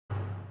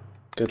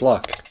Good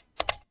luck.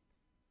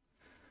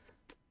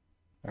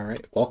 All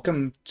right,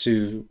 welcome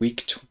to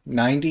week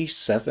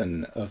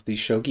 97 of the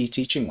Shogi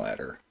Teaching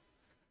Ladder.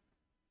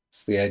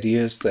 So the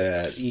idea is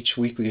that each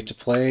week we get to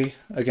play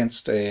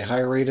against a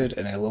higher rated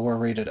and a lower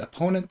rated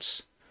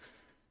opponent.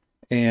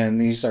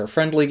 And these are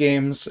friendly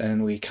games,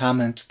 and we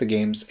comment the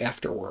games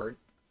afterward.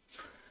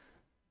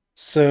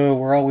 So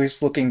we're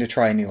always looking to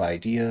try new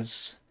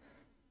ideas,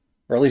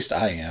 or at least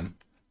I am.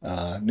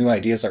 New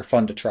ideas are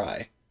fun to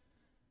try.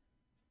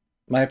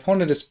 My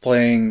opponent is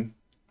playing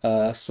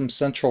some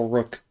central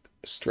rook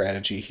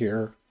strategy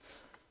here.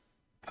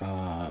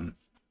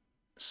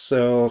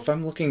 So if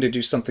I'm looking to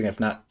do something I've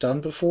not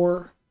done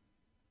before,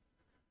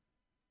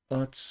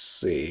 let's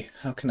see,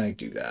 how can I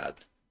do that?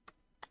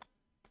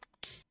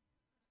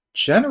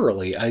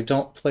 Generally, I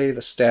don't play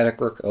the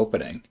static rook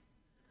opening,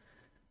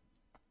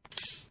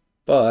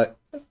 but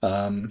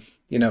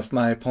if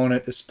my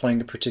opponent is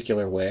playing a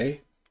particular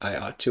way, I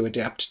ought to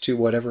adapt to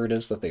whatever it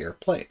is that they are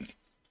playing.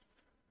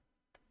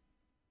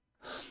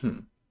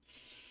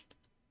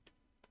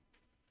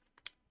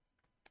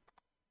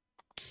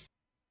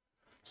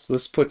 So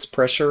this puts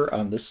pressure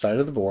on this side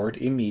of the board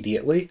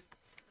immediately.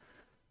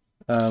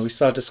 We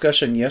saw a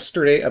discussion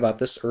yesterday about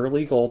this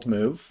early gold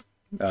move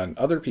on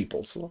other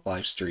people's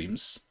live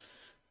streams,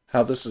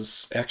 how this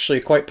is actually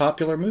a quite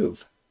popular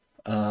move.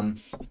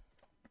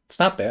 It's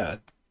not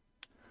bad.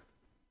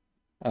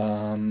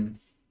 And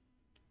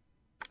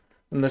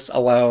this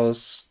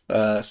allows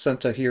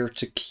Senta here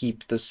to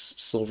keep this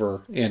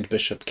silver and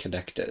bishop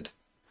connected.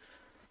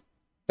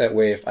 That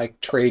way, if I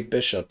trade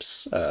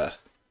bishops,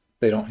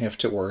 they don't have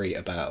to worry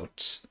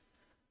about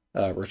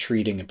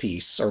retreating a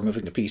piece or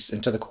moving a piece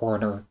into the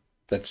corner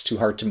that's too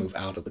hard to move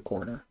out of the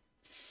corner.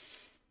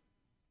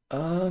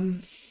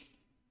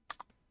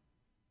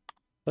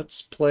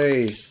 Let's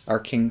play our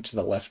king to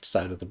the left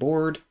side of the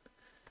board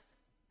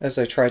as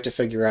I try to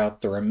figure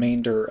out the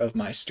remainder of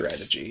my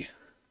strategy.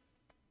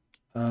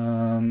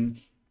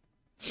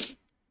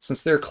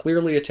 Since they're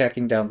clearly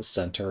attacking down the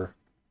center,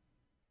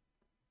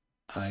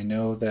 I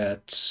know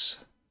that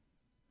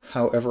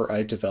however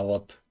I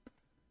develop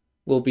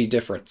will be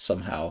different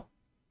somehow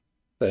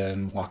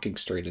than walking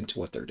straight into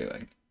what they're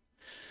doing.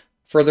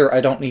 Further,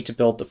 I don't need to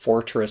build the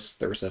fortress.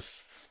 There's a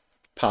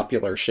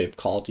popular shape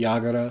called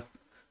Yagura,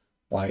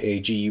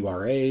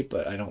 Y-A-G-U-R-A,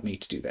 but I don't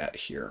need to do that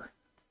here.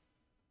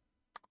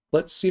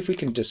 Let's see if we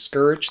can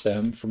discourage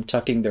them from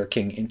tucking their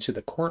king into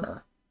the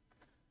corner.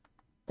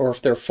 Or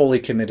if they're fully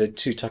committed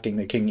to tucking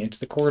the king into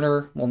the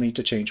corner, we'll need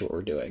to change what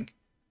we're doing.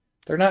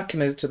 They're not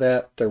committed to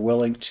that. They're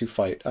willing to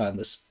fight on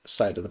this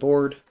side of the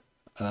board.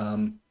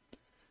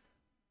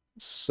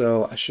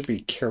 So I should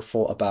be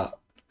careful about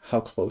how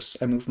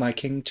close I move my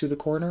king to the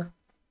corner.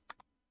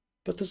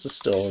 But this is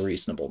still a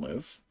reasonable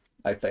move,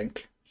 I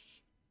think.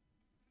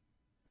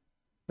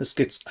 This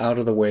gets out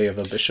of the way of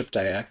a bishop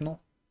diagonal.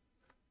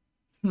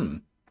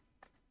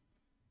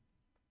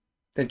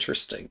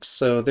 Interesting.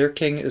 So their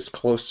king is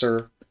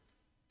closer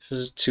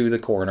to the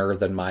corner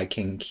than my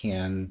king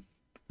can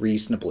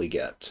reasonably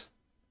get.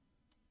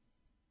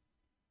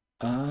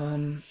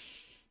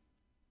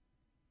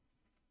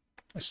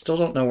 I still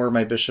don't know where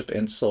my bishop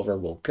and silver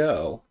will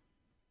go,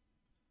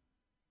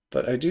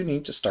 but I do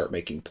need to start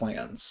making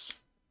plans.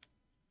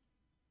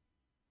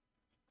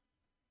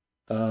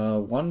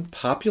 One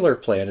popular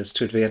plan is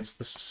to advance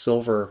this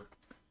silver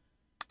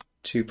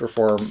to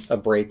perform a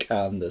break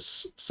on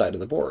this side of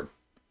the board.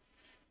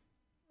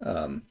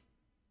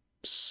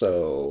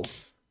 So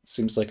it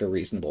seems like a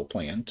reasonable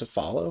plan to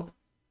follow.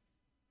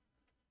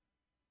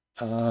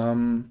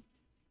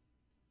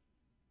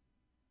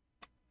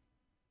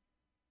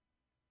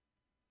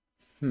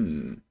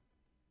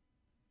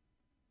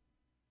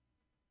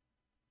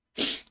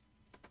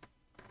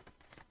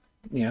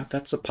 Yeah,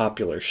 that's a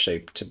popular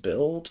shape to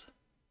build.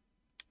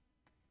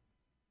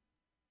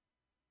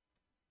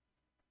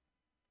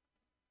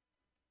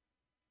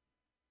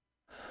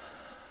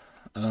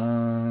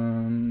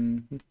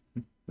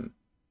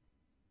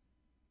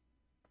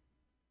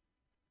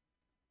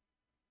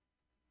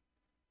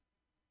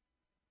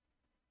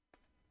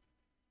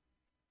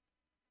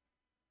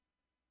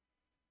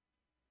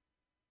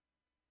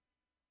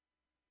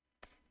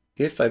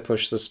 If I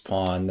push this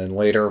pawn, then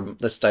later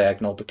this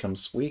diagonal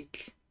becomes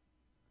weak.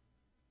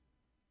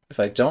 If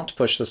I don't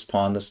push this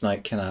pawn, this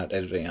knight cannot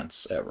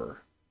advance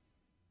ever.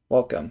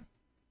 Welcome.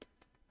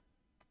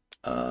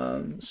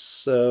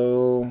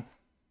 So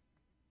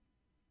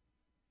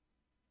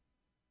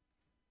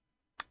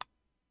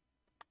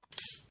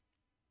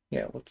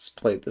yeah, let's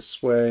play it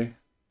this way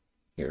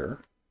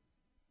here.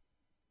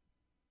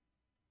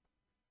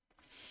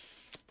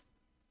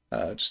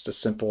 Just a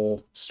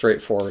simple,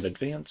 straightforward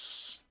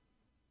advance.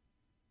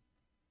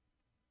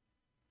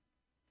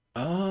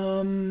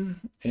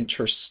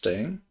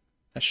 Interesting.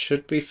 I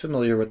should be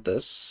familiar with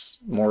this,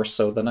 more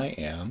so than I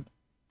am.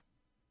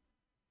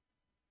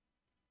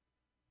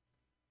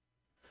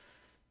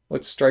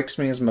 What strikes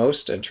me as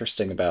most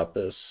interesting about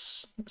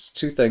this is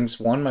two things.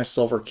 One, my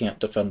silver can't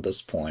defend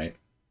this point.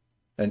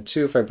 And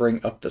two, if I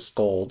bring up this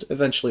gold,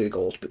 eventually the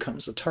gold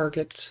becomes a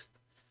target.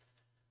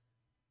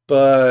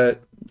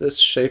 but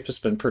this shape has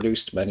been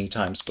produced many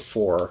times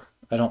before.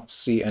 I don't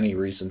see any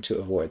reason to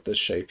avoid this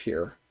shape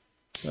here,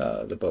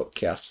 the boat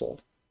castle.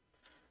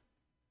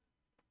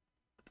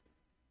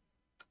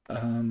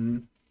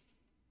 Um,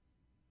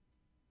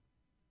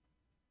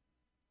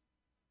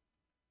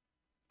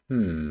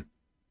 hmm.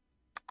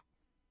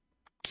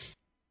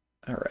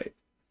 All right.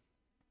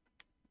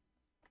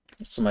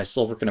 So my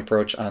silver can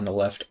approach on the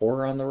left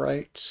or on the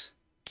right.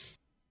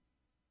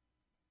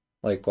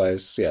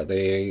 Likewise, yeah,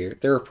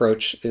 their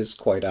approach is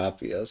quite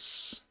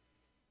obvious.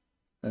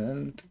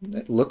 And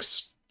it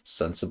looks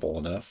sensible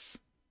enough.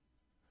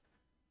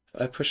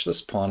 If I push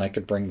this pawn, I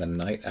could bring the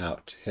knight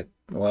out to hit...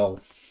 Well,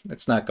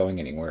 it's not going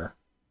anywhere.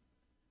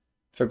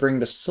 If I bring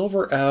the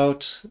silver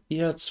out,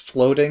 yeah, it's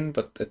floating,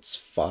 but it's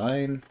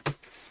fine.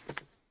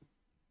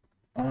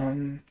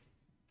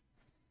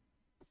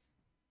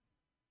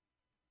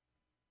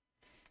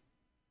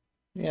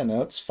 Yeah,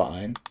 no, it's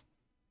fine.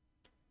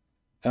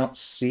 I don't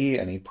see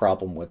any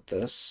problem with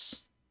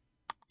this.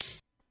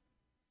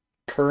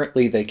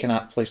 Currently, they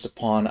cannot place a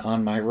pawn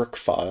on my rook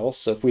file,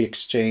 so if we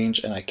exchange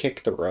and I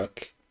kick the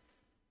rook,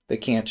 they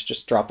can't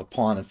just drop a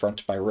pawn in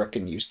front of my rook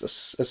and use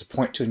this as a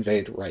point to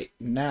invade right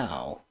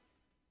now.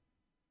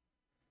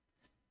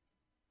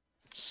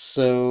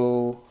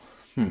 So,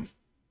 let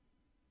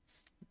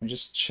me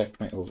just check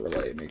my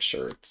overlay, make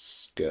sure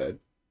it's good.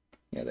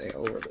 Yeah, the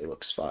overlay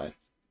looks fine.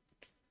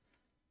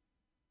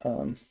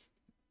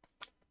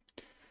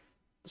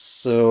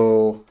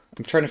 So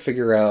I'm trying to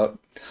figure out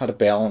how to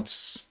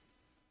balance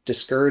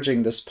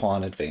discouraging this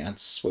pawn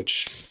advance,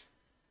 which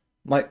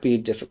might be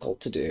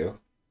difficult to do,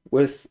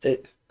 with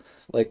it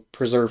like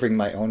preserving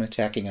my own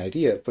attacking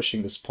idea of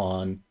pushing this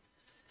pawn,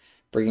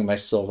 bringing my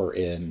silver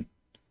in,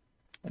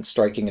 and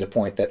striking at a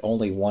point that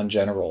only one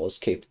general is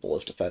capable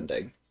of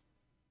defending.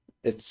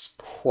 It's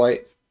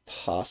quite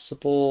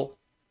possible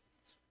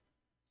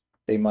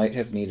they might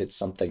have needed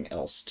something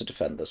else to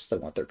defend this than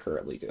what they're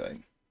currently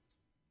doing.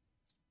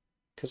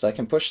 Because I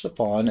can push the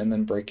pawn and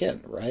then break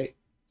in, right?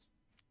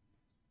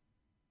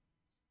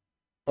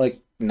 Like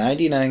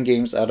 99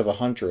 games out of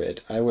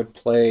 100, I would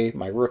play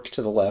my rook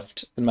to the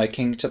left and my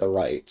king to the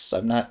right, so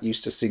I'm not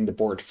used to seeing the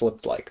board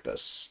flipped like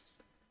this.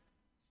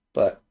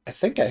 But I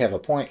think I have a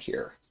point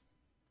here.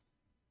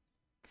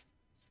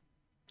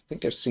 I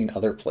think I've seen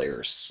other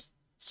players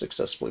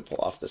successfully pull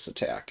off this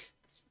attack.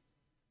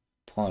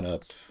 Pawn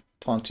up,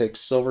 pawn takes,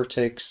 silver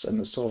takes, and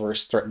the silver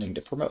is threatening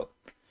to promote.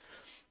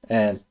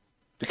 And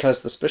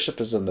because this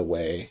bishop is in the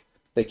way,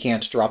 they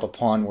can't drop a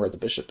pawn where the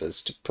bishop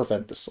is to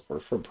prevent the silver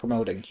from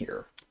promoting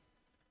here.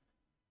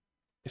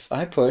 If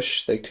I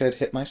push, they could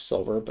hit my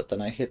silver, but then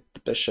I hit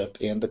the bishop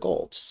and the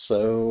gold.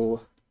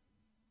 So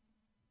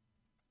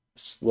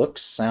this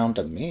looks sound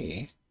to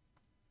me.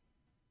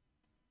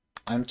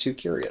 I'm too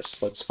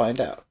curious. Let's find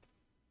out.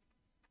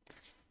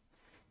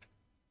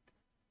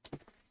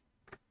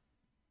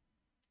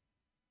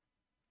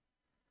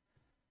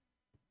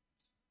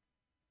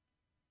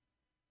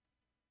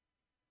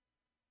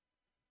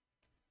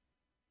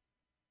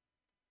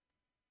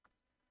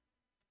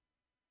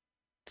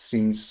 It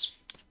seems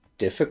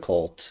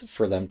difficult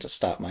for them to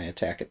stop my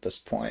attack at this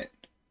point.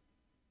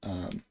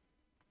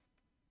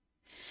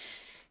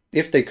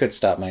 If they could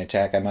stop my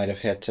attack, I might have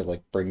had to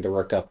like bring the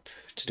rook up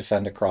to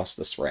defend across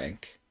this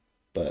rank,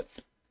 but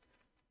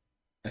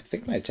I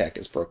think my attack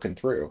is broken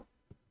through.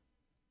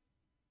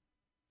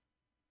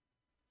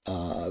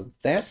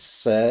 That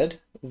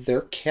said,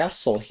 their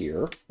castle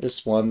here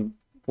is one,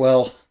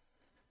 well,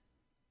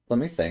 let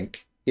me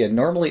think. Yeah,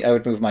 normally I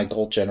would move my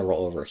gold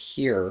general over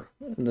here,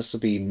 and this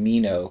would be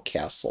Mino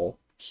Castle.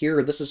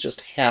 Here, this is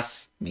just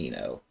half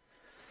Mino.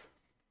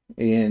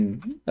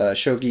 In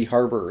Shogi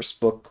Harbor's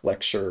book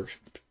lecture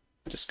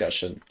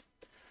discussion,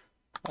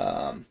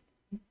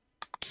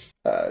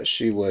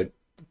 she would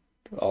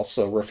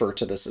also refer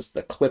to this as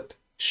the clip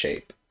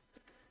shape,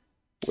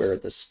 where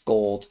this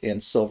gold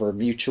and silver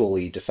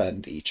mutually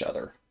defend each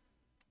other.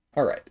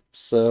 All right,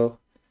 so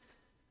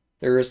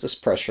there is this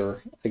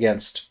pressure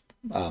against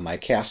my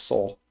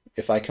castle.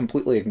 If I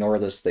completely ignore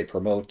this, they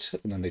promote,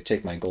 and then they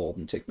take my gold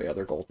and take my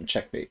other gold and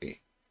checkmate me.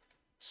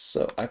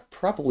 So I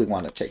probably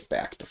want to take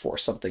back before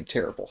something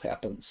terrible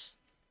happens.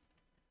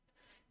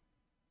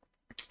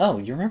 Oh,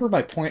 you remember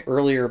my point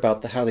earlier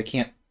about how they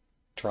can't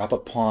drop a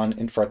pawn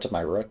in front of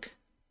my rook?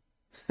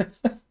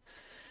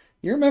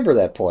 You remember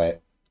that point.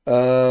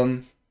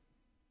 Well,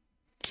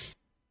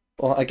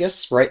 I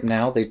guess right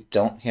now they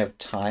don't have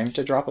time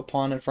to drop a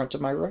pawn in front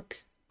of my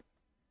rook.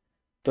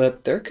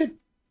 But there could...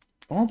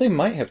 Well, they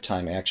might have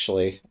time,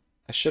 actually.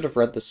 I should have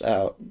read this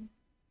out.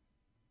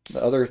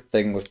 The other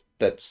thing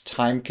that's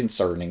time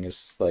concerning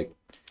is, like,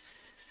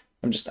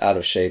 I'm just out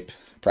of shape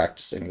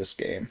practicing this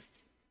game.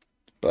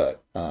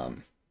 But,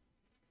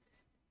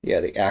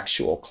 yeah, the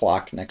actual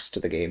clock next to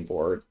the game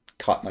board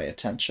caught my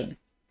attention.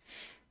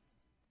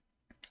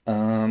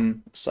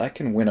 So I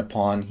can win a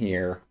pawn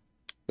here.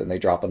 Then they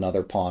drop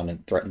another pawn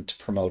and threaten to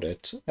promote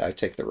it. I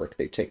take the rook,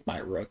 they take my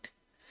rook.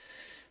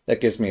 That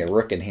gives me a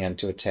rook in hand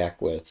to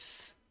attack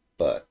with,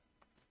 but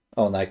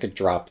Oh, and I could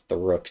drop the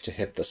rook to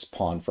hit this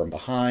pawn from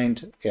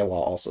behind, and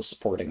while also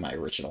supporting my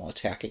original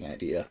attacking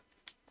idea.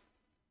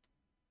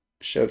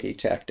 Shogi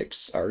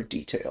tactics are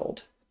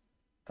detailed.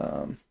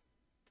 Um,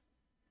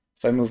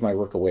 if I move my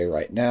rook away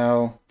right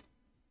now,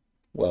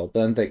 well,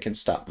 then they can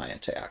stop my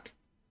attack.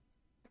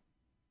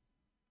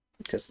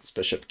 Because this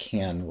bishop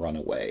can run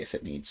away if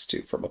it needs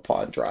to from a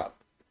pawn drop.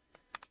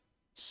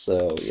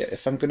 So, yeah,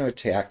 if I'm going to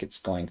attack, it's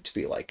going to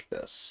be like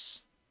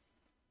this.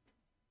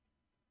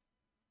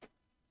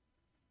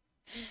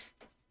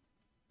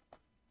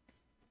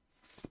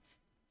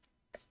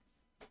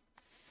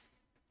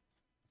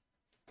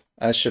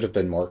 I should have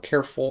been more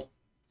careful.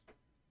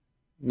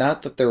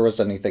 Not that there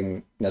was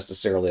anything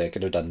necessarily I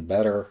could have done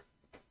better,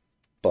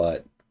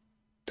 but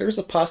there's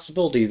a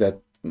possibility that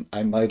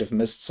I might have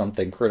missed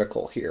something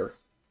critical here.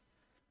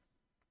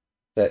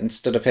 That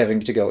instead of having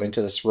to go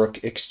into this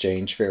rook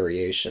exchange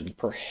variation,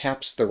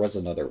 perhaps there was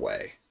another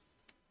way.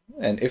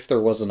 And if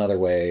there was another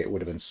way, it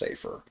would have been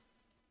safer.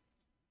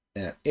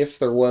 And if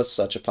there was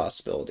such a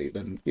possibility,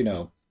 then,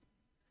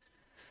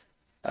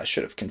 I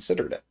should have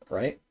considered it,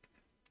 right?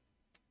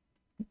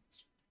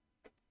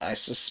 I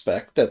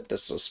suspect that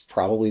this was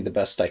probably the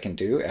best I can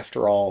do.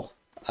 After all,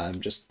 I'm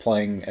just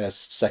playing as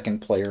second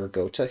player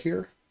Gota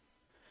here.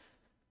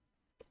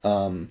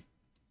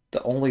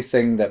 The only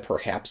thing that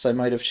perhaps I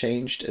might have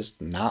changed is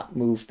not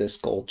move this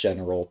gold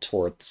general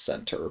toward the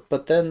center,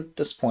 but then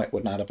this point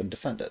would not have been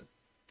defended.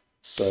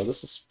 So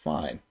this is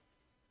fine.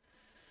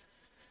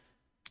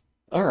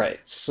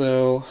 Alright,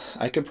 so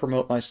I can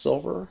promote my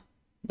silver.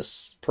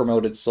 This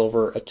promoted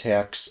silver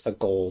attacks a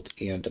gold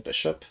and a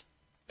bishop.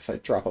 If I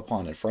drop a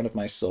pawn in front of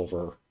my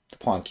silver, the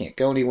pawn can't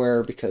go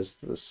anywhere because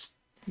this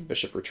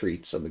bishop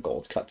retreats and the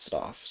gold cuts it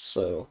off.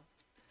 So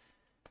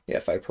yeah,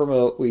 if I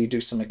promote, we do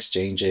some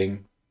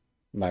exchanging.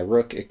 My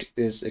rook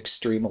is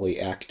extremely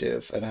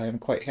active, and I am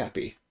quite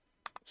happy.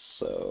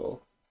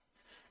 So,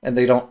 and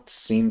they don't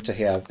seem to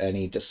have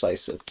any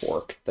decisive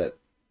fork that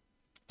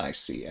I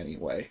see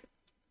anyway.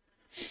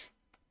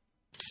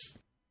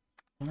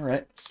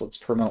 Alright, so let's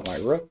promote my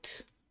rook.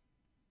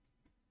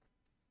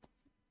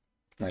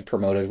 My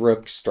promoted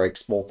rook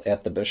strikes both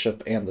at the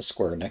bishop and the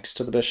square next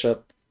to the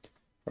bishop.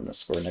 From the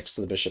square next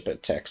to the bishop, it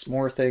attacks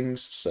more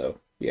things.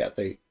 So yeah,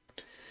 they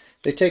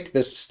take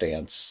this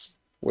stance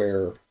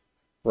where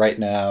right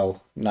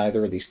now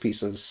neither of these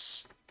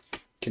pieces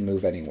can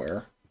move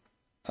anywhere.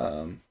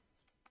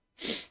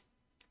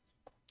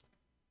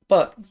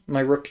 But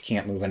my rook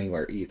can't move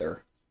anywhere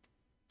either.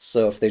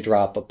 So if they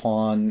drop a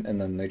pawn and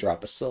then they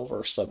drop a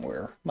silver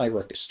somewhere, my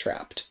rook is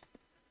trapped.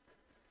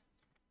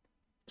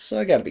 So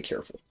I gotta be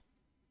careful.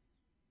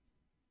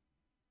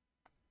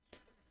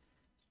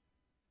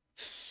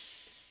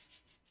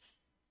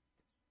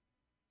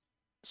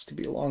 This could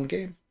be a long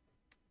game.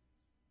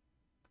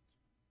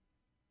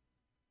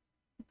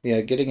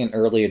 Yeah, getting an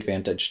early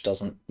advantage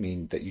doesn't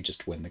mean that you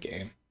just win the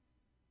game.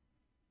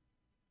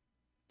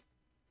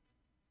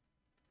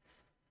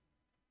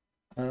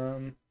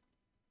 Um,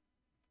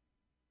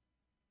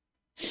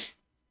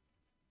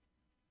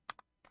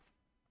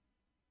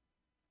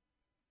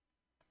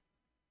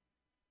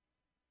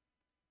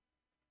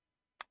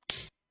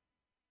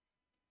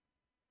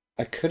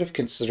 I could have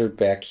considered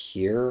back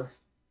here,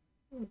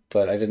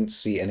 but I didn't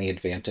see any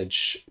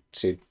advantage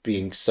to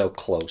being so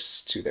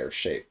close to their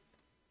shape.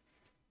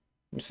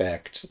 In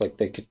fact, like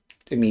they could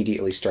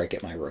immediately strike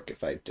at my rook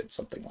if I did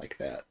something like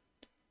that.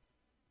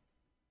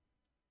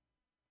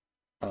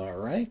 All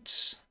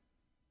right.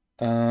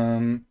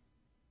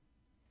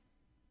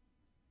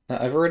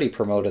 I've already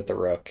promoted the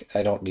rook.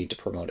 I don't need to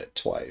promote it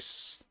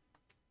twice.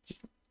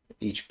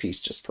 Each piece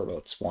just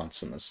promotes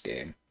once in this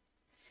game.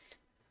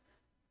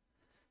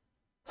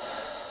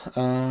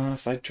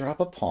 If I drop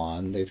a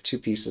pawn, they have two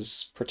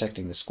pieces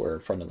protecting the square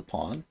in front of the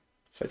pawn.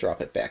 If I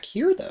drop it back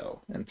here,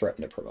 though, and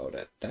threaten to promote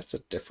it, that's a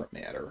different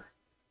matter.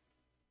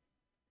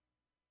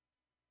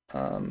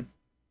 Um,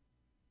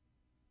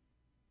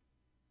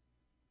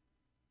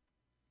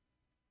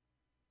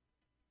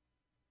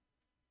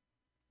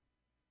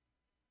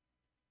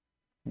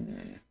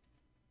 hmm.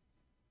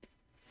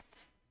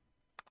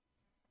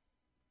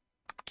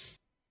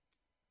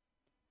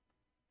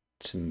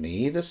 To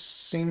me, this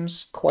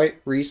seems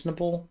quite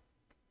reasonable.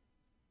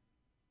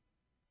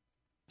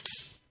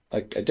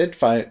 Like, I did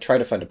try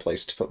to find a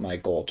place to put my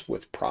gold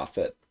with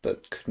profit,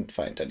 but couldn't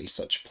find any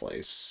such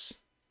place.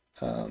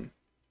 Um,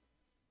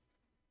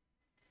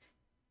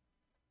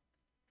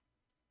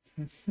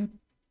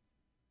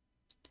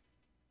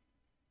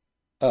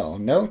 Oh,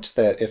 note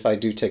that if I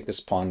do take this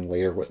pawn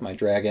later with my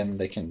dragon,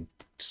 they can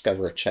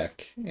discover a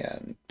check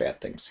and bad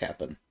things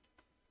happen.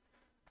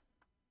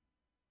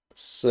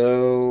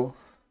 So,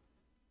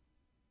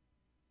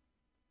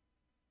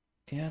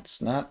 yeah,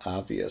 it's not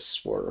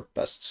obvious where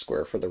best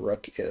square for the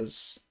rook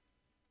is.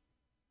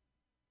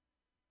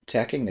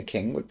 Attacking the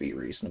king would be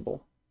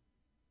reasonable.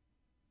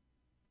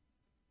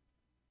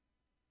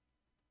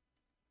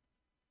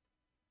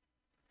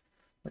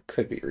 It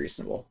could be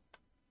reasonable.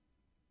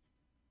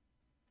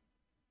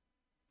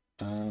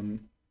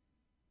 Um,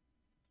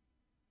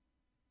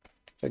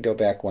 If I go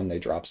back 1, they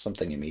drop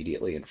something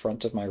immediately in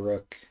front of my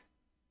rook.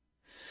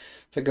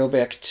 If I go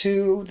back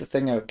 2, the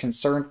thing that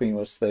concerned me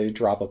was they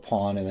drop a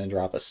pawn and then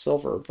drop a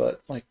silver,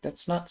 but like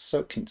that's not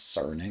so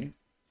concerning.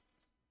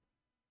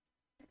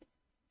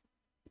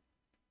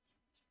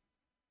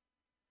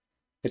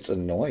 It's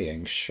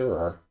annoying,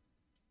 sure,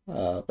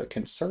 but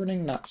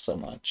concerning, not so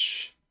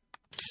much.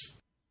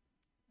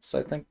 So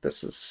I think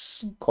this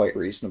is quite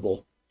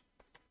reasonable,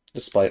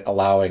 despite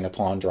allowing a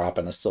pawn drop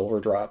and a silver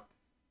drop.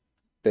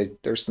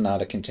 There's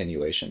not a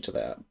continuation to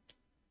that.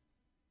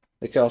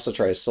 They could also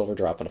try a silver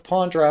drop and a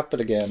pawn drop, but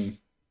again,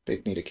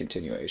 they'd need a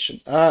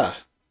continuation.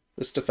 Ah,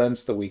 this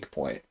defends the weak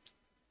point.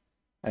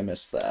 I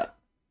missed that.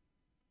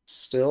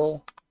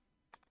 Still,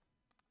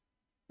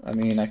 I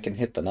mean, I can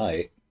hit the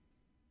knight.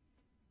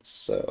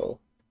 So,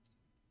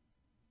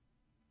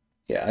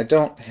 yeah, I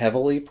don't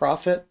heavily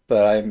profit,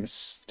 but I'm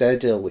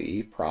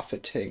steadily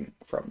profiting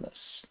from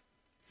this.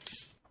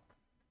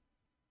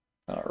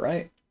 All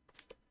right.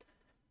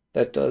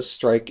 That does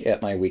strike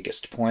at my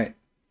weakest point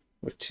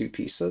with 2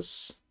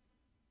 pieces.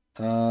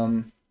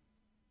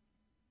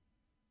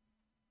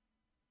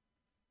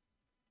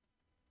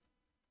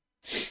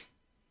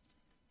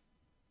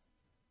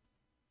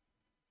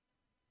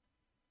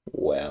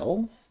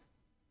 Well,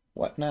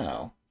 what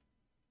now?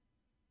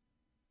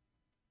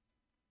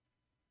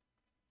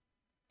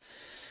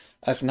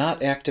 I've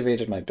not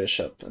activated my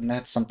bishop, and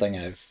that's something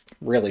I've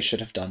really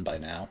should have done by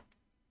now.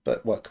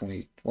 But what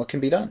can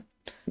be done?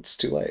 It's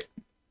too late.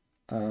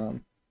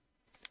 Um,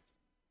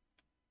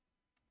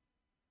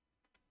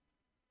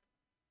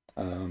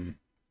 um,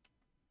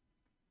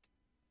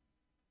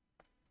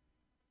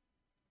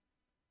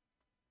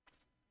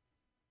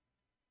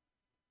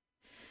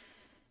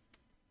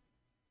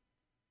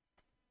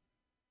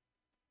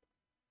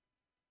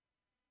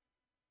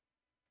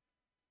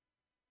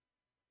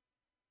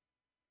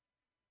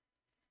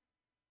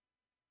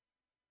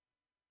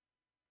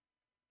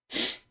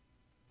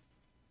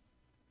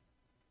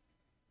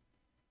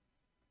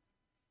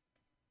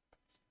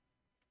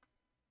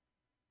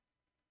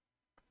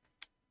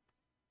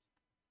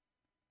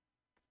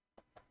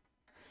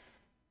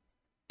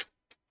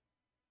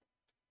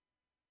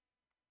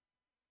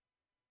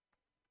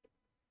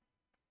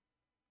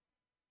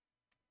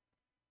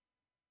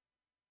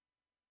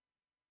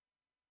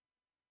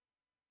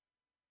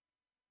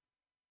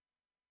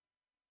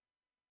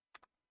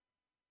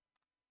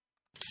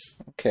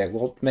 okay,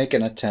 we'll make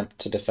an attempt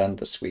to defend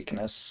this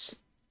weakness.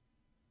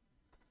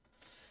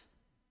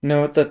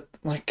 Note that,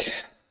 like,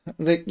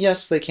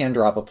 yes, they can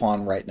drop a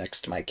pawn right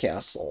next to my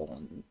castle,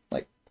 and,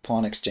 like,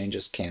 pawn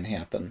exchanges can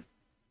happen.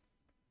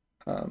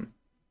 Um,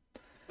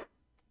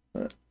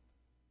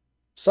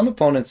 some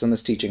opponents in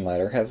this teaching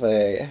ladder have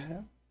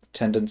a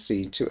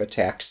tendency to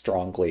attack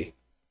strongly,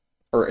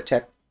 or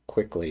attack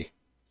quickly.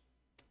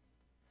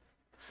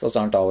 Those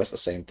aren't always the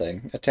same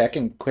thing.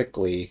 Attacking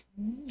quickly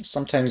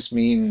sometimes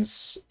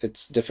means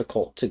it's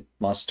difficult to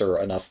muster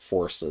enough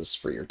forces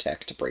for your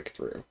tech to break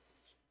through.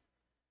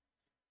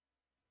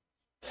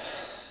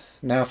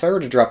 Now, if I were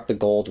to drop the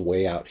gold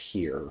way out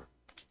here,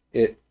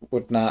 it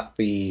would not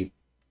be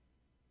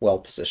well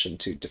positioned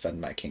to defend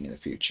my king in the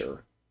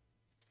future.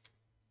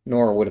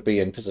 Nor would it be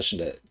in position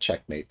to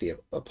checkmate the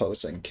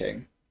opposing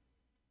king.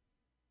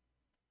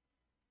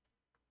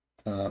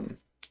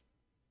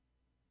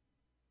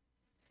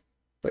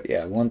 But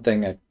yeah, one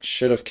thing I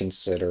should have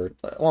considered,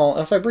 well,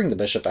 if I bring the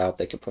bishop out,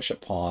 they could push a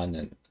pawn,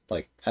 and,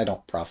 like, I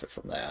don't profit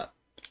from that.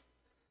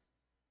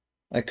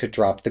 I could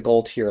drop the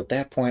gold here at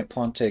that point,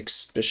 pawn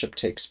takes, bishop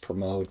takes,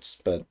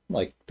 promotes, but,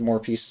 like, the more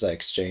pieces I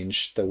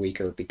exchange, the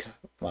weaker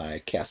my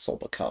castle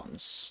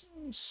becomes.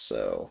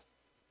 So,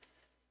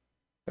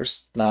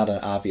 there's not an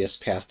obvious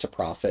path to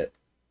profit,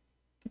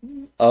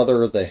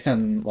 other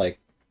than, like,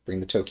 bring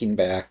the token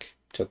back,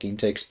 token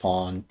takes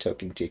pawn,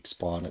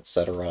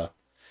 etc.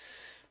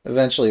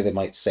 Eventually they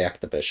might sack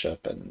the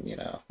bishop, and, you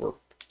know, we're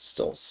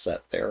still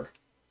set there.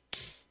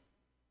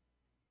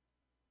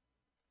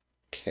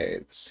 Okay,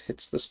 this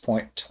hits this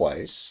point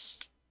twice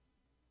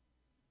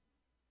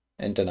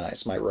and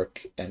denies my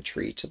rook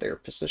entry to their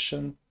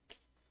position.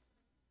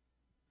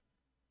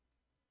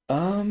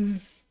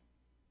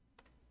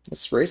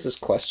 This raises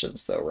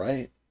questions, though,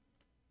 right?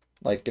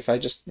 Like, if I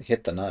just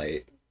hit the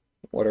knight,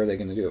 what are they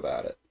going to do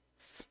about it?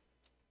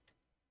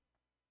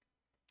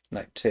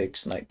 Knight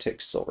takes,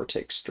 silver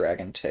takes,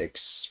 dragon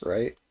takes,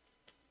 right?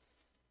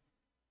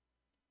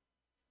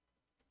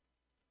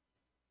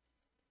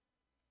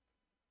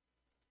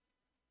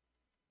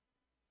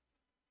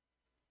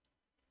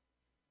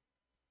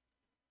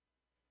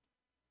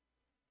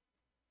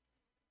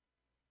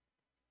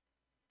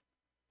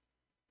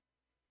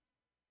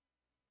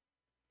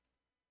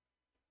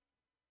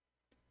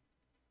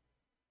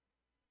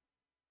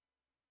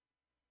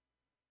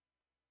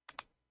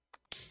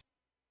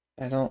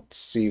 I don't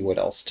see what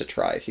else to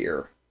try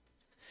here.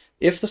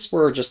 If this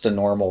were just a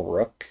normal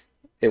rook,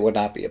 it would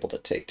not be able to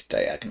take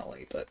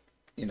diagonally, but,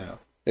 you know,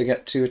 they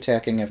got 2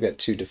 attacking, I've got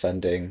 2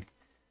 defending.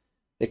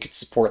 They could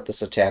support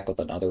this attack with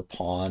another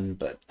pawn,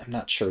 but I'm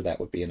not sure that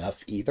would be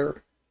enough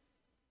either.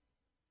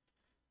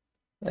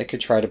 I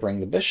could try to bring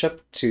the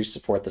bishop to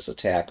support this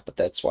attack, but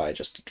that's why I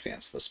just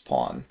advanced this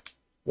pawn.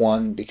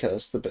 One,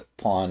 because the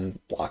pawn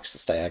blocks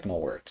this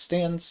diagonal where it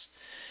stands,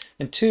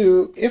 and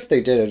two, if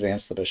they did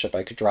advance the bishop,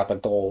 I could drop a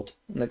gold,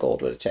 and the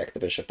gold would attack the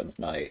bishop and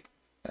the knight,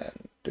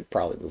 and they'd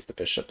probably move the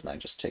bishop, and I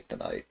just take the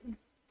knight.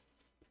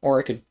 Or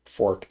I could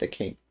fork the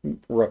king,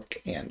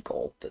 rook, and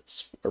gold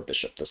or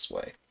bishop this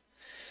way.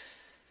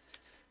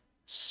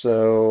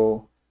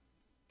 So,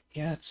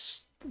 yeah,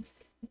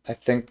 I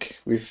think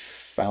we've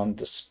found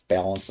this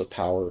balance of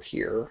power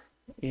here.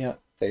 Yeah,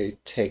 they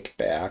take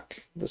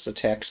back. This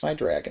attacks my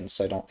dragon,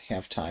 so I don't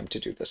have time to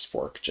do this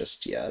fork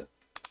just yet.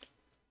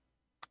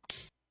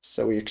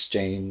 So we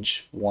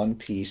exchange one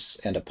piece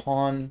and a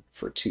pawn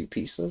for two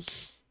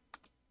pieces.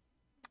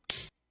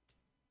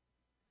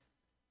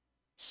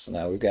 So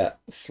now we've got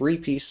three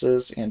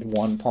pieces and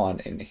one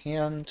pawn in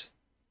hand.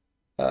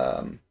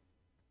 They're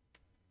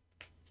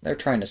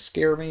trying to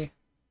scare me,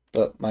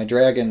 but my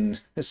dragon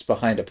is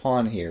behind a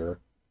pawn here.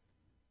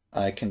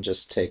 I can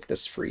just take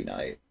this free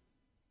knight.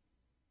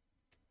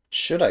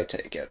 Should I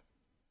take it?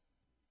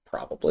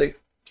 Probably.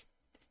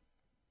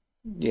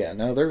 Yeah,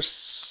 no,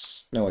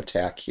 there's no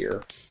attack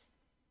here.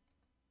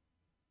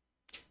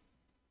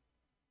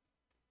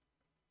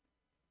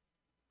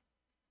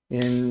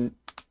 In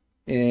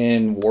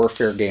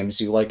warfare games,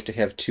 you like to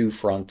have two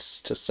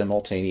fronts to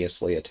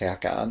simultaneously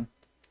attack on.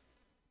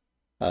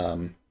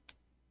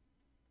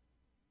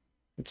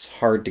 It's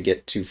hard to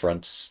get two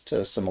fronts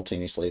to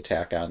simultaneously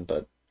attack on,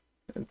 but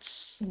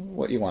it's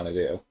what you want to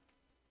do.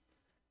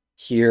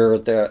 Here,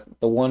 the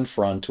one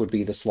front would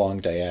be this long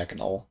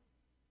diagonal.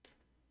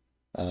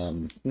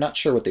 I'm not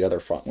sure what the other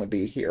front would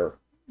be here,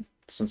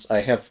 since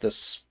I have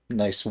this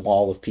nice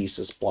wall of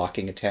pieces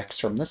blocking attacks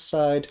from this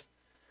side.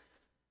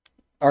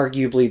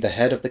 Arguably, the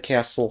head of the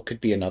castle could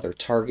be another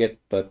target,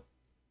 but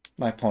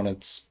my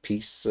opponent's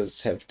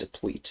pieces have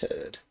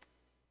depleted.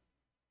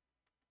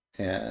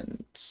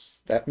 And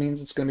that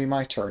means it's going to be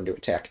my turn to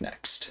attack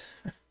next.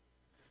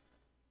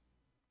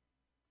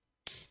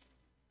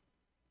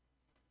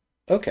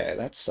 Okay,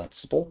 that's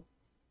sensible.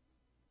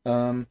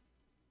 Does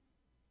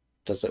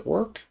it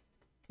work?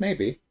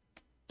 Maybe,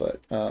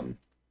 but all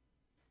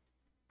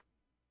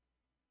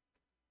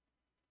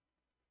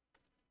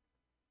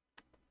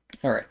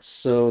right,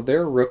 so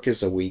their rook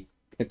is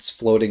it's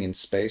floating in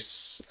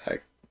space.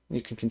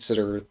 You can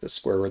consider the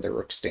square where their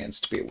rook stands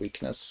to be a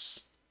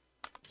weakness.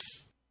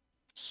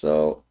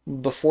 So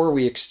before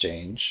we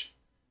exchange,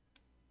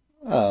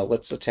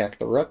 let's attack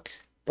the rook,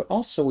 but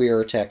also we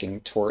are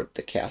attacking toward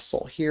the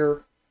castle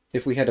here.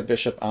 If we had a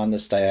bishop on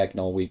this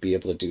diagonal, we'd be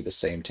able to do the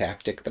same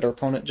tactic that our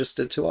opponent just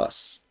did to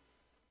us.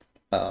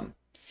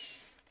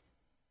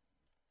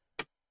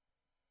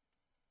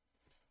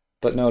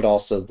 But note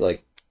also,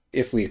 like,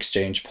 if we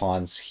exchange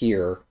pawns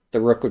here,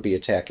 the rook would be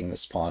attacking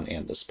this pawn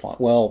and this pawn.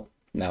 Well,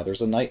 now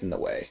there's a knight in the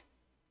way.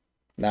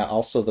 Now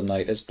also the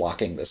knight is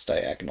blocking this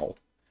diagonal.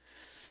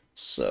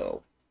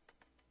 So,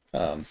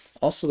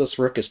 also this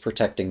rook is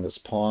protecting this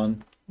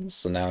pawn.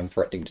 So now I'm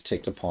threatening to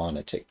take the pawn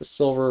and take the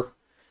silver.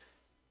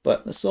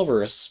 But the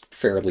silver is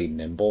fairly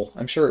nimble.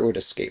 I'm sure it would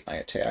escape my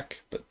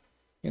attack, but,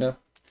 you know,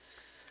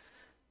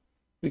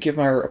 we give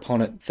my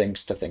opponent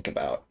things to think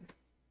about.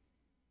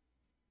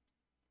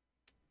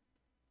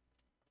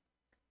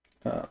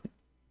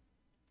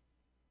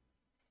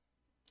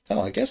 Oh,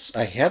 I guess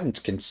I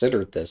hadn't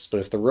considered this, but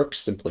if the rook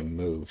simply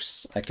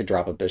moves, I could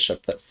drop a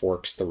bishop that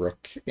forks the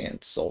rook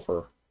and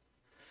silver.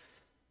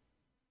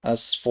 I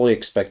was fully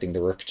expecting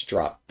the rook to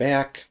drop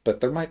back,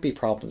 but there might be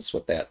problems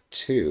with that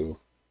too.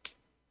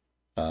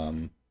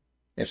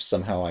 If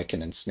somehow I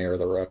can ensnare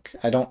the rook.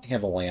 I don't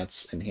have a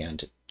lance in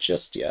hand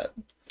just yet.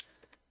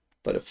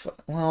 But if,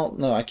 well,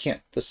 no, I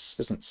can't. This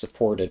isn't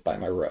supported by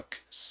my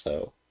rook,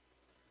 so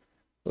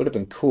it would have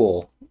been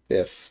cool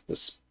if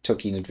this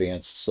token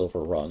advance silver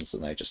runs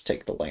and I just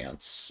take the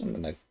lance, and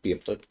then I'd be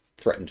able to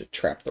threaten to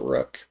trap the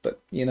rook. But,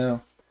 you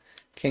know,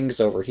 king's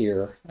over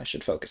here. I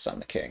should focus on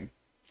the king.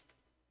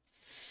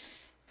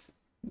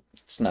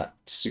 It's not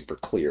super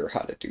clear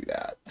how to do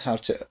that, how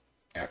to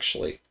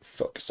actually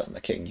focus on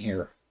the king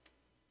here.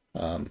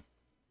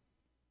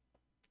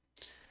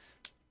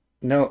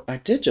 No, I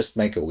did just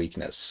make a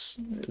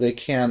weakness. They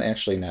can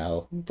actually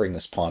now bring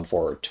this pawn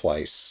forward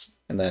twice,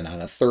 and then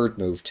on a third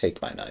move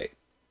take my knight.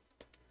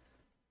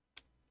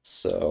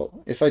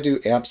 So if I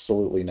do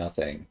absolutely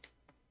nothing,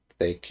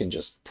 they can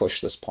just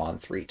push this pawn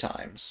 3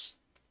 times.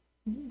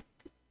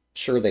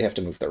 Sure, they have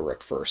to move their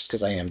rook first,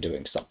 because I am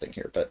doing something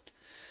here, but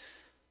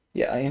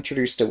yeah, I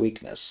introduced a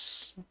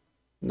weakness.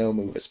 No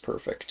move is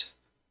perfect.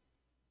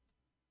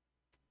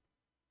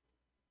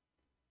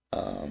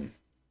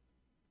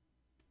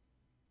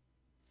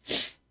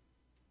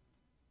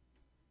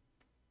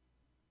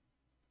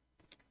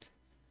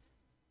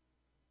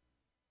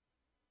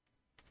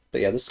 But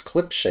yeah, this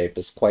clip shape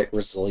is quite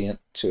resilient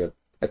to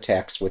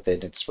attacks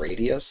within its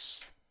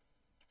radius.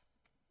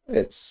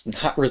 It's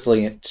not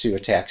resilient to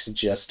attacks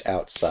just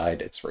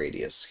outside its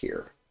radius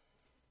here.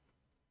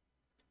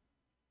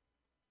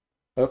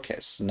 Okay,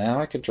 so now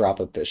I could drop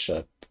a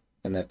bishop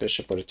And that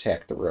bishop would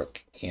attack the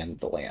rook and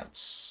the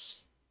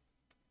lance.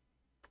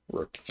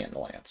 Rook and the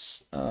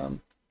lance.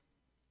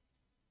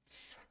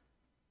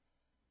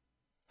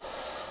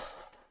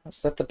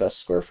 Is that the best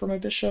square for my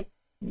bishop?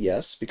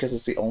 Yes, because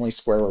it's the only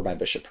square where my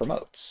bishop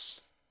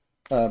promotes.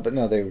 But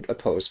no, they would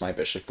oppose my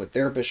bishop with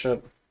their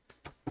bishop.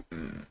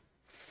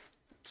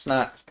 It's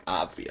not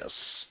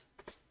obvious.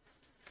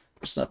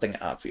 There's nothing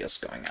obvious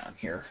going on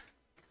here.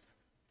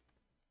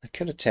 I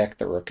could attack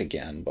the rook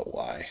again, but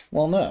why?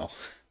 Well, no.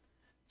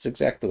 It's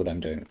exactly what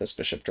I'm doing with this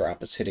bishop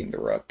drop, is hitting the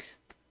rook.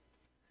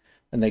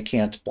 And they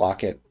can't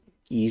block it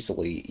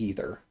easily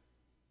either.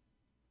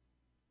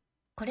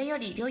 I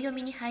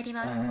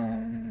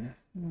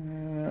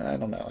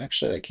don't know.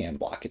 Actually, they can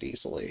block it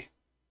easily.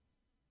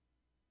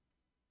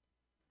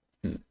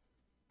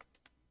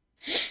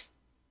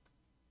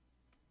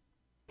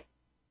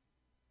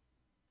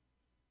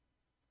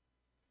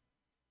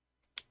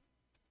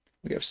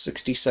 We have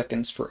 60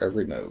 seconds for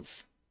every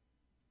move.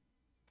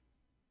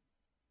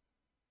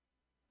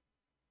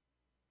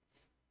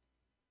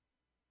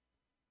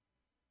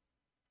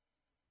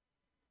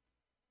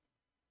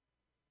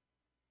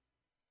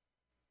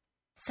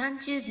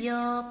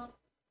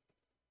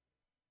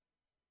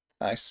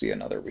 I see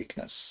another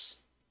weakness.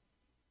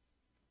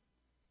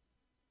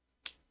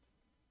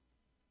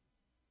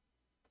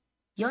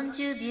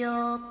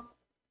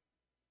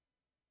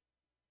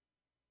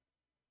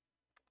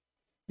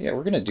 Yeah,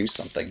 we're gonna do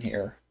something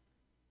here.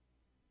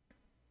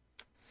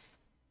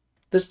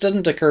 This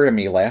didn't occur to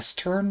me last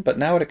turn, but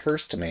now it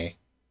occurs to me.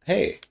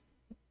 Hey,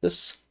 this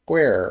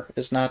square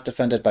is not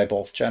defended by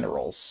both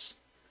generals.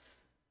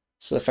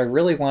 So if I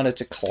really wanted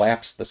to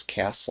collapse this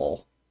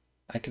castle,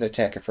 I could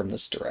attack it from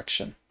this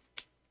direction.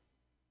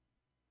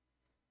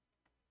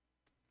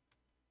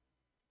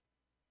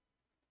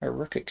 A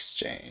rook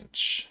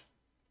exchange.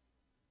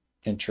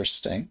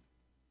 Interesting.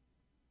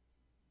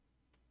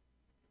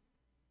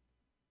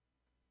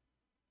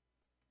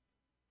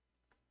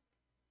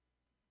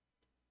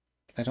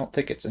 I don't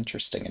think it's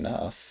interesting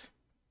enough.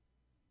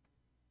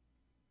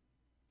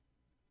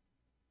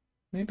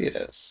 Maybe it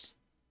is.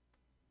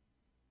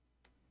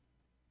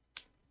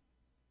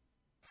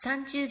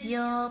 30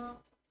秒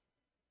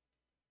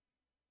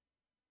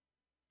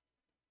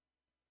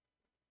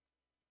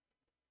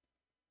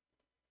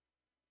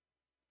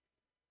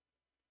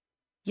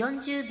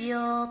 40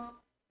秒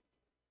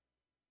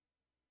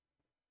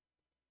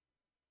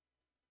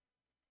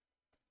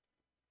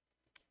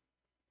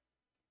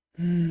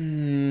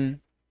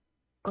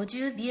 50秒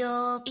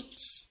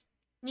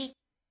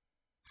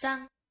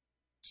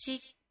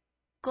 1、2、3、4、5、6。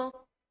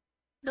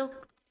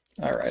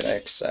 Alright, I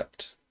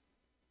accept.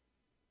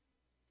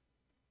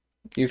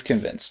 You've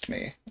convinced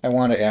me. I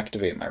want to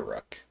activate my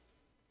rook.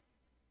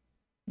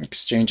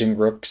 Exchanging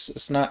rooks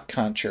is not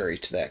contrary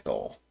to that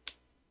goal.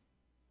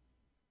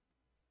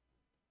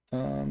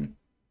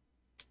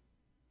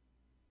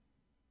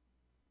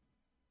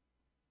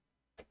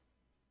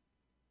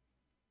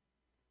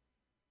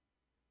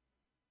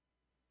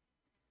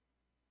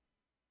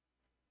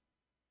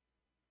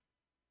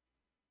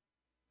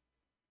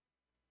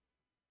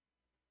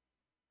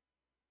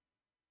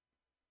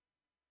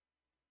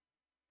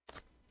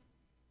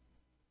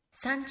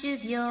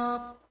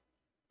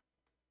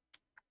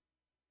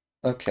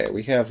 Okay,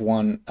 we have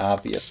one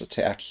obvious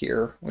attack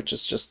here, which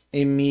is just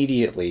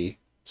immediately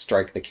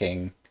strike the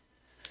king.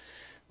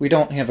 We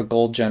don't have a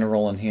gold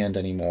general in hand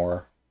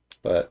anymore,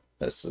 but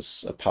this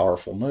is a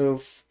powerful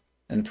move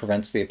and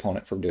prevents the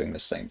opponent from doing the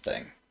same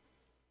thing.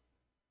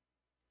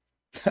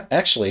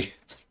 Actually,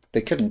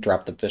 they couldn't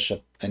drop the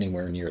bishop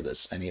anywhere near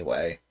this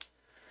anyway.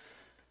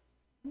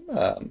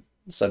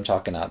 So I'm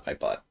talking out my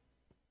butt.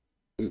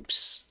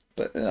 Oops.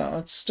 But,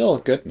 it's still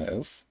a good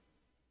move.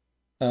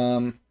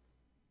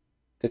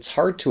 It's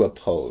hard to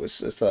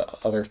oppose, is the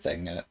other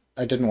thing. And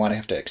I didn't want to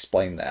have to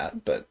explain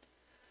that, but,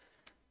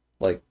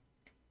 like,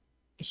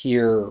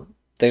 here,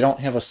 they don't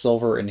have a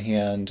silver in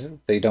hand.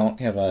 They don't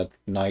have a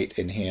knight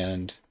in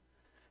hand.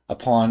 A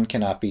pawn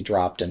cannot be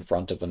dropped in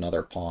front of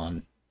another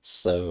pawn,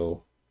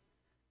 so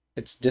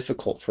it's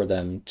difficult for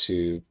them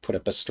to put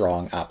up a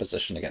strong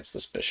opposition against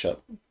this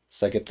bishop.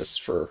 So I get this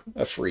for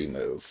a free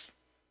move.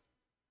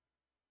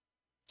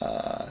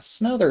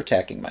 So now they're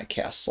attacking my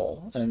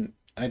castle, and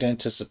I'd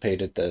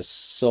anticipated this.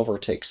 Silver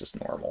takes as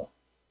normal.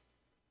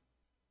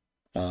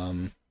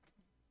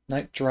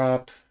 Knight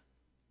drop.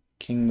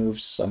 King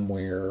moves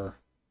somewhere.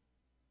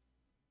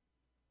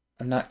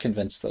 I'm not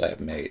convinced that I have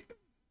mate.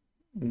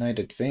 Knight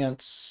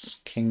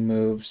advance. King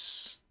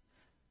moves.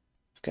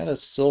 I've got a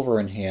silver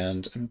in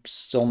hand. I'm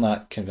still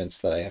not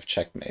convinced that I have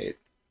checkmate.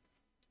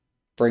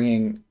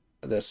 Bringing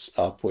this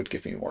up would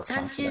give me more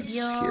confidence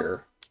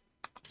here.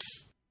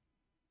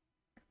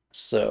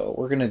 So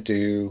we're going to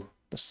do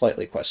the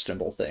slightly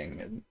questionable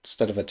thing.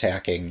 Instead of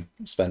attacking,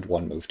 spend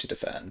one move to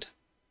defend.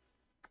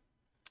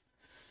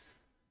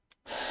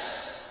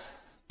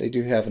 They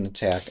do have an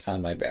attack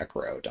on my back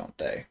row, don't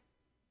they?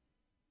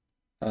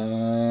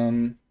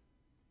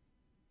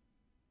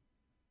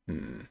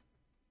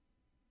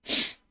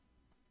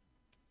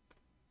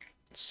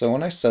 Let's So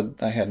when I said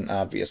I had an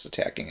obvious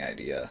attacking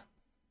idea,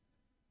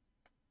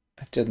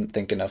 I didn't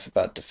think enough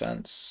about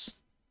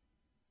defense.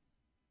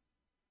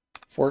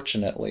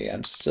 Fortunately,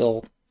 I'm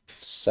still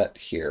set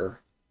here.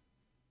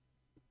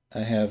 I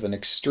have an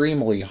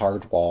extremely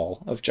hard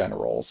wall of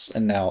generals,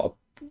 and now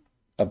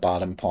a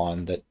bottom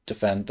pawn that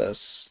defend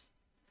this.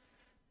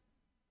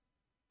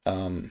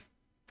 Um,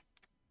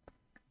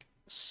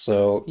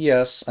 so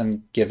yes,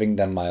 I'm giving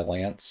them my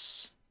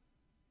lance,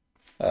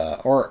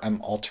 or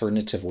I'm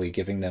alternatively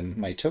giving them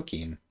my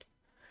Tokeen.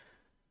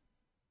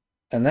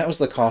 And that was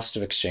the cost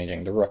of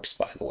exchanging the rooks,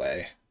 by the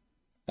way.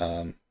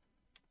 Um,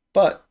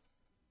 but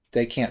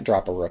they can't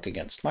drop a rook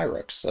against my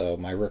rook, so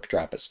my rook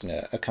drop is going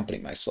to accompany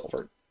my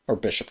silver or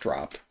bishop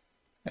drop.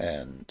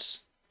 And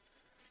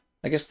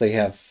I guess they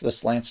have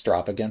this lance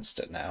drop against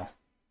it now.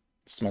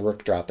 So my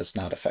rook drop is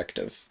not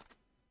effective.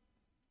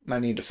 I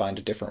need to find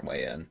a different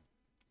way in.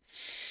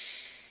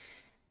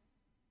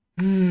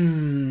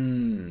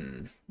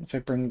 If I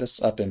bring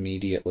this up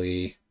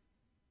immediately.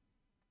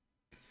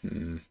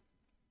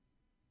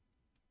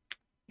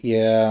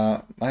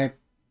 Yeah,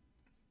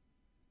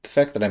 the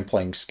fact that I'm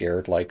playing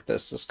scared like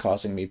this is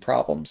causing me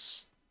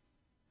problems.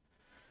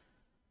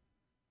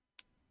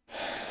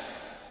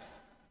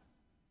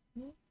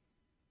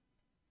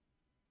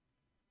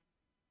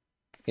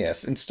 Yeah,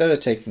 instead of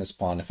taking this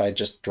pawn, if I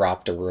just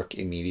dropped a rook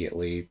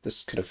immediately,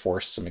 this could have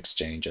forced some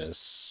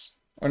exchanges.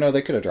 Or no,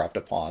 they could have dropped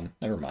a pawn.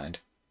 Never mind.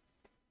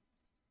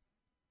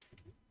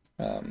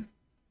 Um,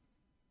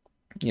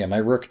 yeah, my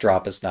rook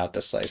drop is not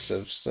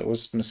decisive, so it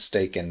was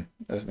mistaken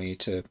of me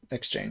to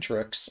exchange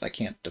rooks. I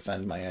can't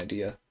defend my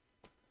idea.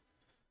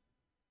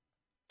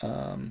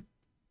 Um,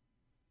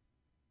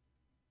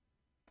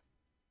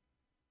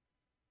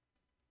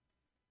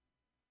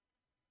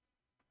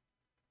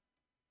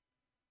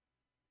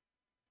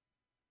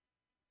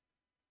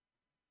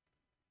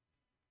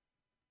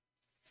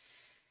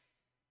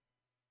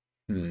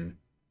 hmm.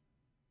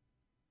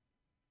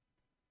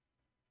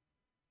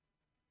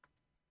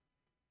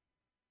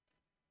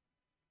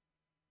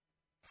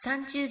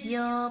 30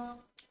秒。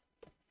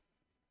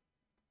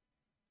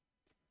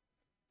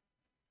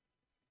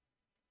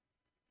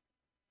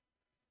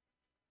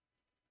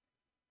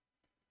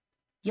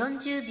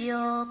40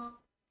秒。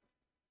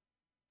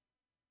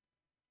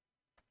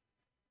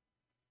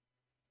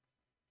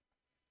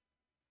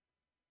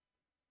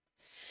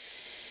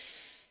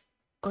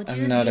I'm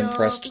 50 not 秒。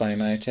impressed by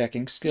my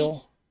 1、attacking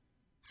 2、skill.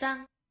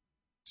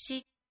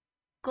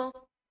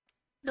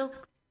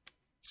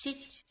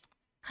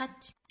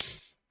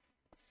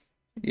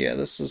 3、4、5、6、7、8。Yeah,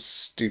 this is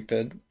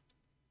stupid.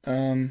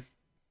 Um,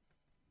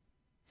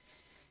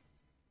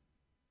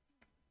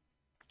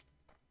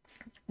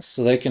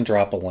 so they can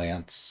drop a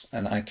lance,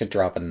 and I could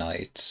drop a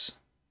knight.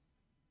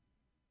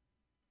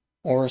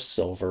 Or a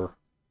silver.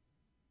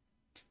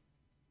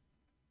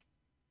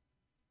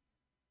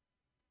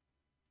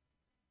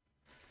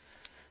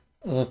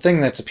 The thing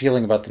that's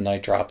appealing about the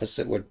knight drop is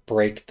it would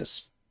break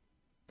this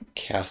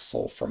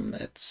castle from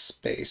its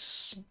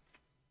space.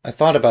 I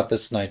thought about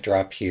this knight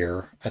drop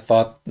here. I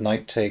thought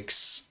knight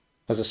takes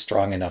was a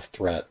strong enough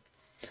threat.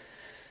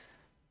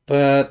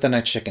 But then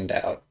I chickened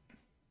out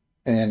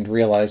and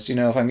realized, if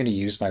I'm going to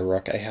use my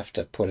rook, I have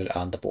to put it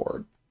on the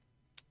board.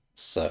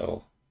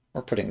 So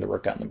we're putting the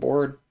rook on the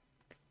board.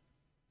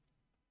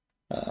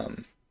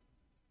 Um,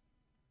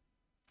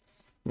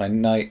 my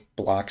knight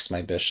blocks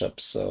my bishop,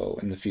 so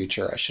in the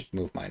future I should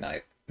move my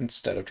knight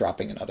instead of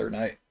dropping another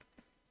knight.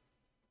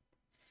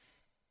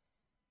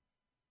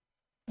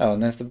 Oh,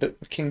 and then if the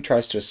king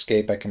tries to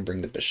escape, I can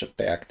bring the bishop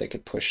back. They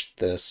could push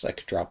this. I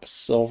could drop a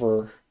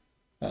silver.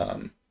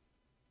 Um,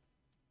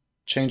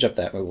 change up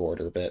that move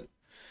order a bit.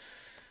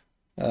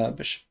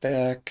 Bishop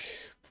back.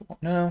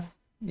 No.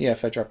 Yeah,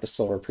 if I drop the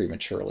silver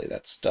prematurely,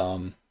 that's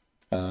dumb.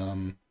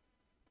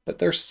 But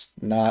there's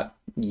not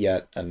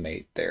yet a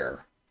mate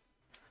there.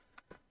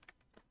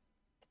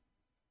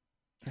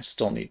 I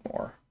still need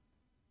more.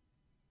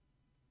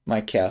 My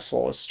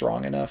castle is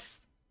strong enough.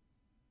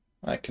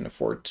 I can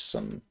afford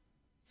some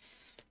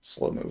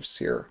slow moves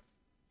here.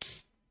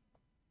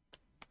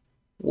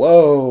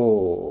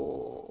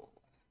 Whoa.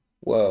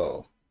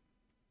 Whoa.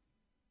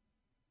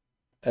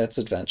 That's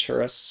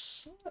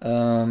adventurous.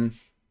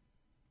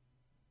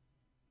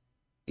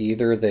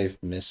 Either they've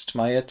missed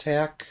my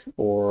attack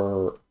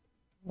or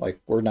like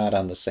we're not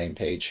on the same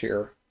page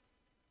here.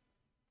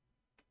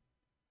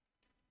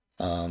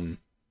 Um,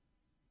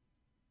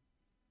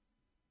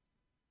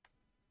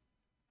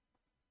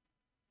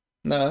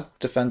 no,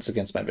 defense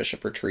against my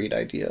bishop retreat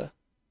idea.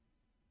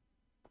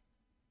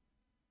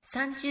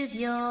 30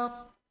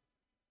秒。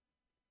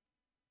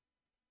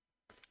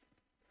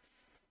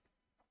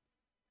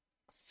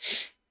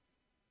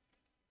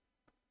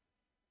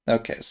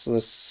Okay, so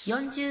this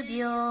 40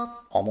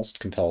秒。almost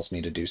compels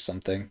me to do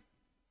something.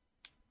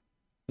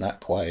 Not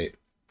quite.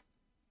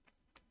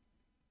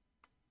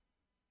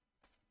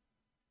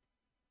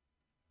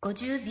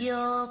 50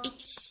秒。1、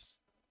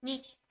2、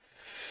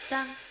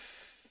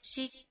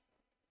3、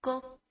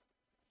4、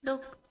5、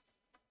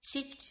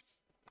6、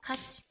7、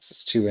8。This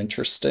is too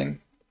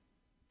interesting.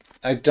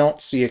 I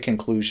don't see a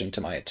conclusion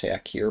to my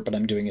attack here, but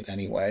I'm doing it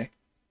anyway.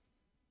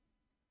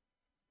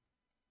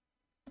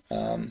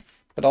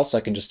 But also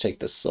I can just take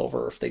this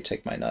silver if they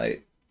take my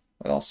knight.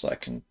 But also I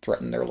can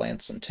threaten their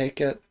lance and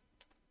take it.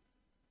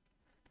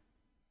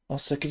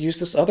 Also I could use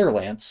this other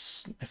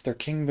lance if their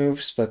king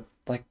moves, but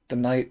like the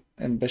knight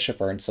and bishop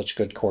are in such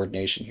good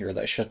coordination here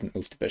that I shouldn't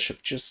move the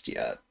bishop just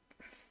yet.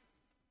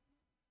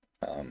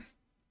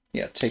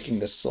 Yeah, taking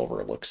this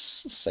silver looks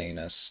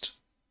sanest.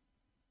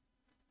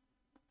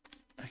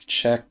 I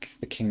check,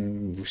 the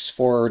king moves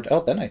forward.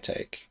 Oh, then I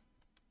take.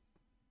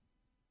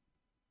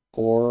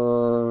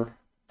 Or...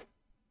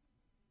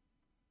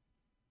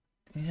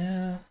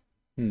 yeah.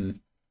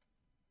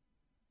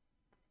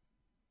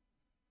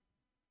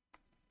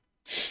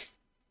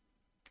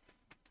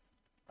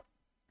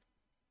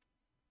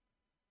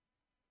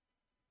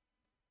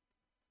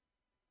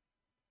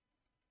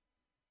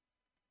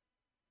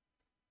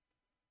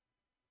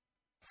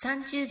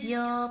 30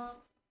秒。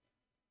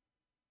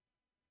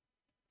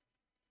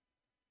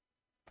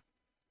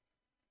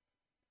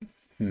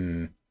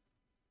Hmm.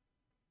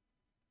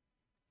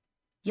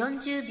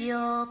 40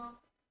秒。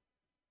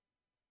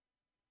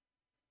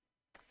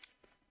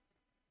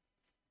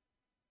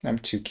I'm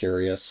too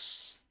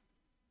curious.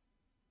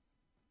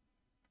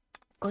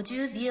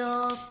 50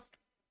秒。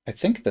I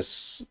think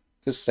this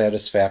is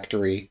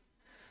satisfactory.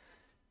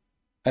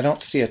 I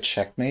don't see a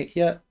checkmate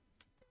yet.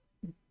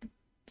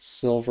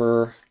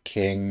 Silver,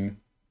 king.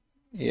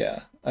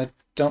 Yeah, I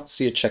don't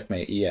see a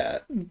checkmate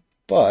yet.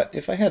 But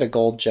if I had a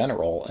gold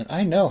general, and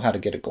I know how to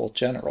get a gold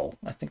general,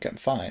 I think I'm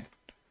fine.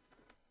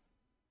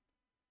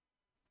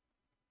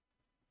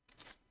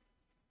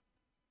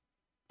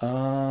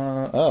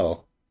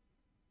 Oh.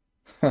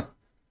 Huh.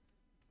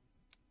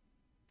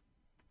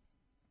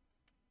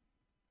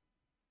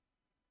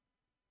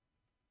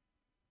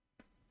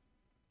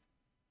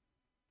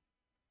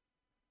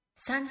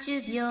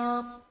 30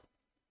秒。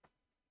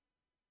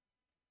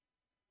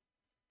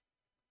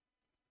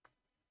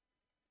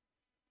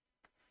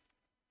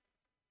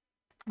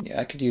Yeah,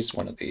 I could use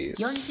one of these.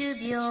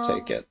 40 Let's 秒。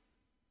take it.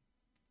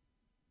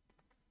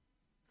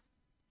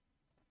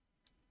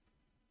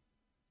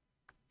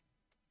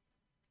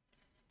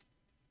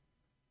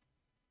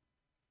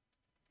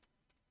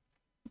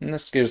 And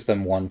this gives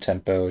them one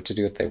tempo to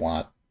do what they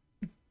want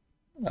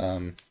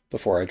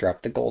before I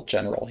drop the gold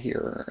general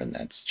here, and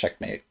that's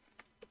checkmate.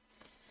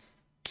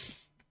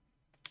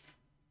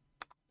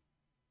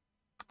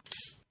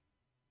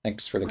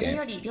 Thanks for the これ game.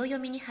 より秒読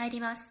みに入り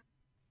ます。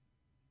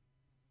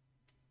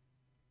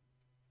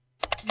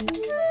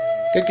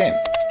 Good game.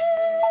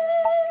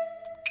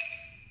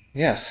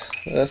 Yeah,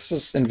 this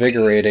is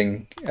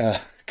invigorating,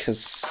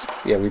 because,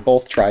 yeah, we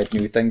both tried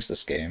new things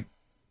this game.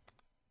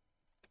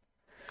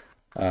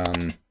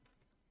 And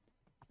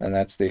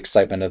that's the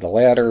excitement of the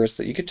ladder, is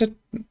that you get to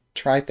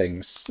try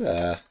things.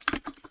 Yeah.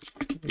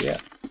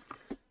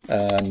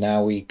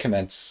 Now we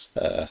commence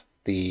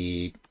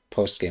the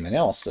post-game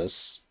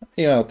analysis,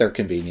 at their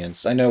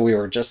convenience. I know we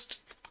were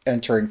just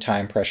entering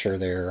time pressure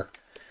there.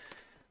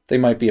 They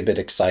might be a bit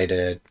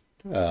excited.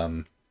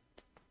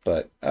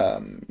 But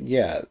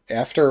yeah,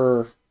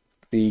 after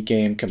the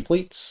game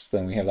completes,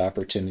 then we have the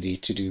opportunity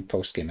to do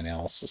post-game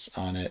analysis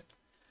on it,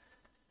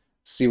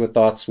 see what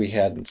thoughts we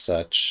had and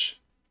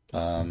such.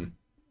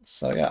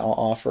 So yeah, I'll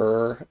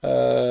offer,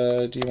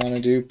 do you want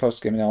to do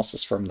post-game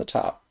analysis from the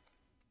top?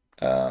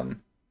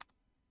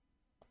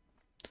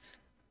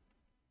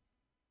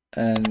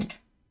 And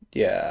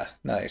yeah,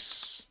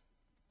 nice.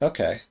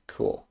 Okay,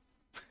 cool.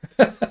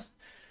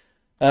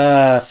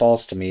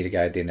 Falls to me to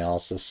guide the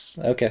analysis.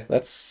 Okay,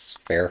 that's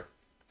fair.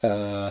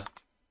 Yeah,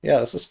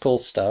 this is cool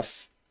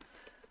stuff.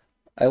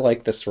 I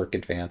like this work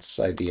advance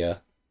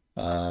idea.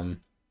 Let's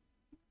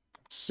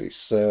see,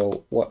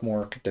 so what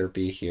more could there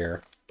be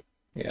here?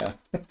 Yeah.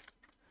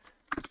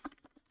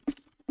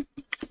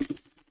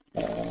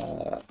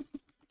 Uh,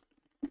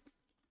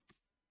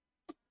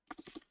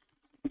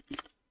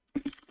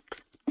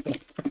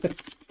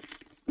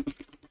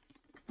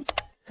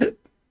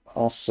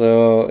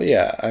 also,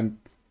 yeah, I'm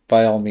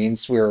by all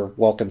means, we're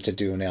welcome to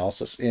do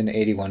analysis in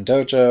 81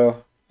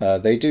 Dojo.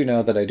 They do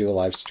know that I do a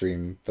live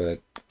stream, but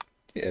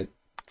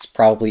it's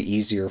probably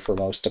easier for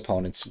most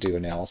opponents to do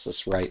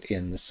analysis right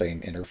in the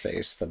same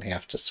interface than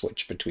have to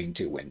switch between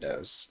two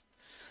windows.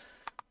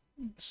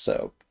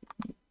 So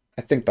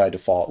I think by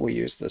default we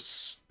use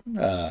this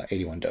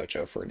 81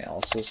 Dojo for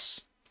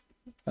analysis.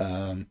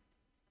 uh,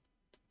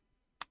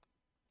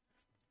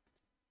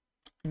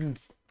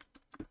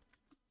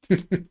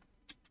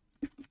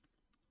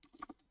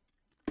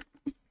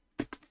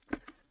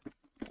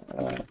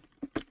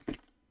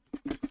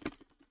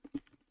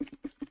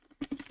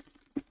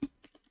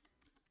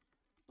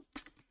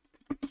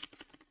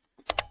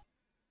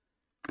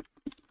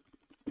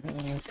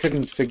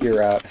 couldn't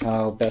figure out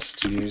how best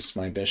to use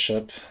my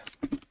bishop.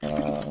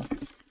 Yeah,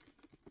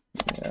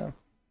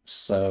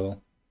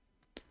 so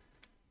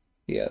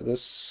yeah,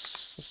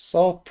 this is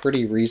all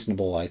pretty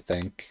reasonable, I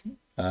think.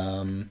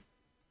 I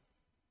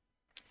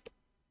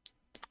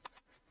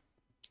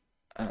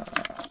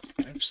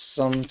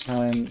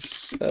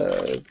sometimes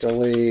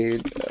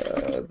delayed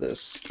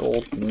this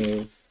gold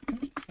move.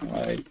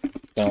 I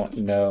don't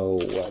know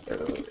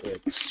whether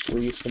it's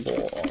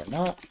reasonable or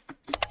not.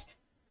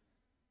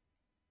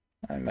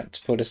 I meant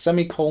to put a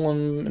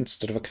semicolon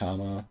instead of a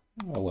comma.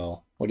 Oh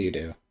well, what do you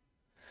do?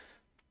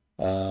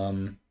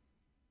 Um,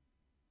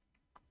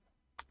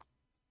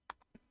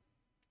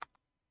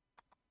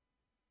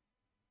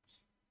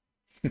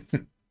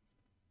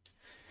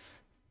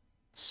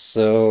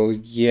 so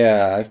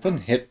yeah, I've been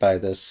hit by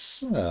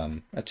this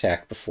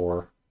attack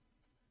before.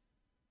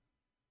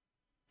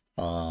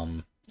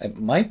 It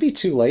might be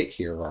too late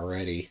here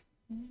already.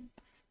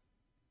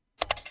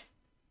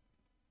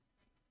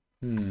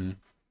 Hmm.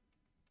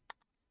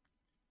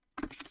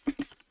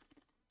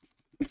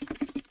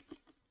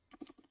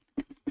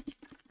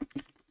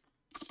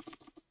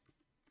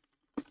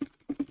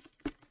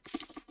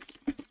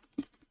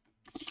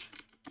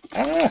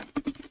 Ah!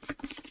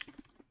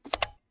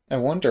 I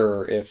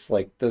wonder if,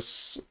 like,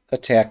 this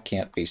attack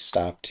can't be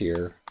stopped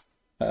here.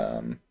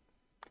 Um,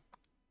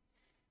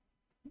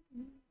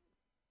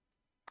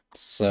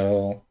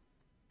 so,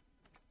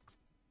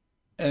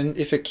 and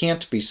if it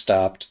can't be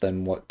stopped,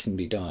 then what can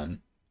be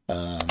done?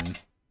 Um,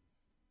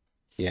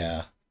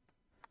 yeah.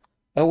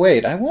 Oh,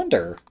 wait, I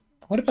wonder.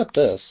 What about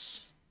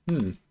this?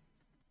 Hmm.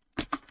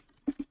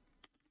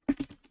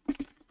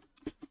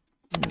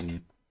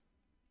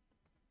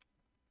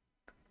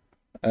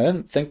 I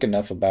didn't think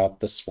enough about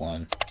this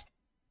one.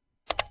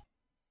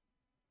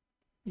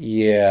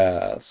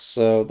 Yeah,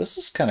 so this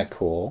is kind of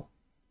cool.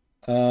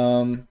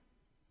 Um,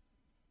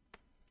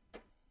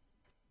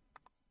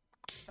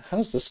 how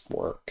does this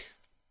work?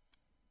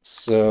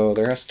 So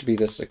there has to be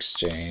this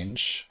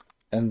exchange,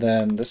 and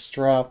then this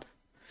drop.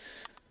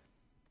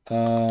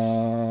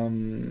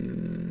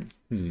 Hmm.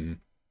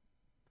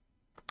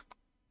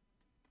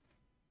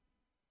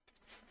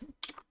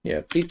 Yeah,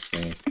 it beats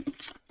me.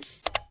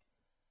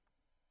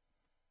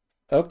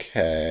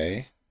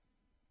 Okay.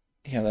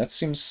 Yeah, that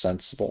seems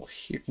sensible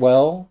here.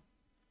 Well,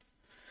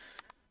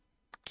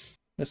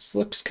 this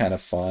looks kind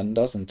of fun,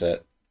 doesn't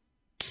it?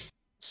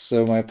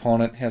 So my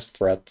opponent has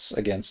threats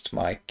against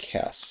my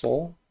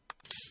castle.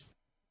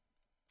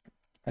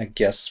 I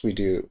guess we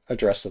do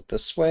address it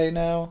this way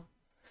now.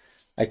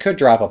 I could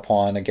drop a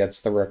pawn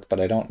against the rook, but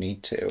I don't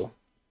need to.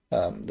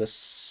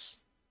 This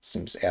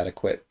seems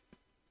adequate.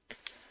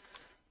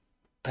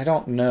 I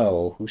don't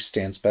know who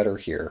stands better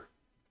here.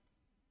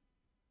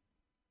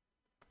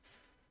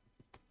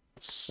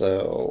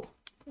 So,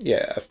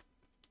 yeah.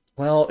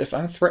 Well, if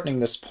I'm threatening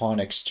this pawn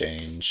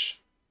exchange...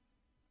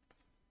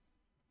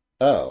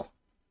 Oh.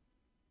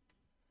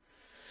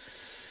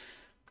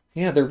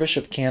 Yeah, their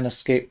bishop can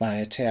escape my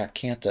attack,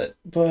 can't it?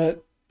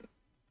 But,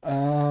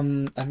 I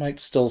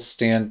might still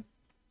stand...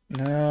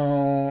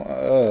 No,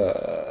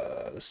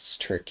 this is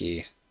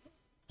tricky.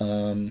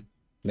 Um,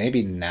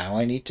 maybe now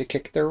I need to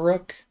kick their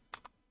rook?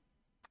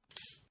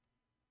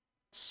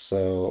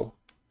 So,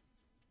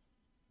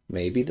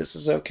 maybe this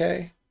is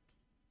okay?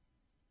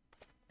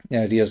 The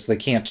idea is they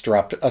can't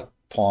drop a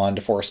pawn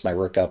to force my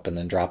rook up and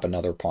then drop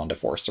another pawn to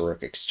force a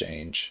rook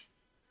exchange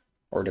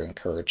or to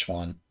encourage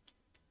one.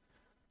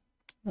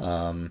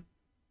 Um,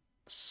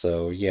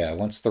 so yeah,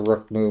 once the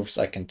rook moves,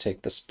 I can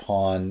take this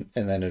pawn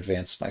and then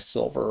advance my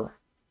silver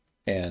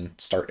and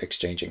start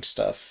exchanging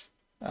stuff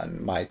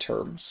on my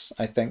terms,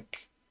 I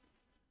think.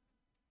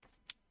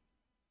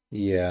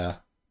 Yeah.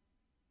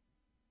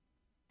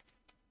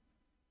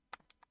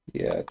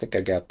 Yeah, I think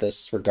I got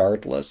this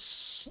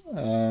regardless.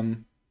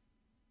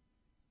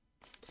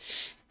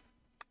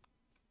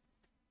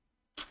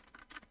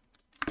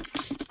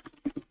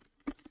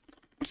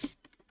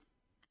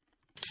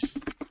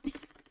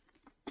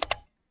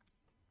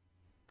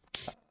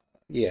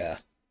 Yeah.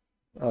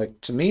 Like,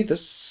 to me,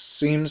 this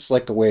seems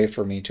like a way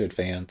for me to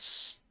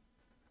advance,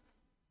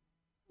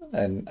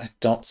 and I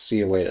don't see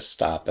a way to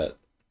stop it.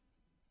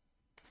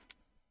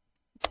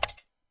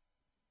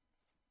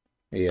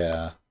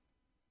 Yeah.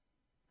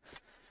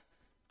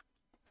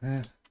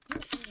 Eh,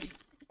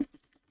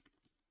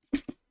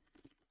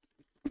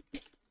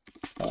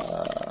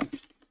 Uh,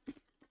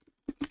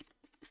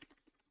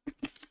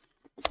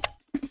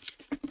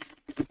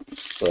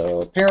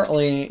 so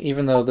apparently,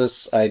 even though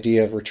this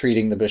idea of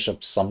retreating the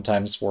bishop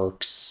sometimes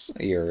works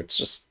here, it's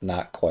just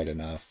not quite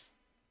enough.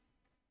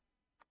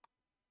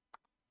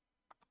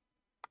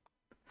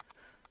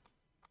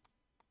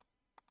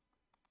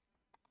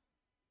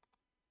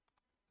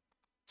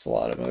 It's a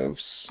lot of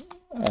moves.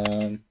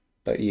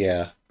 But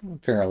yeah,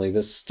 apparently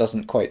this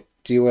doesn't quite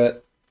do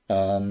it.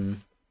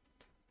 Um,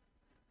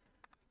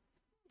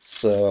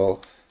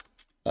 so,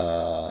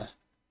 uh,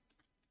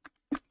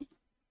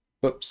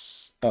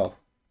 whoops. Oh,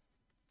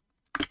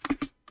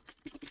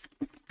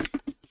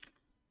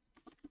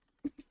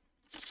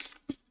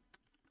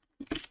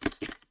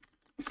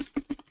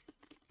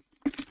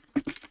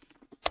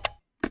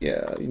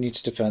 yeah, you need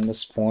to defend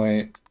this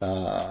point.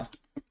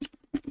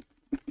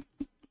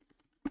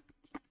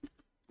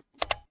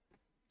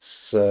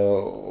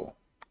 So,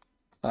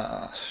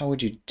 how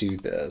would you do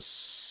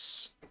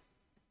this?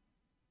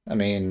 I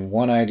mean,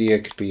 one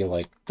idea could be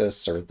like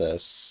this or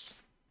this.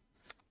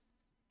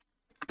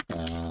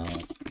 Uh,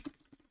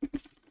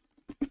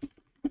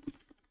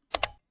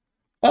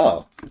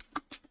 oh.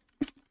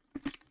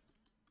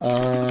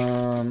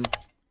 Um,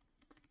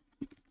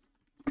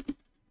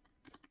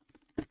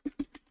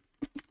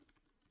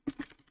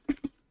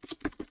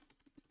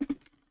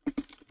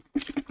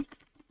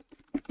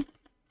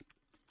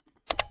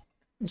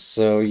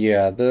 so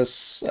yeah,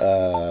 this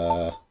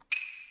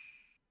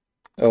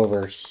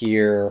over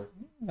here.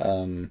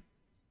 Um,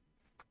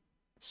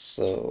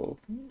 so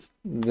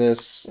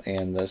this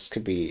and this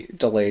could be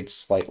delayed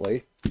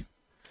slightly.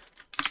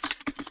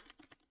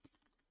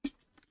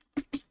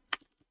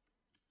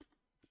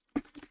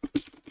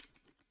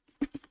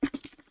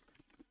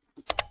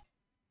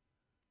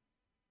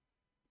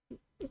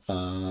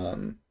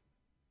 Um,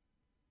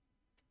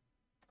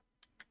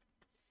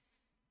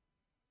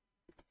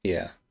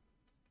 yeah,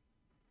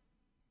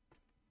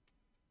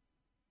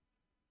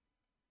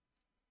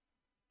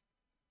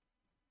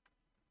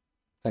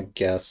 I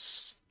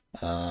guess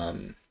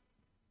some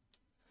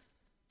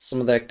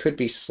of that could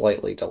be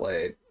slightly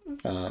delayed.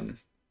 Um,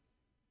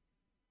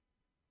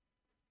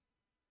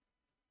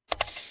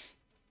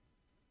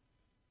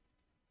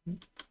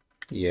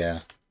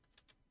 yeah.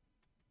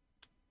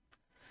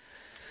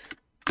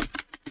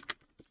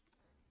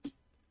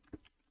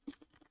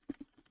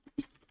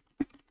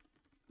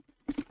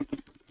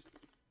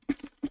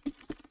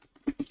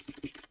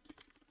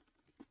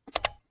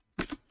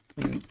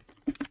 Hmm.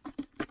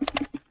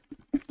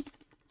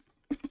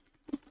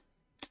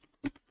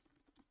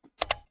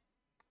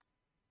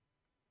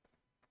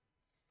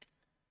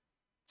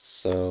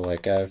 So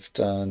like I've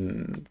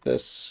done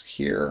this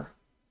here.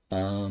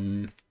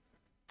 Um,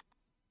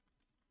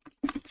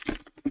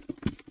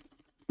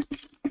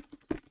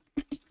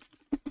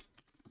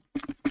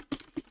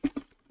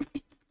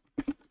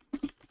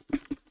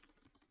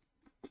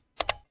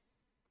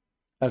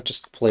 I've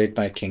just played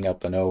my king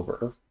up and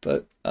over,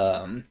 but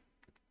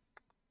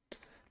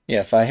yeah,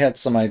 if I had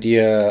some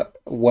idea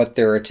what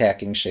their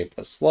attacking shape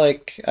was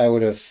like, I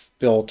would have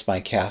built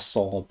my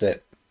castle a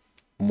bit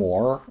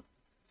more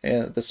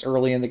this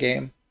early in the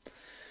game.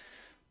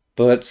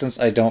 But since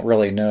I don't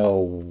really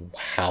know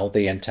how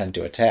they intend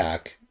to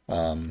attack,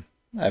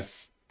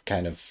 I've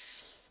kind of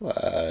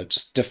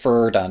just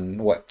deferred on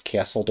what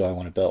castle do I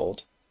want to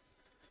build.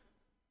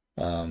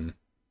 Um,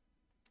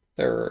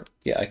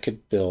 yeah, I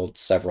could build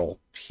several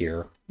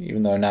here,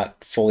 even though I'm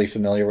not fully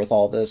familiar with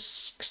all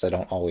this, because I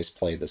don't always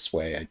play this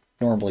way. I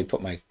normally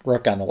put my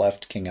rook on the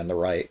left, king on the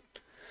right.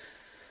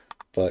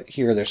 But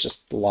here there's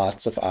just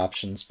lots of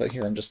options, but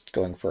here I'm just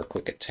going for a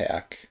quick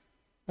attack.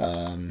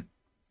 Um,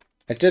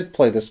 I did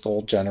play this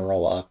gold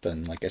general up,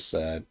 and like I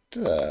said,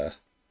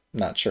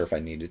 not sure if I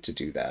needed to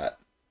do that.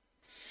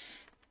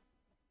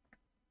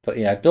 But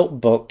yeah, I built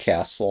Boat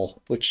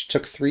Castle, which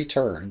took 3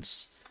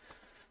 turns.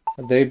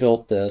 They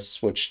built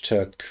this, which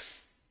took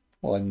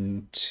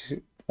one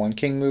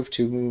king move,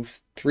 2 move,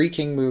 3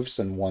 king moves,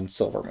 and 1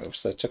 silver move.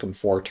 So it took them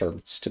 4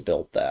 turns to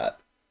build that.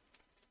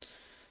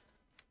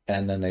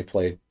 And then they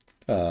played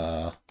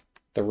uh,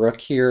 the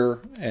rook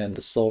here and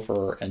the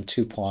silver and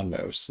 2 pawn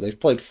moves. So they've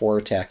played 4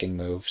 attacking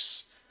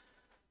moves.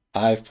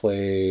 I've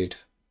played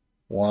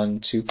 1,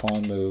 2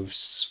 pawn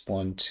moves,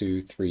 1,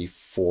 2, 3,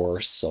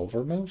 4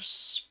 silver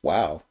moves.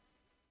 Wow.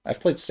 I've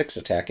played 6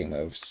 attacking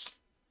moves.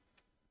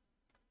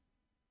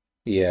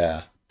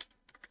 Yeah.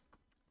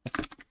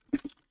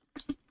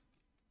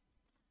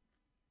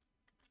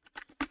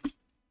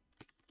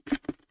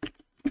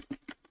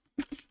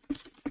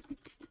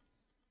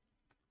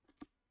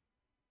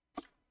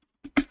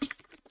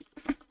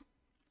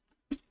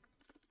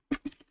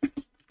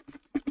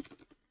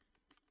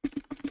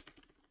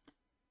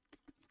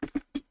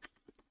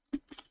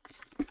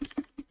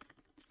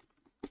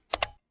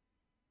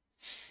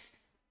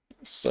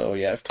 So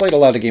yeah, I've played a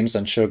lot of games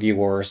on Shogi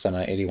Wars and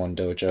on 81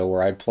 Dojo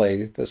where I'd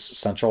play this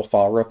central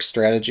file rook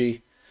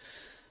strategy.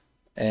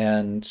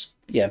 And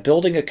yeah,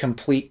 building a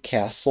complete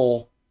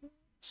castle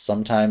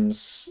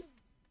sometimes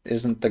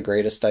isn't the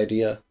greatest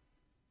idea.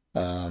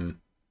 Um,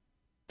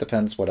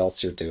 Depends what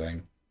else you're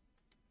doing.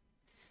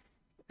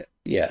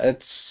 Yeah,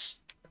 it's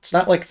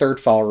not like third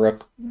file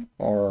rook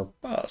or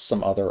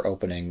some other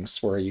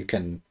openings where you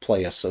can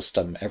play a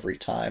system every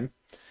time.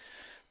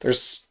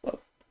 There's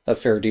a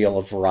fair deal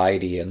of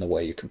variety in the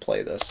way you can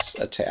play this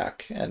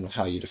attack and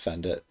how you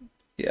defend it.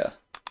 Yeah.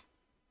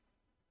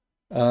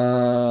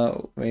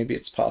 Maybe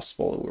it's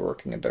possible that we're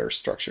working a better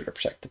structure to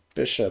protect the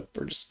bishop,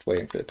 or just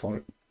waiting for the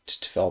opponent to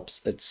develop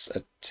its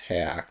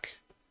attack.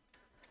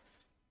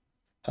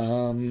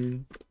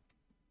 Um,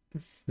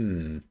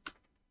 hmm.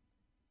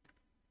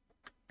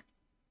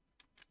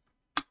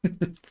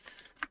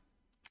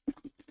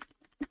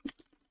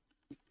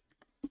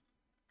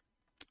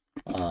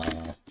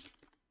 Uh,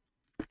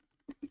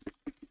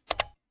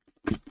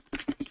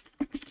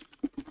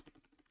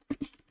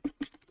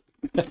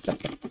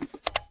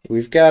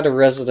 we've got a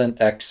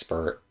resident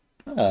expert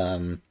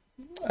um,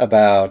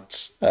 about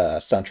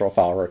central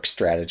file rook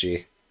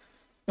strategy.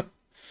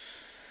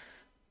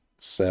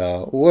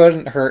 So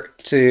wouldn't hurt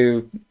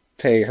to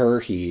pay her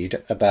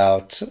heed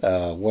about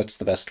what's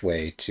the best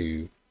way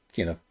to,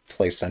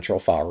 play central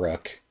fa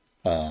rook.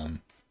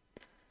 Um,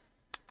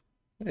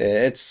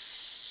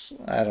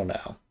 I don't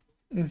know.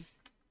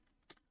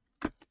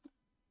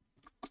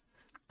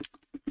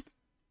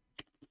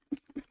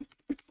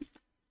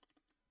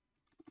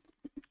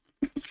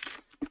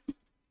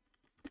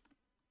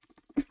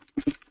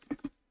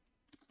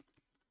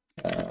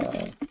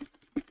 Uh,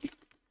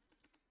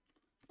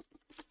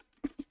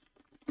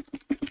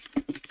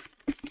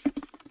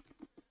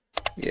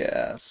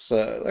 yeah,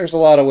 so there's a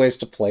lot of ways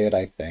to play it,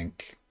 I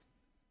think.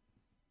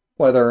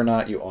 Whether or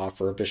not you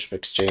offer a bishop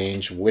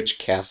exchange, which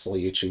castle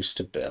you choose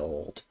to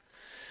build,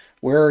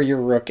 where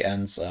your rook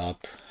ends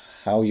up,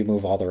 how you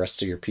move all the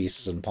rest of your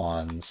pieces and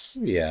pawns.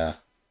 Yeah.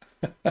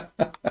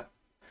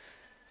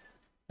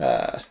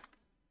 Uh,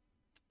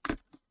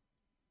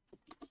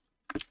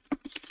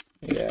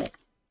 yeah.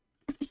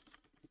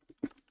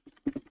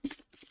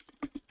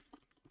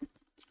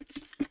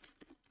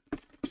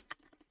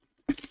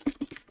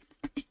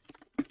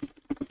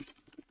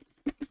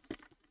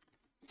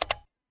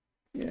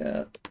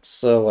 Yeah.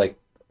 So, like,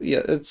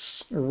 yeah,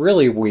 it's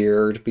really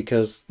weird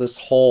because this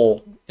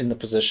hole in the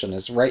position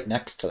is right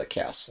next to the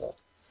castle.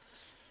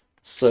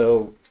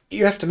 So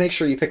you have to make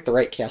sure you pick the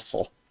right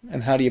castle.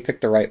 And how do you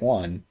pick the right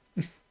one?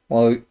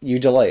 Well, you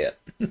delay it.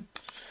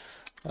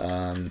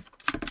 Um,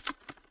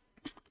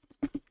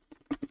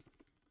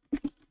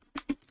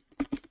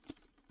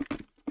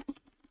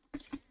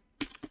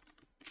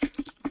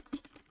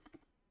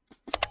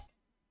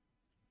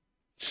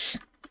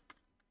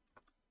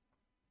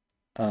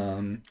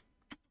 um,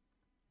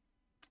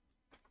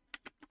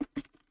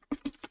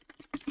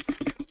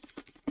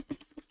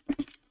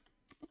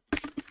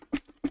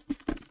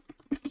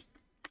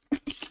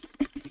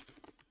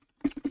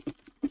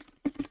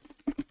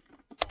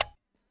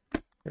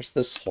 there's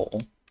this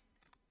hole.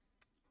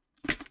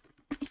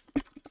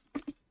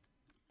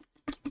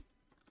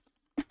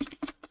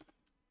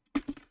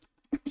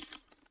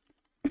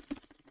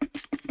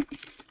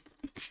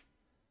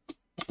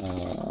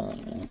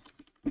 Uh,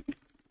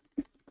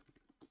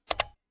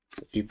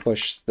 so if you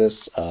push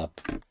this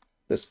up,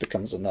 this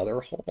becomes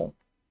another hole.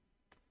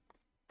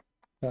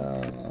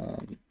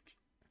 Um,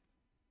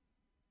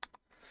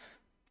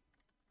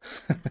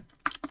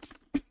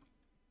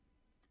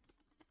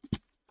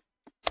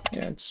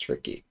 yeah, it's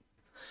tricky.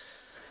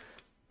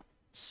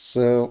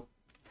 So,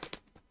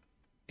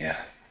 yeah.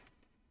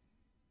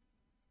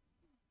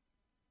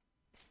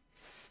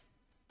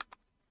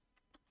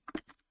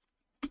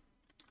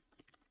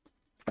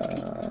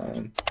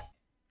 Um,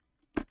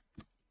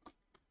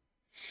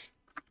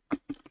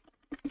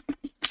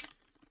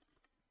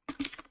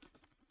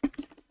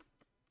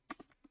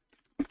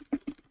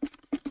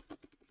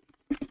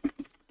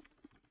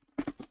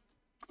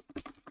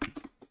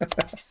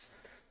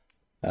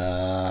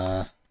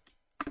 uh,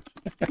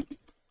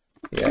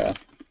 yeah,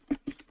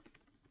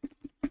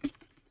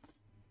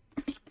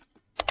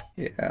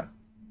 yeah.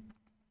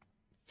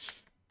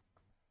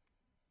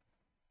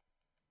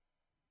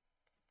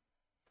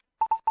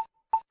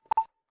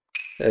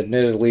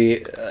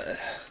 Admittedly,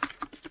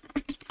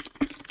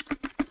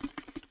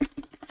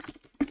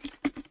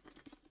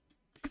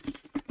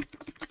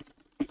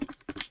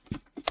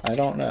 I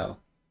don't know.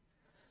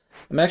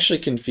 I'm actually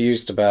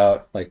confused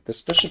about, like,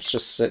 this bishop's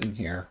just sitting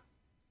here.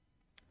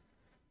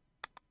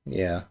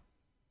 Yeah,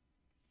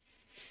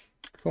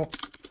 cool.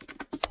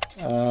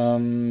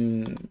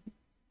 Um,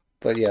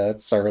 but yeah,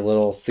 that's our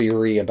little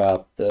theory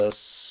about this.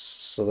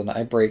 So then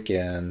I break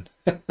in.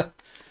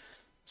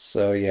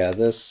 So yeah,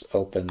 this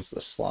opens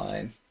this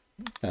line.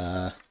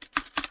 Uh,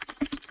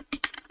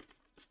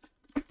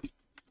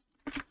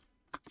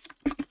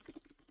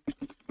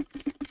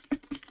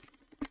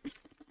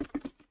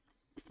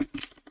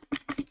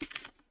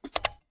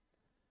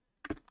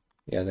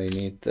 yeah, they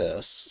need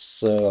this.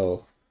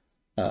 So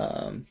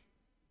um,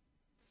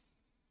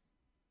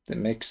 it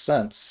makes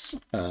sense.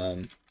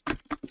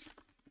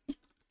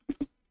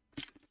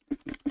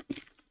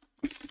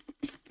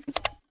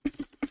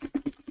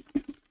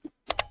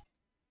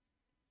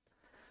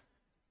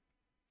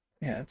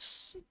 Yeah,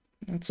 it's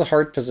a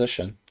hard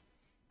position.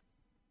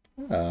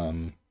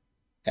 Um,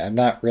 I'm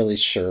not really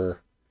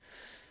sure.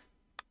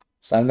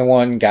 So I'm the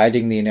one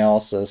guiding the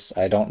analysis.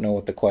 I don't know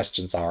what the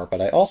questions are,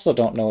 but I also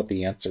don't know what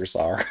the answers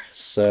are.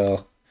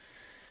 So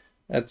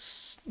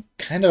that's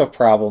kind of a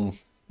problem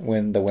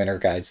when the winner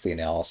guides the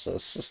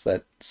analysis, is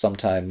that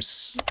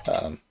sometimes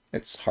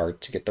it's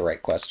hard to get the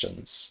right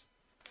questions.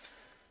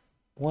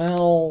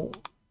 Well,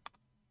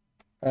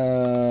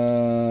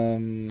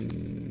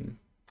 um,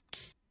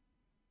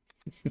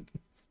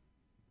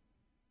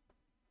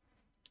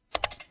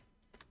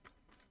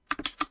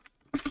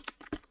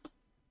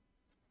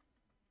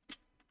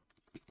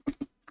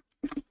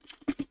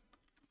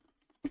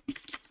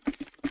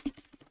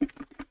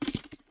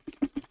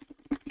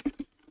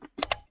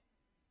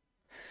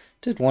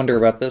 did wonder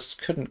about this.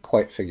 Couldn't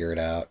quite figure it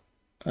out.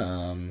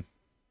 Um,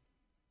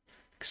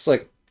 'Cause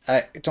like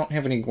I don't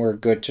have anywhere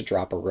good to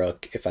drop a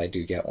rook if I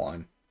do get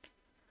one.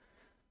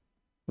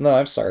 No,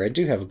 I'm sorry. I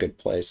do have a good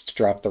place to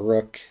drop the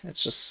rook.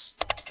 It's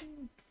just...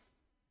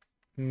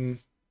 Hmm,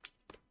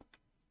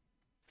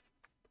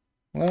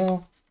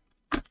 well...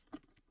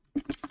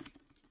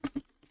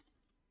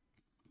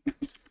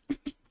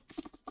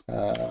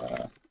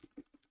 Uh,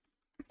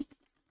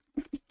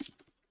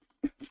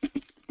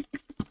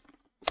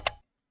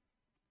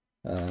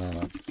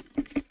 uh,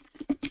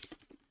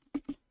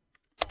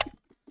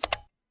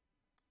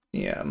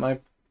 yeah,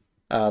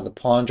 the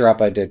pawn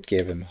drop I did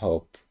give him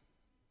hope.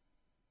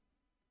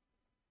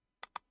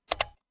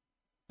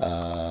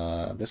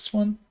 This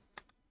one?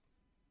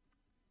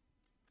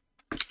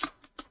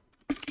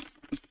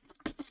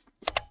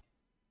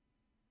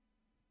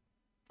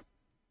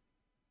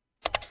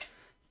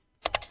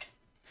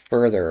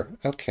 Further.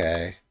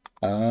 Okay.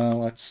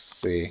 Let's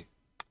see.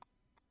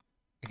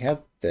 We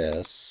had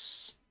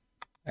this.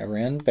 I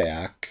ran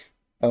back.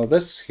 Oh,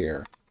 this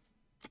here.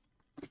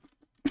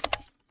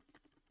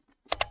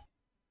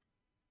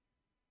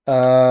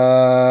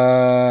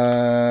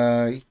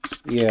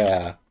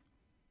 Yeah.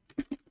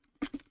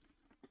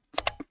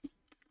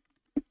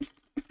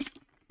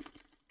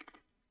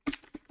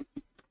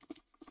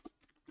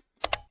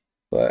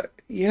 But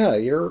yeah,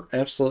 you're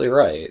absolutely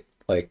right.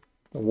 Like,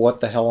 what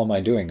the hell am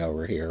I doing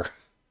over here?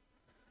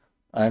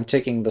 I'm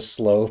taking the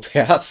slow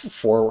path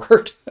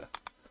forward.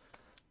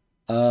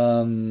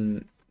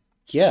 Um,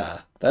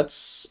 yeah,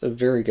 that's a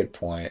very good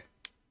point.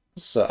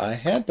 So I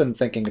had been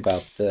thinking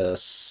about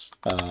this.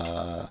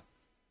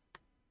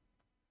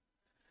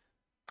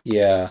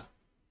 Yeah.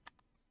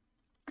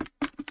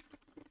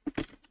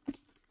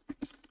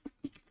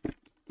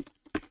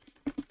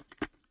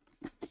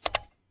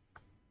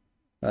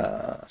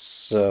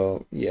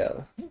 So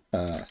yeah.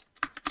 Uh,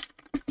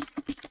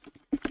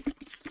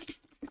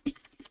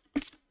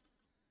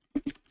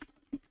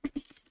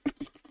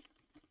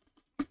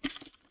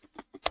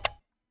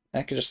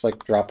 I could just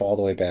like drop all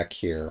the way back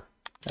here,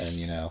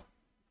 and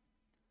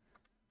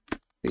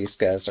these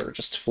guys are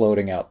just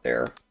floating out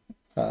there.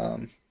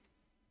 Um,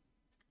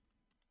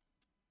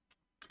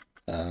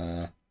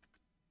 uh,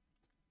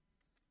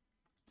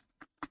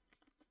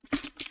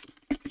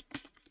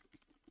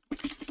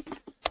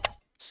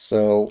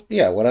 so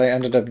yeah, what I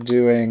ended up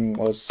doing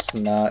was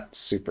not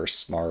super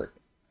smart.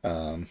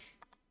 Um,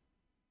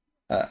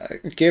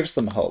 it gives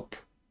them hope.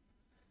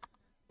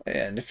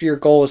 And if your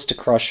goal is to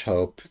crush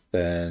hope,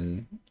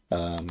 then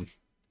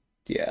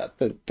yeah,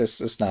 this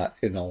is not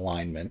in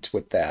alignment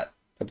with that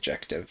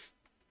objective.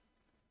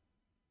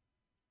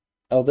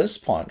 Oh, this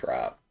pawn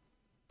drop.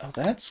 Oh,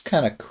 that's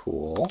kind of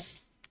cool.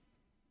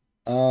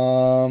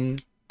 Um,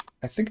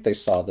 I think they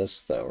saw this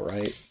though,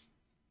 right?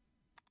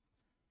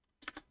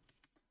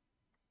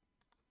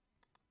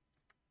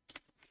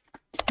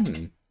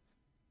 Hmm.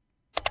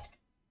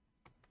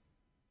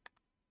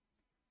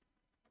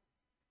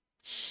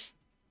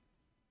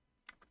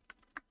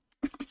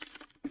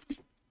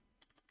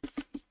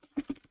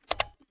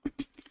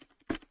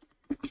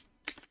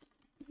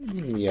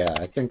 Yeah,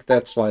 I think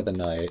that's why the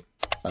knight.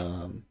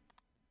 Um,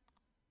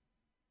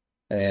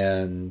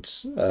 and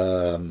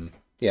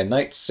yeah,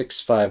 knight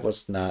 6-5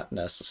 was not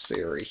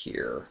necessary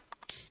here.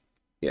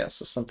 Yeah,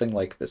 so something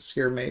like this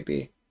here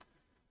maybe.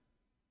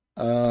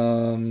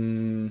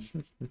 Um,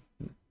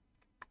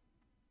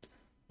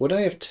 would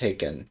I have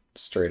taken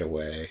straight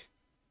away?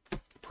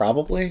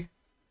 Probably.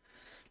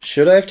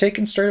 Should I have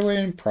taken straight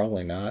away?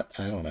 Probably not.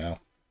 I don't know.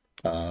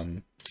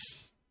 Um,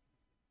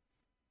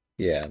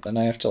 yeah, then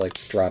I have to like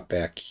drop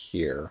back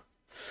here.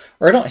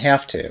 Or I don't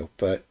have to,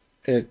 but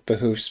it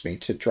behooves me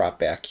to drop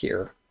back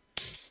here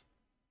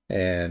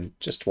and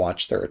just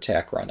watch their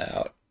attack run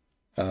out.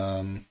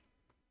 Um,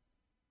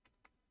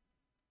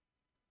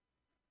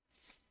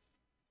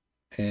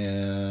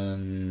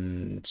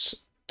 and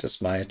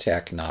does my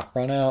attack not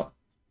run out?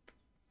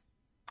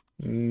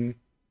 Mm,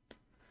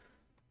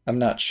 I'm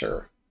not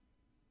sure.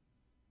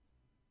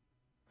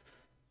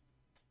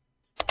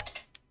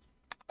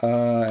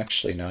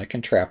 Actually, no, I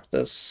can trap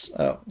this.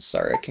 Oh,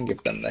 sorry, I can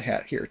give them the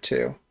hat here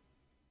too.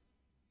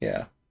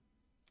 Yeah.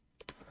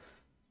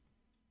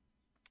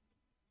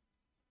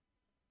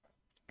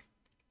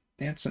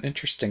 That's an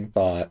interesting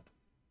thought.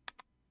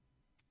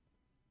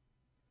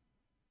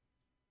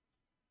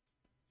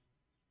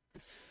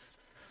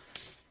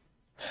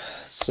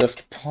 So if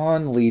the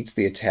pawn leads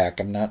the attack,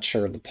 I'm not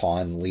sure the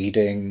pawn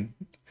leading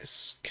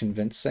is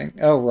convincing.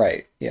 Oh,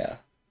 right, yeah.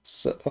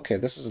 So, okay,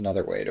 this is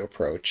another way to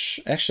approach.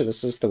 Actually,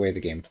 this is the way the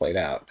game played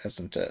out,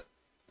 isn't it?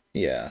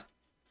 Yeah.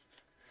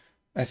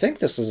 I think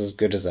this is as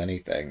good as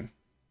anything.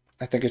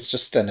 I think it's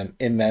just an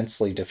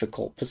immensely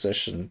difficult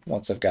position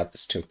once I've got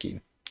this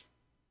Toki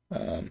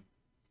um,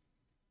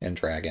 and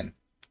Dragon.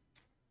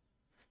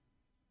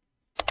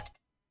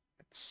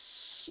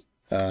 It's,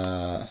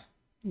 uh,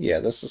 yeah,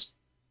 this is,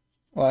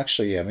 well,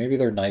 actually, yeah, maybe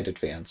their Knight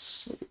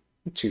Advance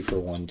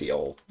 2-for-1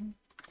 deal.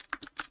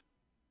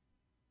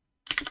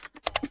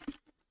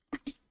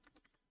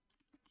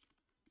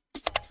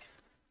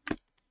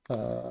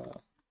 Uh,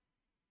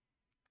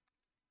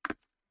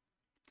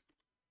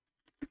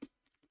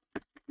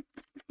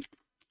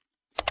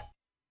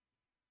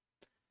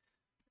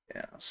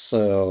 yeah,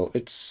 So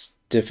it's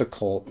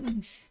difficult.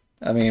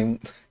 I mean,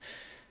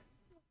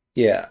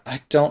 yeah,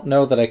 I don't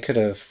know that I could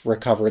have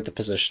recovered the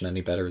position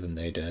any better than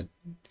they did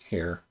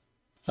here.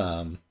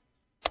 Um,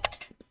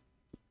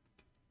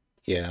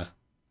 yeah.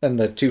 And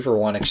the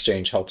 2-for-1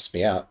 exchange helps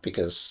me out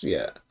because,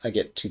 yeah, I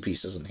get 2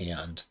 pieces in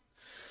hand,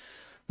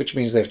 which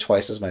means they have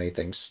twice as many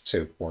things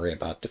to worry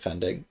about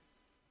defending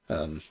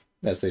um,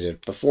 as they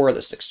did before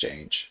this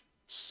exchange.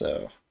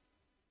 So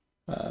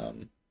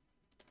um,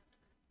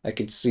 I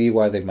could see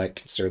why they might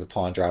consider the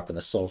pawn drop and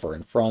the silver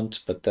in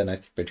front, but then I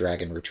think the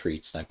dragon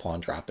retreats and I pawn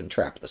drop and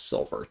trap the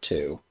silver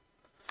too.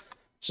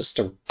 It's just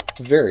a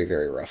very,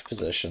 very rough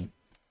position.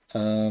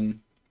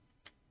 Um,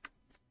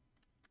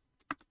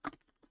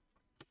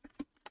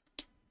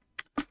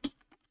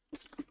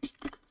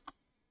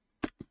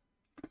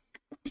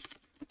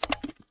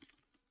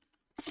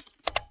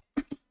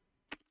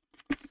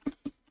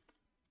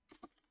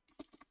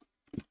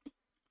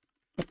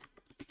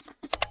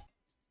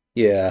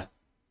 yeah.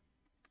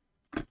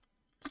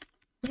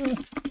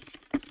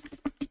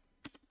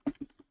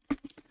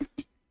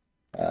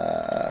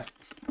 Uh,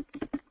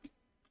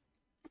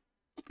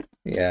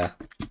 yeah.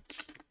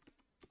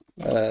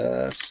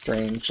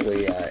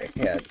 Strangely, I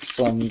had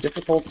some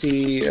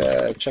difficulty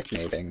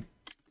checkmating.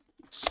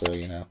 So,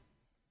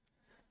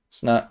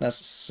 it's not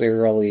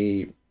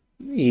necessarily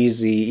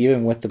easy,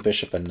 even with the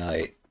bishop and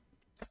knight.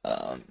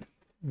 Um,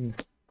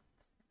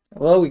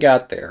 well, we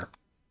got there.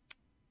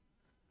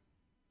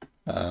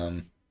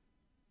 Um,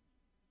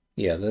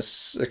 yeah,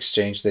 this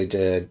exchange they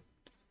did.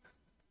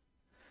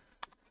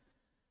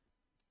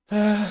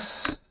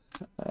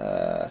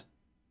 Uh,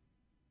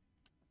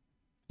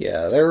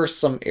 yeah, there were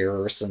some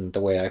errors in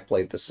the way I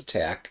played this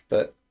attack,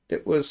 but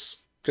it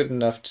was good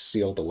enough to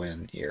seal the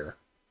win here.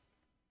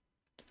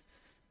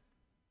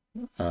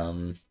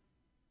 Um,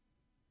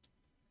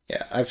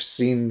 yeah, I've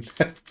seen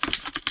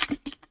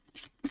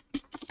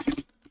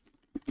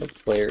the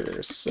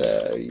players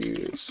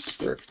use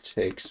rook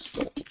takes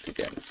gold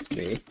against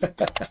me.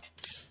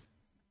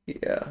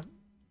 Yeah.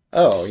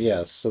 Oh,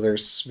 yeah, so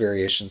there's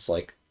variations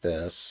like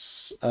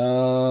this.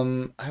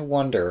 I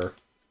wonder,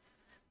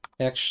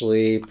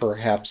 actually,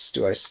 perhaps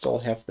do I still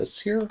have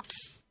this here?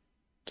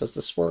 Does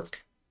this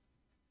work?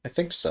 I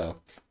think so.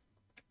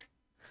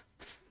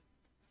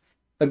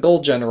 A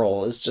gold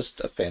general is just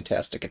a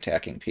fantastic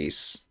attacking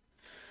piece.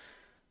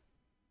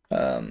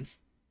 Um,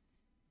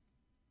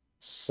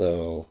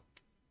 so,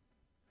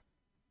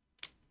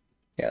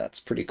 yeah, that's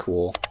pretty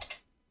cool.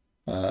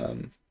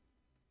 Um,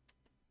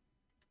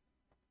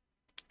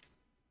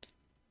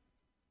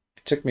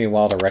 it took me a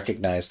while to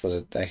recognize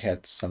that I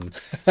had some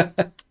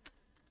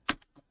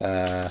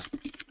uh,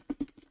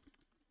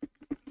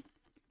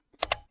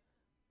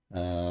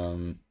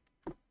 um,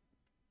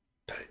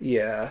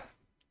 yeah,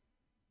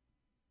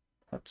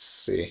 let's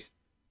see.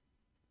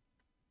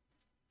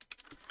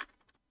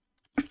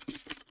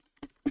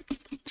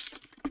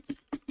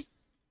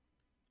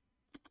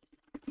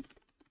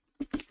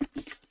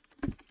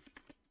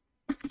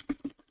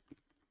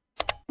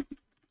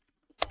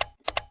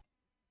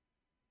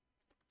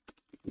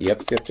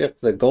 Yep, yep, yep.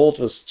 The gold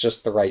was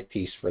just the right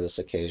piece for this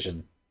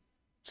occasion.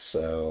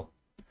 So,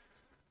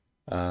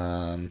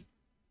 um,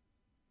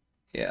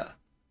 yeah,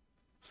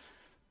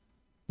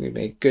 we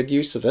made good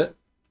use of it.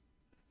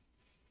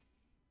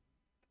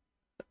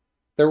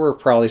 There were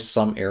probably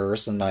some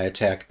errors in my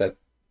attack that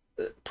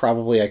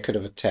probably I could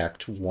have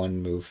attacked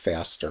one move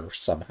faster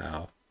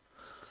somehow.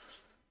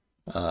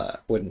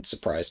 Wouldn't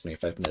surprise me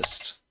if I've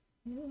missed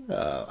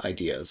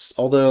ideas.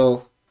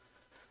 Although,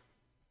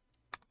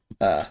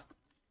 uh,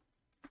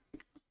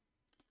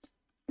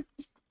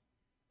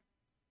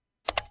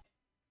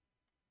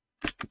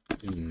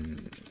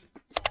 hmm,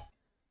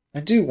 I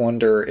do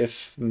wonder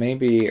if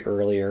maybe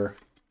earlier.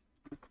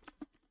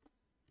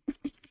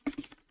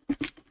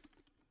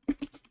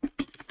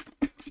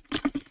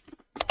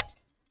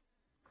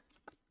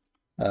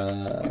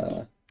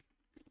 Uh,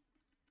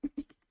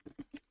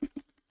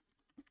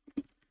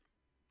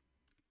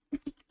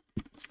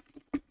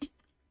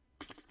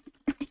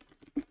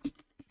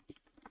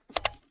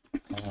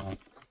 uh,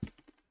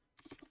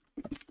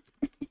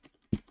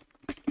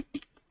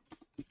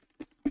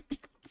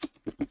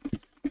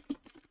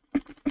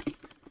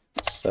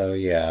 so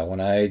yeah, when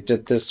I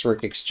did this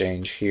Rick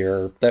exchange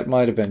here, that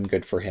might have been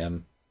good for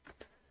him.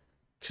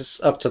 Because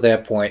up to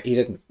that point, he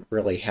didn't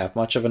really have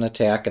much of an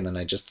attack, and then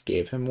I just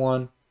gave him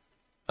one.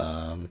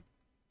 Um,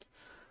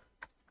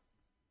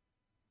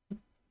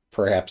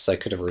 Perhaps I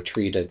could have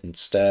retreated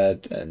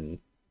instead, and,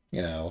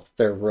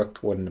 their rook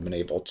wouldn't have been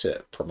able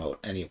to promote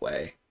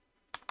anyway.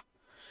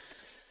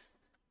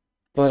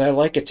 But I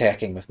like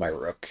attacking with my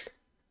rook.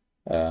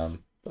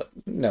 But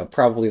no,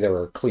 probably there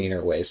were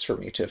cleaner ways for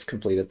me to have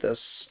completed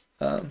this.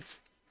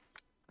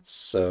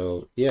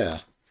 So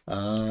yeah,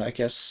 I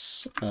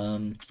guess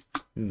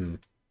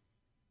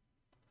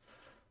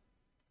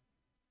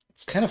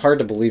it's kind of hard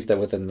to believe that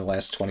within the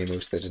last 20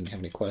 moves they didn't have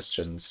any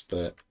questions,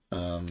 but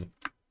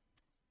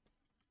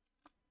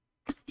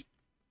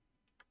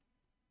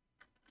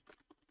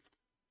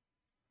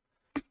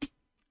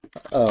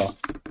oh,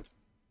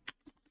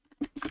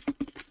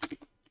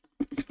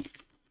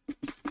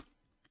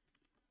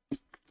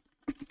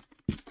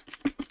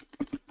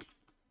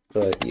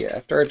 But yeah,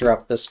 after I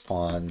drop this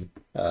pawn,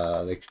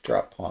 they could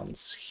drop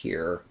pawns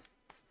here.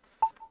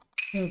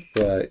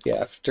 But yeah,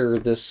 after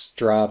this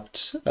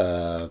dropped,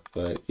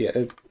 but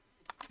yeah,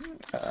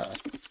 uh,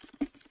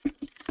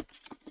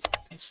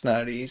 it's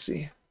not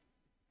easy.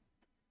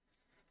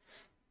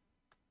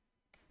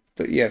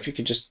 But yeah, if you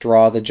could just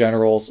draw the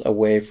generals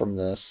away from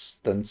this,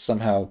 then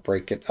somehow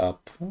break it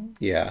up.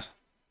 Yeah,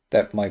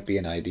 that might be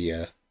an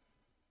idea.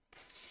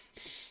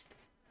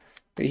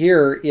 But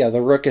here, yeah,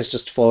 the rook is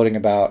just floating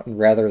about, and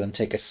rather than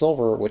take a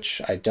silver,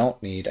 which I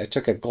don't need, I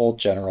took a gold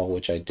general,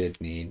 which I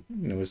did need.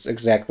 And it was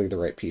exactly the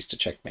right piece to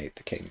checkmate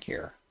the king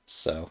here.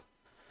 So,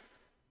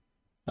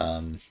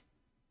 um,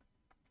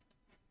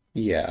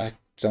 yeah, I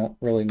don't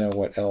really know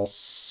what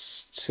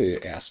else to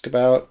ask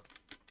about.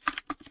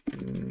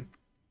 Mm,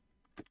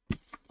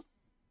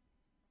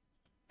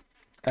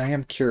 I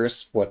am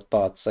curious what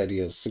thoughts,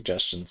 ideas,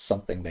 suggestions,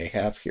 something they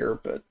have here,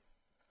 but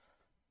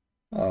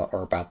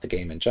or about the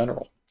game in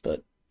general.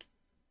 But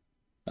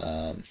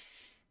um,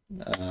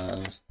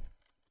 uh,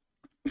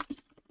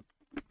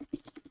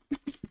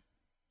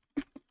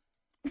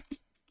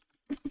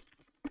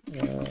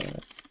 uh,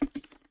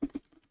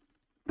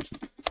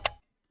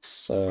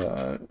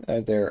 so,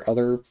 are there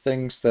other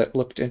things that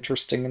looked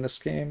interesting in this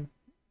game,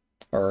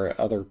 or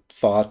other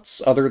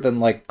thoughts other than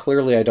like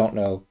clearly I don't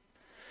know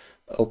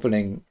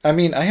opening? I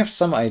mean, I have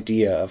some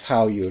idea of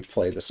how you would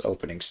play this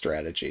opening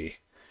strategy.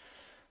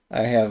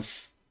 I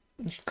have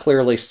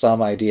clearly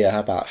some idea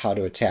about how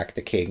to attack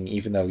the king,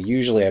 even though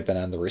usually I've been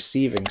on the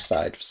receiving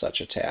side of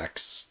such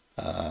attacks.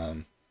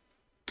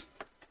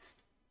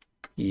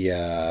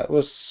 Yeah, it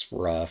was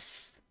rough.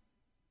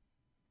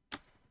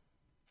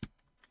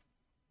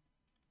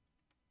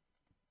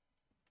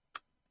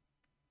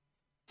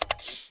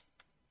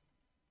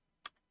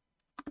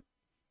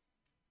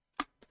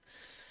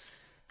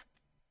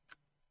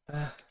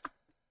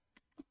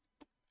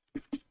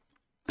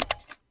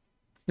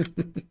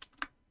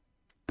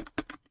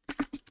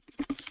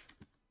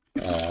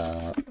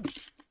 uh,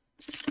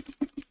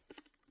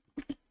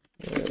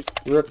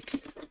 Rook,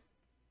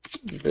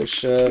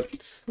 bishop,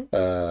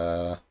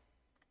 uh,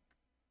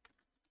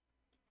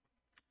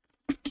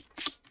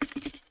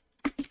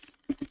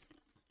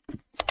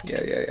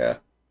 yeah.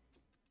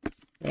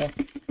 Yeah,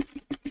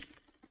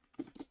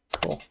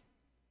 cool.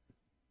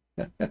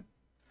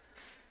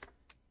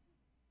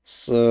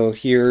 So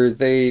here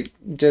they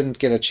didn't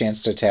get a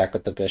chance to attack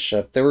with the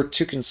bishop. They were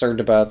too concerned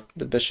about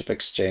the bishop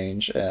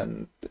exchange,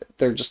 and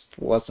there just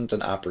wasn't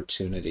an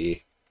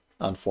opportunity,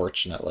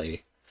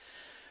 unfortunately,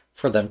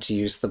 for them to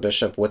use the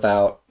bishop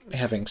without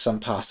having some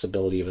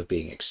possibility of it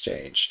being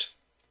exchanged.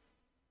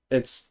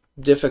 It's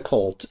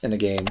difficult in a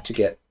game to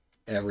get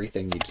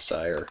everything you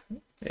desire.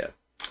 Yeah.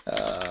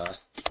 Uh,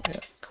 yeah,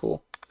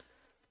 cool.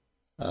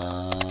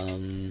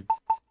 Um,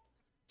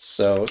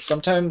 so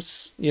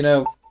sometimes,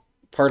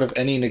 part of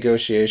any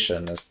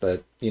negotiation is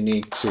that you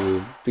need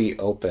to be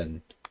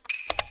open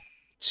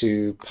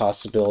to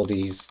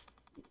possibilities,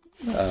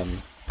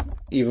 um,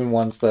 even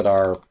ones that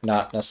are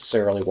not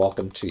necessarily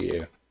welcome to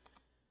you.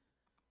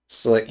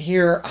 So like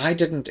here, I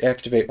didn't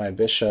activate my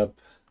bishop,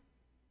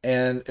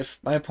 and if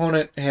my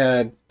opponent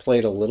had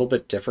played a little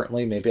bit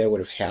differently, maybe I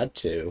would have had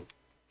to.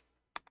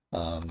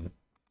 Um,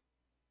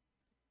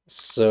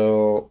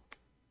 so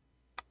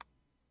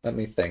let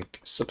me think.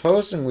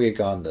 Supposing we had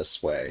gone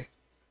this way,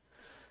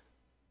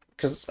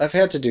 because I've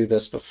had to do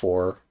this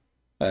before,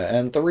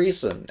 and the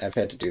reason I've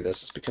had to do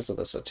this is because of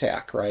this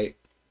attack, right?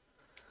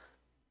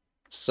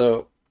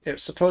 So,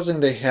 supposing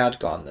they had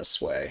gone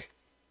this way,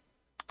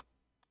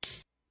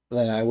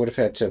 then I would have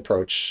had to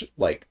approach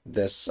like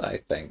this, I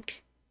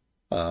think.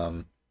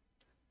 Um,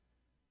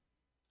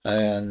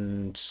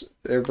 and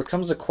there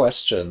becomes a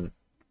question,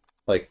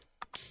 like,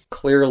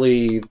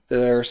 clearly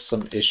there's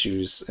some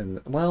issues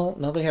in, well,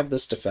 no, they have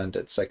this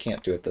defended, so I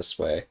can't do it this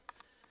way.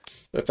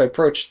 But if I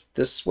approach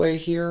this way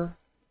here,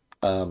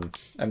 I'm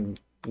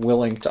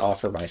willing to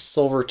offer my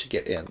silver to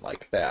get in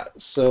like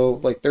that. So,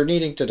 like, they're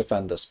needing to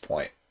defend this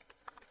point.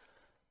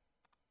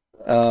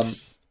 Um,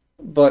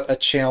 but a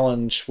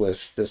challenge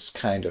with this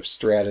kind of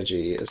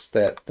strategy is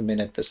that the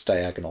minute this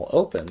diagonal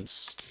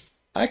opens,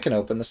 I can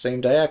open the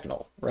same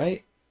diagonal,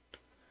 right?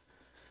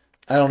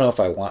 I don't know if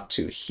I want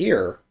to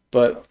here,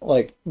 but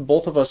like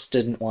both of us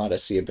didn't want to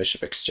see a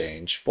bishop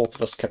exchange. Both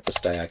of us kept this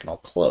diagonal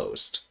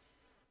closed.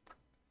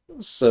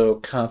 So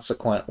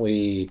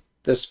consequently,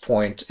 this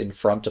point in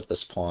front of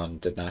this pawn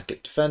did not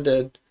get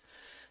defended.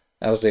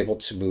 I was able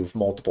to move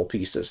multiple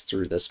pieces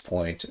through this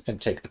point and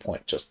take the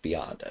point just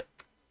beyond it.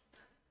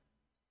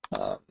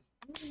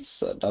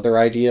 So another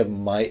idea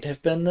might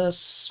have been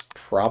this.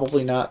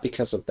 Probably not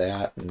because of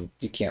that, and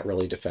you can't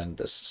really defend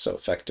this so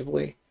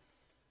effectively.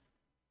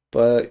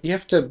 But you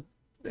have to...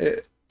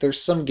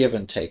 there's some give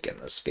and take in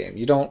this game.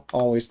 You don't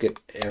always get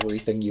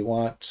everything you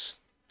want.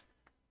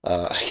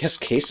 I guess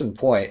case in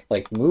point,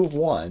 like move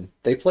 1,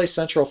 they play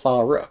central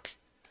file rook.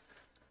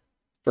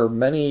 For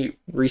many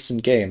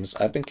recent games,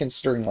 I've been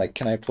considering, like,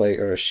 can I play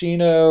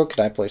Urashino?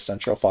 Can I play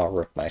central file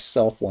rook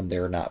myself when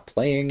they're not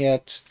playing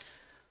it?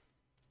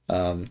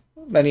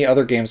 many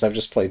other games I've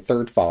just played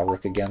third file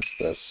rook against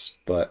this,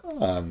 but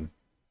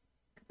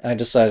I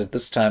decided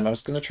this time I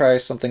was going to try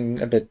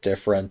something a bit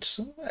different,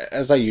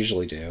 as I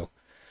usually do.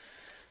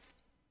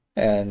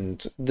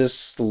 And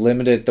this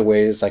limited the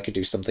ways I could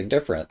do something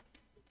different.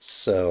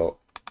 So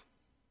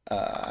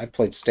I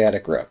played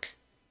static rook.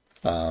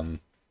 Um,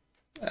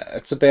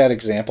 it's a bad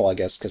example, I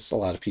guess, because a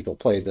lot of people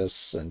play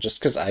this, and just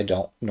because I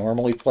don't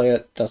normally play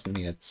it doesn't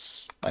mean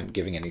I'm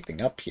giving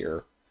anything up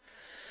here.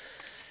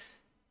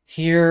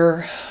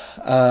 Here,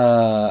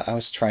 I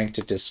was trying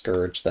to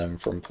discourage them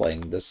from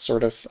playing this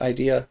sort of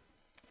idea,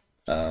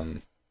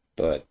 um,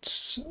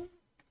 but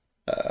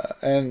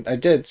and I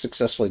did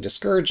successfully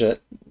discourage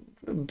it,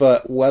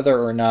 but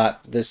whether or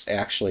not this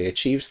actually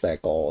achieves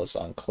that goal is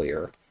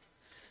unclear.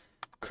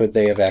 Could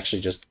they have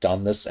actually just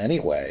done this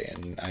anyway?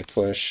 And I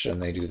push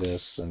and they do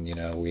this, and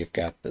we've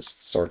got this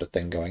sort of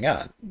thing going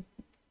on.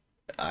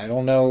 I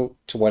don't know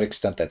to what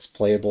extent that's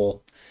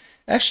playable.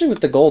 Actually,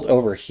 with the gold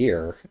over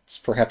here, it's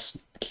perhaps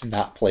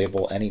not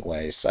playable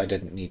anyway, so I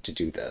didn't need to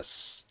do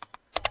this.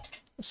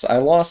 So I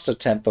lost a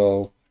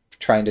tempo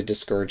trying to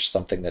discourage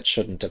something that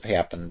shouldn't have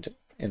happened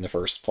in the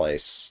first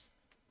place.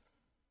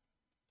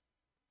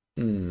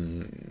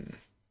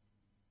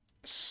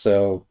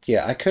 So,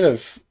 yeah, I could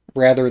have,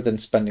 rather than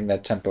spending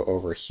that tempo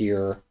over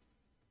here,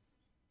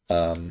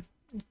 um,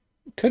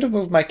 could have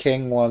moved my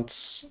king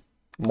once.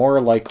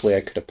 More likely,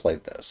 I could have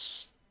played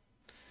this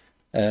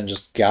and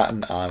just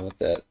gotten on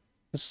with it.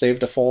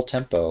 Saved a full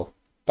tempo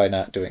by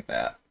not doing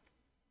that.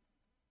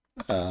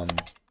 Um,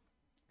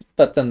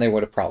 but then they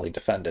would have probably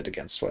defended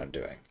against what I'm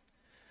doing.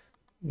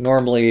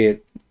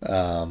 Normally,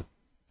 or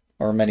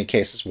in many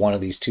cases, one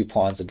of these two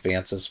pawns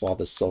advances while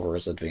the silver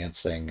is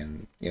advancing,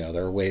 and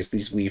there are ways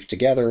these weave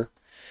together.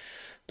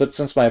 But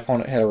since my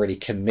opponent had already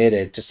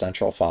committed to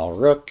central file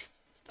rook,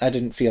 I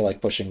didn't feel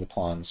like pushing the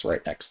pawns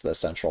right next to the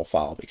central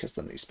file because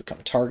then these become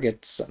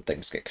targets and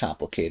things get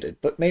complicated.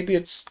 But maybe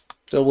it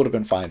still would have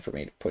been fine for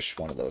me to push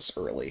one of those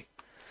early.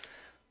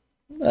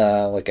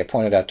 Like I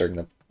pointed out during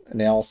the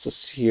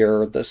analysis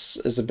here, this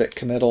is a bit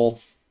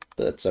committal,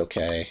 but it's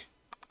okay.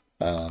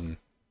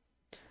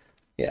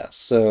 Yeah,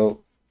 so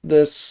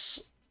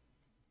this,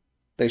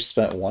 they've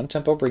spent one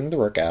tempo bringing the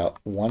rook out,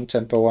 one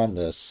tempo on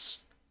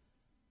this,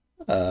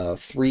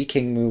 three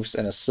king moves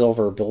and a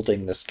silver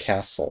building this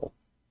castle.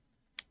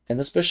 And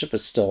this bishop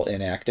is still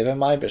inactive, and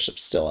my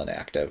bishop's still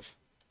inactive.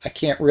 I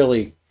can't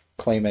really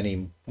claim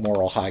any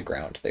moral high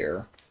ground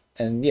there.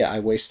 And yeah, I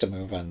waste a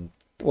move on,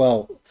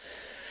 well,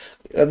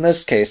 in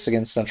this case,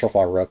 against central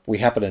file rook, we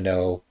happen to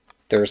know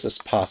there's this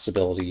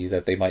possibility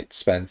that they might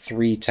spend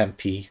three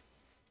tempi,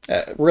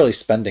 really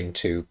spending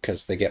two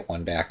because they get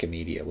one back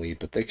immediately,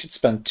 but they could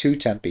spend two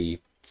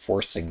tempi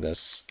forcing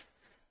this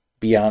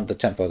beyond the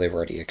tempo they've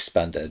already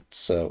expended.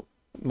 So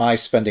my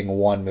spending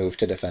one move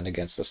to defend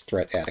against this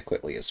threat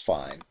adequately is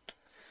fine.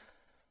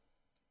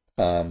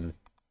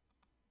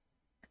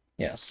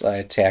 Yes, I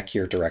attack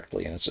here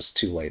directly, and it's just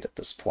too late at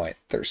this point.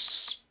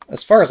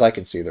 As far as I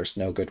can see, there's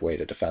no good way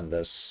to defend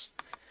this.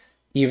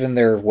 Even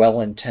their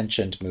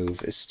well-intentioned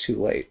move is too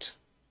late.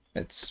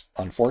 It's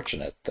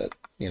unfortunate that,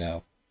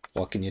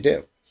 what can you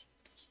do?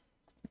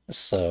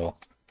 So,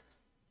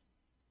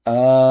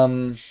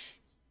 oh,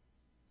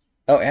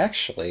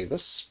 actually,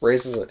 this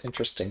raises an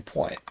interesting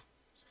point.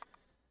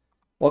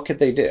 What could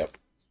they do,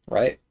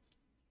 right?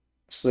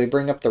 So they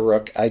bring up the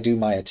rook, I do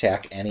my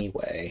attack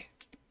anyway,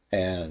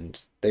 and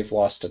they've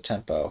lost a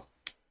tempo.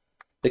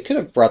 They could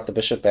have brought the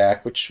bishop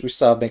back, which we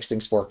saw makes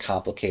things more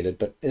complicated,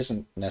 but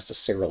isn't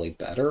necessarily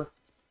better.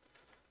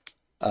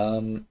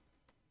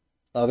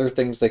 Other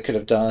things they could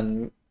have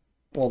done,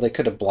 well, they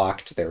could have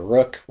blocked their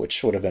rook,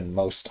 which would have been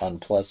most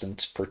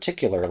unpleasant,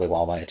 particularly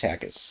while my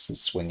attack is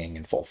swinging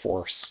in full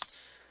force.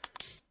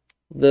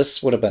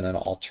 This would have been an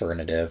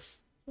alternative.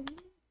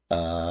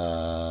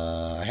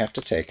 I have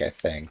to take, I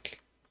think.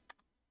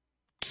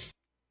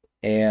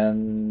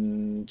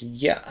 And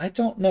yeah, I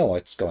don't know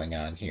what's going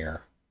on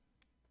here.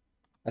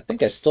 I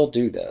think I still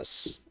do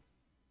this.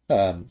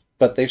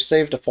 But they've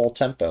saved a full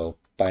tempo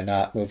by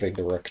not moving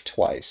the rook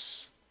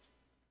twice.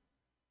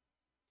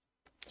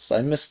 So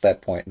I missed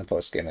that point in the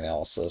post-game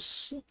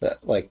analysis. That,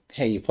 like,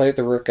 hey, you played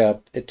the rook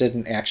up, it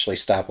didn't actually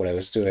stop what I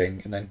was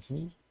doing, and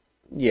then,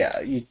 yeah,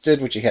 you did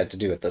what you had to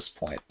do at this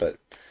point, but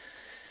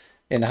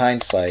in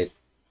hindsight,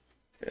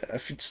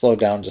 if you'd slow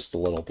down just a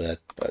little bit,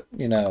 but,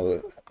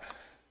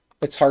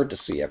 it's hard to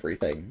see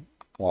everything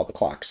while the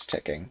clock's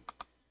ticking.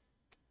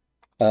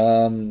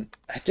 I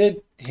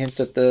did hint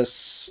at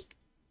this.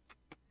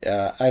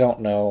 I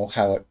don't know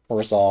how it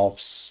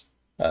resolves.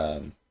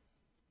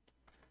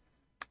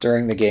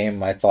 During the game,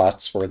 my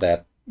thoughts were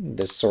that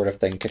this sort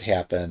of thing could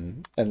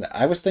happen. And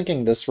I was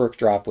thinking this rook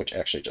drop, which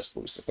actually just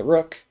loses the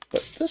rook,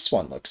 but this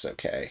one looks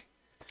okay.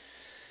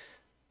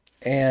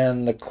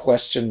 And the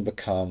question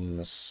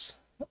becomes,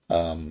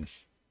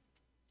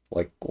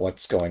 like,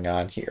 what's going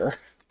on here?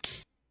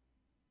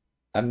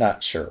 I'm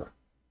not sure.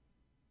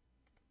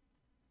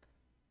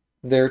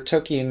 Their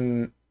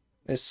Tokien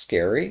is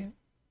scary.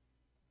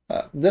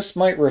 This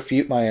might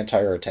refute my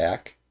entire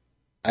attack.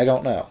 I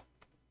don't know.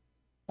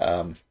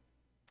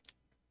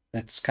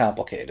 It's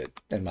complicated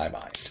in my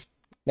mind.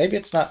 Maybe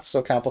it's not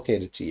so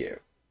complicated to you.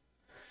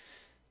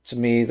 To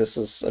me, this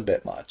is a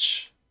bit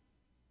much.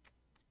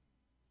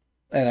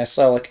 And I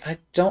saw, like, I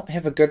don't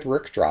have a good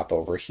rook drop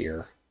over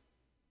here.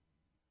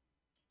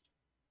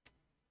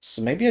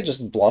 So maybe I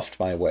just bluffed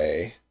my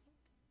way,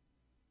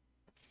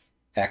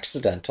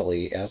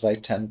 accidentally, as I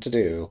tend to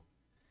do,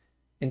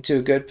 into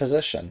a good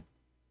position.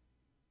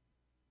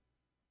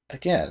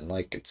 Again,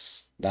 like,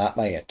 it's not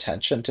my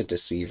intention to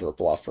deceive or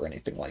bluff or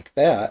anything like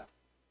that,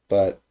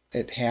 but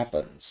it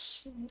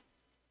happens.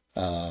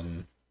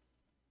 Um,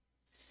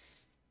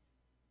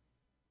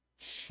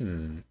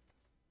 hmm.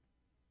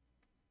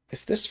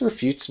 If this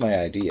refutes my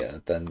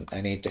idea, then I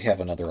need to have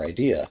another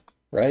idea,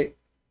 right?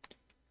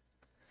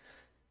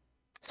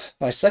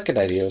 My second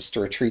idea was to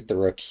retreat the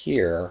rook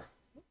here.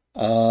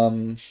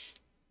 Um,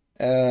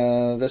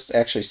 this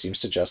actually seems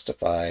to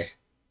justify...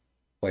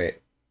 Wait.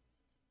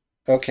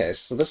 Okay,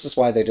 so this is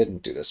why they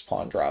didn't do this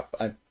pawn drop.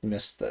 I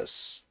missed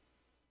this.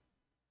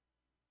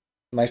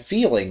 My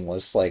feeling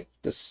was like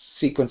this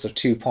sequence of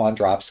two pawn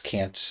drops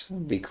can't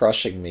be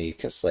crushing me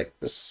because like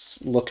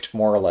this looked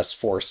more or less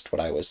forced what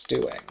I was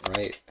doing,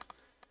 right?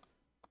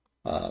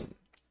 Um,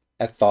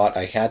 I thought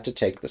I had to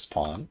take this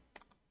pawn,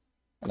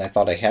 and I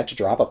thought I had to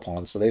drop a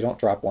pawn so they don't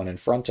drop one in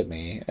front of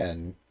me,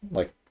 and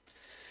like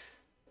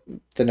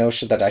the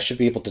notion that I should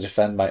be able to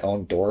defend my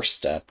own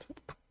doorstep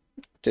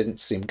didn't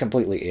seem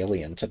completely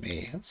alien to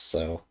me.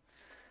 So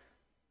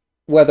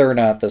whether or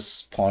not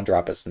this pawn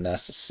drop is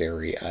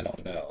necessary, I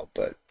don't know,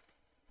 but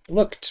it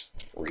looked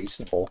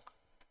reasonable.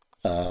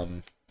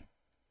 Um,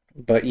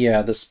 but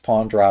yeah, this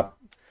pawn drop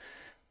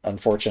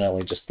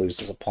unfortunately just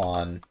loses a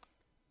pawn.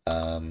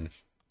 Um,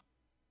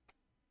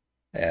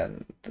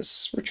 and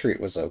this retreat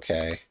was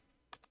okay.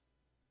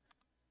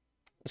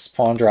 This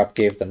pawn drop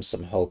gave them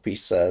some hope, he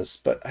says,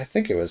 but I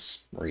think it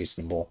was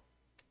reasonable.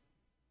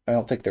 I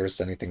don't think there was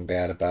anything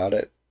bad about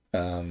it.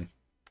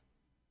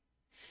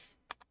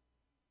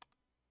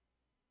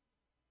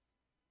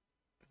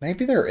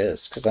 Maybe there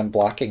is, because I'm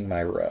blocking my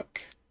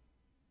rook.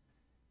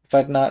 If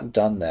I'd not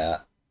done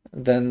that,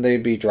 then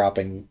they'd be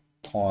dropping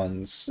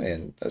pawns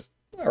in,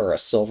 or a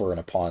silver and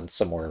a pawn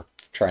somewhere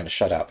trying to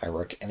shut out my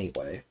rook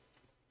anyway.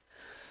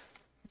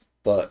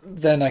 But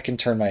then I can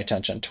turn my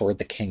attention toward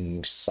the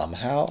king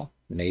somehow.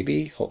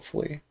 Maybe,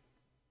 hopefully.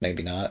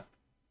 Maybe not.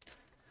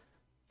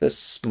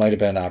 This might have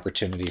been an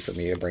opportunity for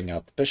me to bring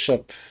out the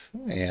bishop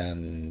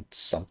and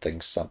something,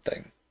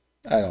 something.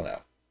 I don't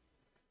know.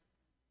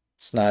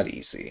 It's not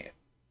easy.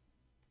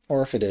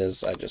 Or if it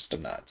is, I just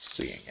am not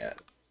seeing it.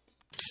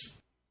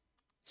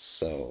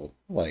 So,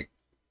 like,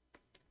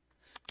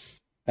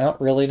 I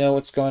don't really know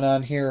what's going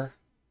on here.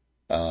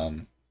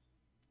 And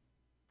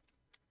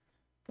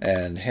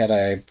had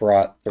I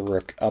brought the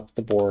rook up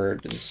the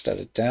board instead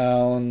of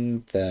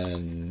down,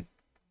 then,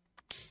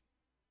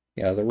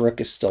 you know, the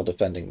rook is still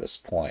defending this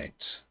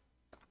point.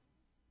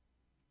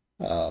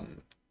 So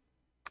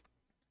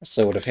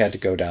it would have had to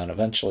go down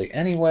eventually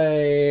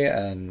anyway,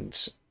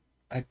 and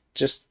I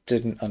just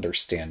didn't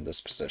understand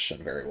this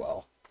position very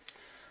well.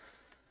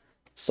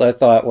 So I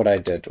thought what I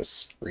did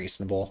was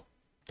reasonable,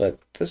 but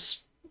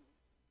this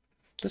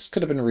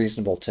could have been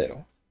reasonable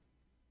too.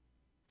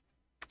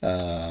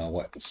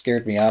 What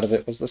scared me out of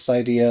it was this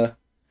idea,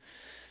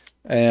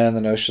 and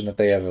the notion that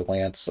they have a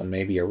lance and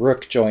maybe a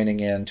rook joining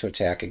in to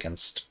attack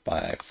against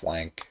my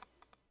flank.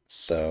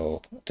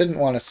 So didn't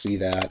want to see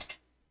that,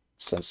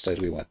 so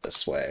instead we went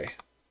this way.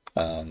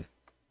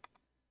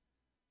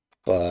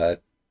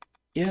 But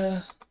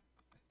yeah, I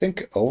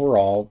think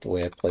overall the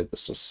way I played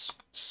this was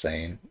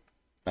sane.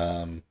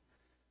 The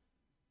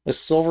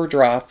silver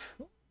drop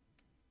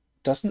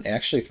doesn't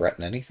actually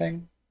threaten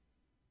anything,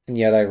 and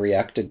yet I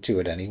reacted to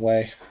it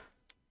anyway.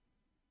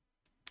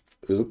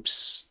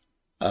 Oops.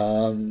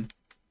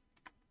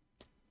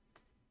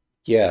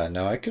 Yeah,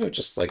 no, I could have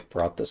just like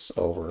brought this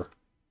over.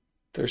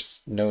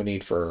 There's no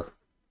need for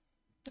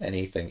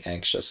anything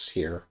anxious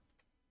here.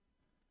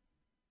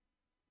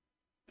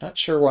 Not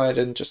sure why I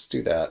didn't just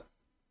do that.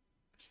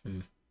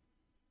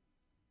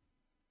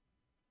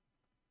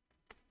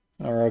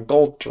 Or a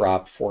gold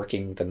drop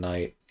forking the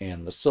knight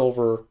and the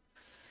silver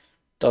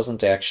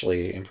doesn't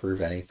actually improve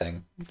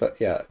anything. But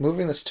yeah,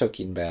 moving this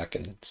token back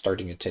and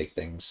starting to take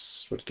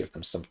things would give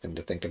them something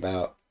to think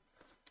about.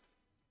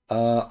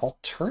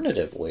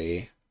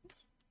 Alternatively,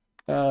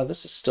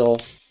 this is still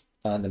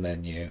on the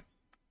menu.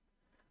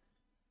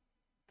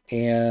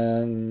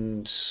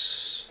 And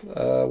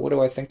what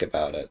do I think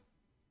about it?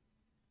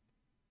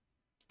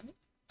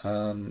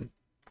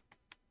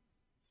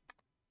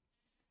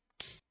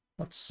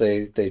 Let's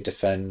say they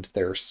defend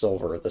their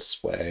silver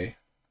this way.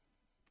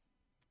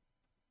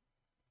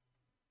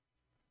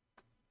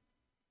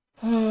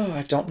 Oh,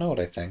 I don't know what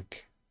I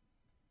think.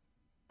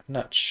 I'm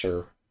not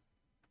sure.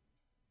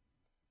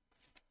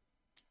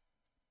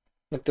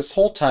 Like this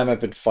whole time I've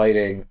been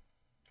fighting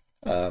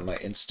my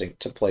instinct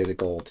to play the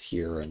gold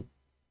here and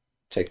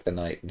take the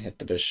knight and hit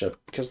the bishop,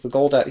 because the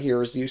gold out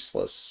here is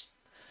useless.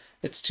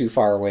 It's too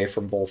far away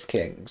from both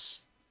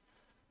kings.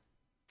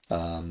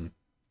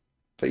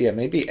 But But yeah,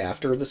 maybe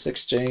after this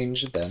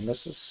exchange, then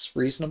this is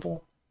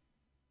reasonable.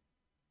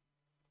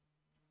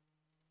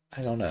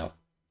 I don't know.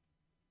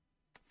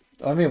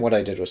 I mean, what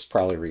I did was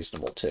probably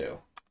reasonable too.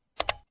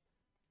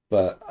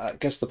 But I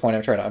guess the point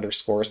I'm trying to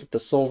underscore is that the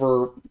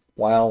silver,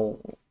 while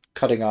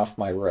cutting off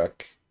my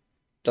rook,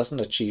 doesn't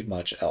achieve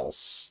much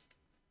else.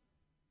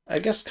 I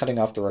guess cutting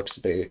off the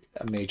rook's a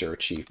major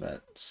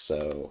achievement,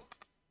 so...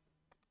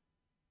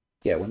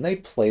 Yeah, when they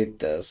played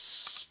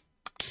this,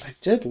 I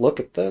did look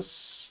at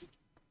this,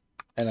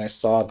 and I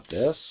saw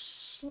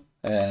this,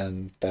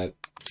 and that...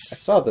 I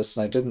saw this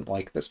and I didn't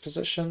like this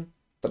position,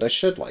 but I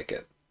should like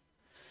it.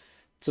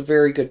 It's a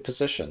very good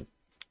position,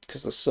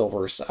 because the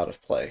silver's out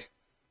of play.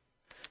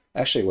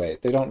 Actually,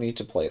 wait, they don't need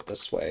to play it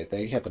this way.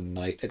 They have a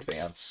knight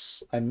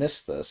advance. I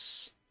missed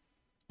this.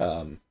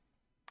 But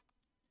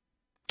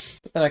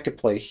then I could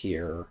play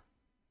here.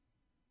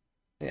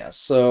 Yeah,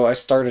 so I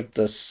started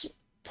this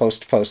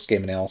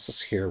post-game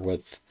analysis here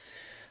with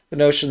the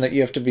notion that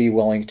you have to be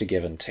willing to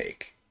give and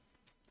take.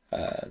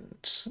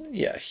 And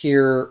yeah,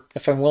 here,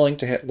 if I'm willing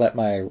to let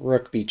my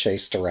rook be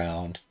chased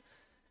around,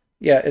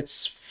 yeah,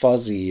 it's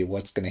fuzzy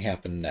what's going to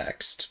happen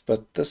next,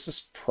 but this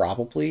is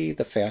probably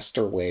the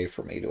faster way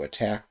for me to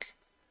attack,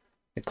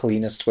 the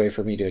cleanest way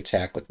for me to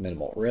attack with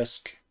minimal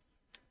risk.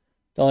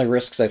 The only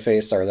risks I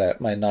face are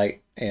that my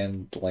knight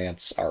and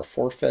lance are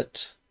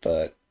forfeit,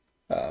 but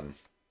yeah,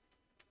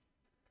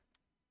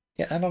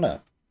 I don't know.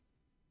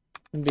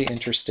 It'd be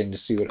interesting to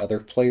see what other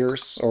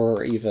players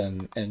or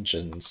even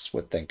engines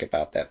would think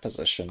about that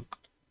position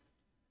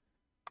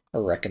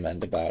or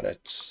recommend about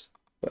it.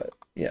 But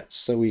yeah,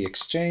 so we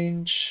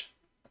exchange.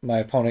 My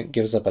opponent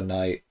gives up a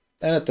knight,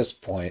 and at this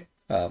point,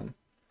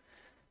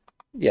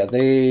 yeah,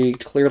 they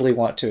clearly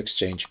want to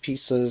exchange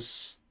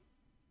pieces.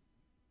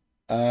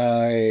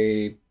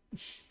 I'm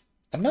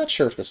not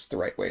sure if this is the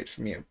right way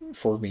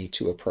for me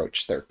to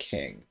approach their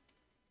king.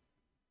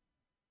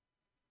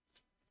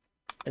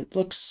 It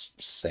looks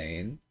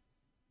sane,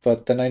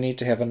 but then I need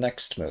to have a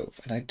next move,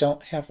 and I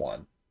don't have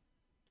one.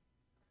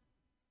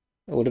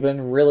 It would have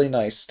been really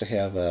nice to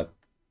have a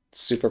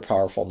super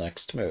powerful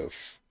next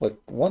move. Like,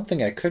 one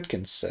thing I could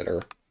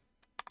consider,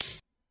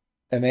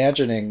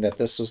 imagining that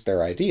this was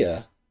their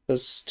idea,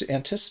 was to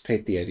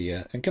anticipate the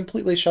idea and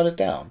completely shut it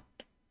down.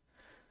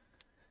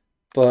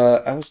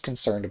 But I was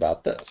concerned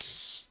about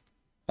this.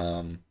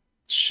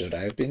 Should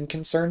I have been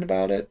concerned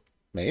about it?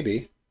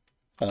 Maybe.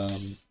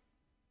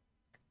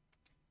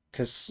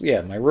 Because,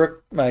 yeah,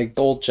 my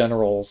gold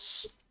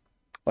generals,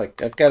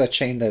 like, I've got a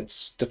chain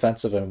that's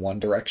defensive in one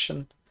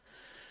direction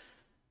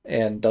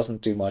and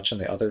doesn't do much in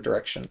the other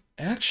direction.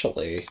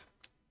 Actually,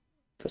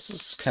 this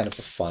is kind of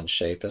a fun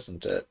shape,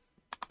 isn't it?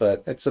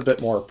 But it's a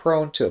bit more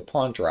prone to a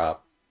pawn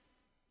drop.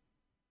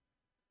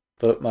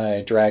 But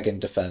my dragon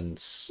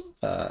defends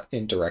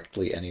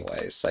indirectly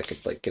anyways, so I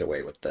could like get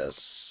away with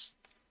this.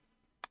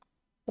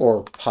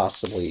 Or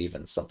possibly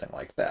even something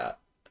like that.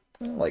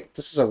 Like,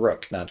 this is a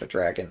rook, not a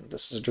dragon.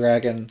 This is a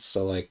dragon,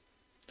 so like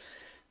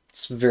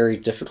it's very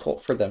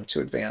difficult for them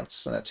to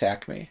advance and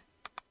attack me.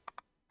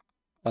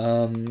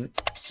 So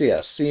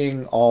yeah,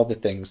 seeing all the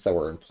things that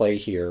were in play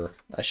here,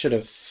 I should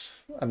have...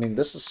 I mean,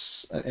 this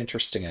is an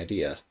interesting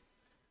idea.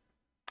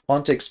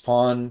 Pawn takes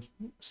pawn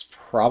is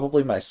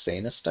probably my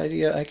sanest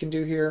idea I can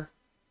do here.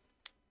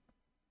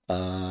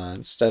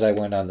 Instead, I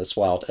went on this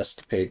wild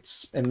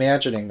escapades,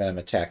 imagining that I'm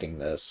attacking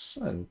this,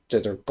 and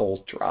did a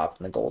gold drop,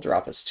 and the gold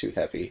drop is too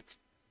heavy.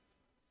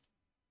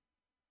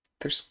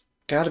 There's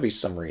got to be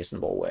some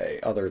reasonable way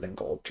other than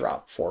gold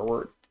drop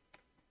forward.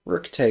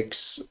 Rook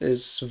takes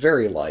is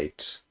very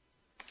light.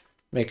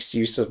 Makes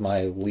use of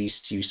my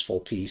least useful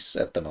piece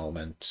at the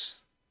moment.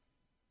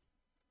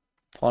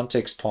 Pawn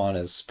takes pawn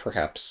is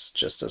perhaps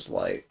just as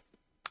light.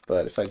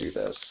 But if I do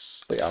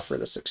this, they offer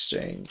this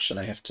exchange, and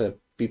I have to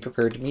be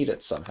prepared to meet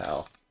it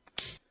somehow.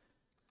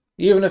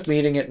 Even if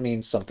meeting it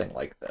means something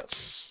like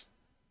this.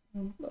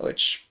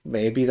 Which,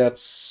 maybe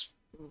that's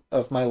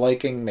of my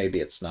liking, maybe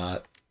it's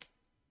not.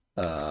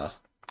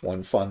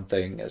 One fun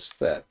thing is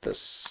that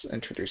this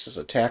introduces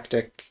a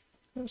tactic,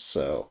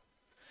 so...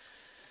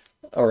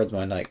 Or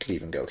my knight could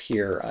even go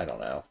here, I don't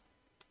know.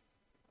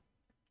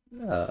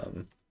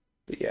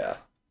 But yeah.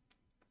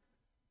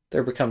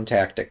 There become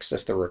tactics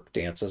if the rook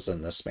dances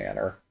in this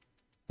manner.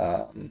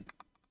 Well,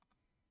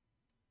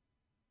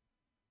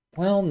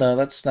 no,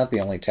 that's not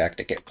the only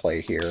tactic at play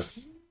here.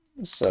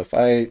 So if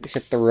I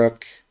hit the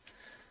rook,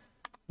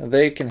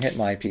 they can hit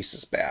my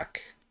pieces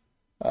back.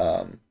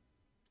 And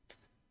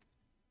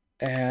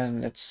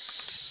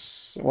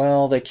it's...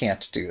 Well, they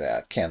can't do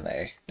that, can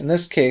they? In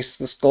this case,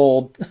 this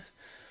gold,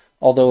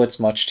 although it's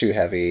much too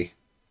heavy,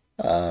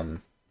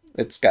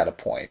 it's got a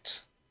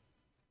point.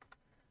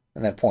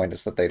 And that point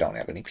is that they don't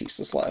have any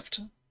pieces left.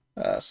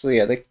 So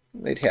yeah,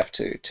 they'd have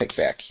to take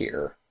back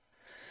here.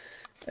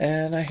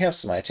 And I have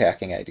some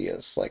attacking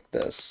ideas like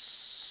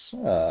this,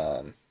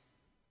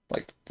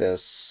 like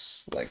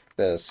this, like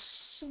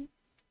this.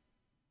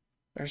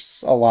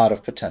 There's a lot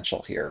of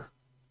potential here.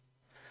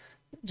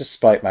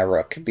 Despite my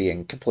rook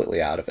being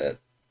completely out of it,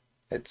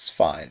 it's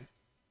fine.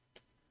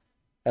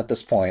 At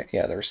this point,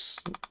 yeah, there's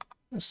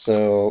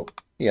So,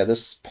 yeah,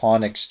 this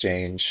pawn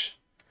exchange,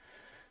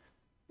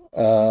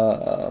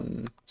 I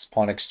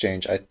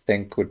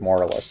think, would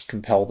more or less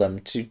compel them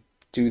to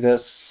do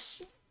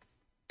this,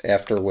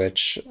 after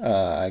which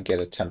I get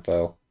a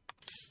tempo,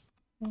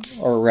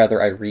 or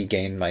rather, I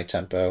regain my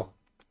tempo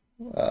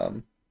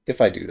if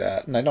I do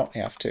that, and I don't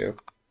have to.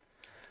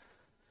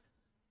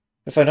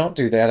 If I don't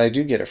do that, I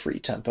do get a free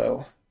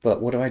tempo,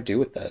 but what do I do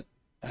with that?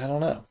 I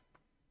don't know.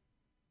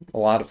 A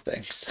lot of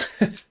things.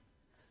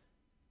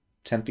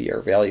 Tempi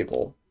are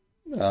valuable.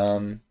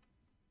 Um,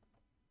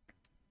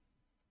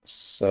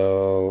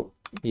 so,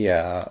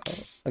 yeah,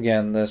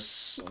 again,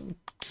 this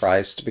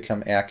tries to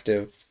become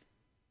active,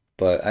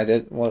 but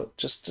well,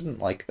 just didn't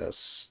like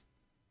this.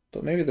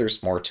 But maybe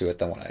there's more to it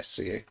than what I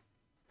see.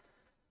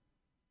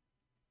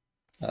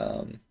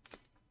 Um,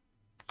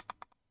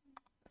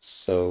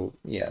 so,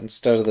 yeah,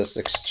 instead of this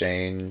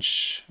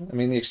exchange, I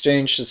mean, the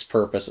exchange's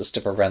purpose is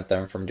to prevent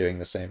them from doing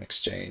the same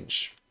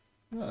exchange.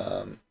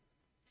 Um,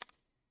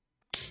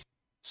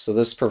 so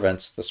this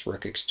prevents this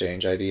rook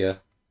exchange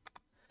idea.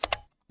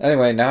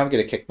 Anyway, now I'm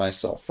going to kick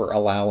myself for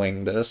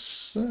allowing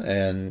this,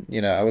 and,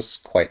 I was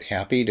quite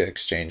happy to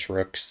exchange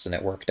rooks, and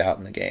it worked out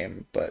in the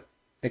game, but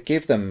it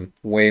gave them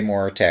way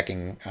more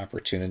attacking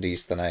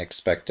opportunities than I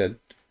expected.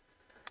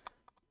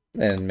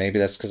 And maybe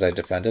that's because I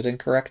defended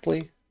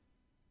incorrectly.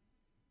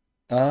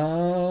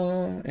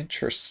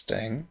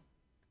 Interesting.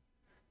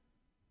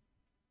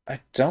 I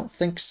don't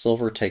think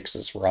silver takes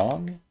is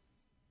wrong,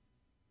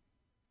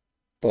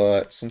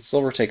 but since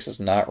silver takes is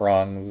not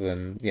wrong,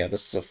 then yeah,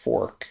 this is a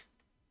fork.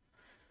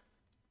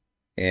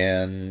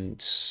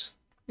 And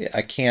yeah,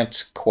 I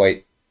can't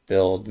quite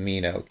build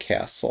Mino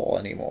Castle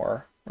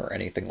anymore, or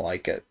anything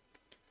like it.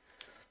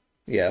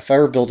 Yeah, if I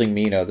were building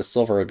Mino, the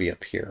silver would be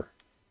up here.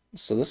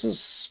 So this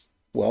is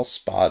well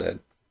spotted.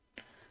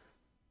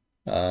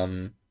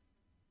 Um,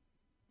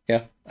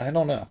 yeah, I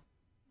don't know.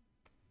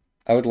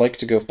 I would like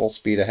to go full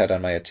speed ahead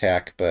on my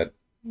attack, but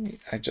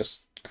I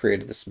just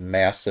created this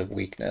massive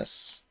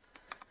weakness.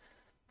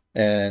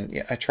 And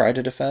yeah, I try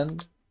to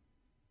defend,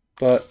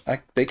 but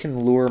they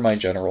can lure my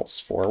generals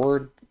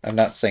forward. I'm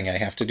not saying I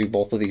have to do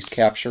both of these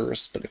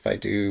captures, but if I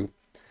do,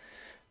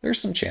 there's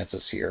some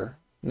chances here.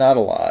 Not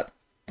a lot,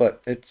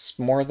 but it's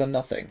more than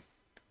nothing.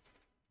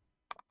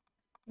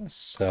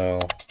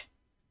 So,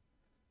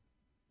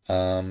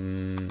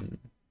 um,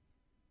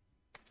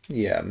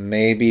 yeah,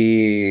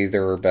 maybe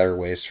there are better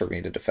ways for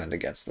me to defend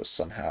against this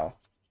somehow.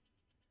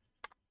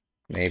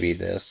 Maybe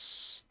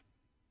this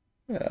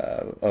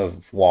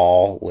of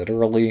wall,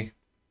 literally,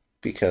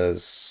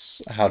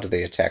 because how do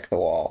they attack the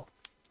wall?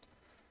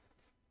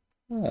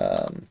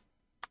 Um,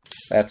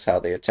 that's how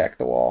they attack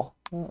the wall,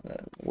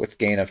 with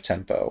gain of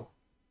tempo.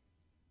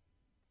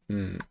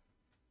 Hmm,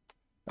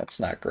 that's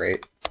not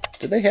great.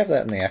 Did they have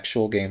that in the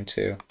actual game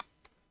too?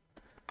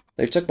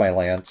 They took my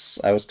lance.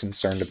 I was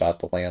concerned about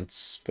the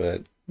lance,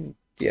 but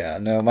yeah,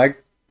 no,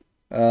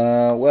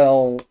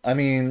 well, I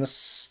mean,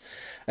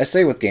 I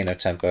say with gain of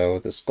tempo,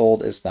 this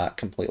gold is not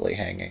completely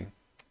hanging,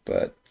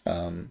 but,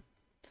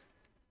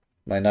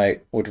 my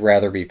knight would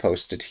rather be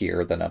posted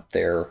here than up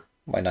there.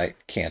 My knight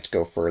can't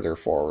go further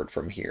forward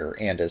from here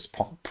and is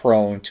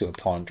prone to a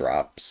pawn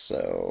drop,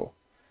 so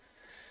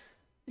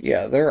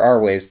yeah, there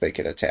are ways they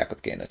could attack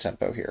with gain of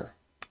tempo here.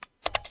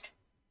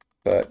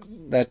 But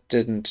that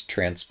didn't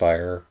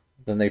transpire.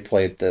 Then they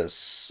played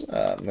this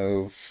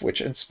move,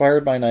 which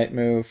inspired my knight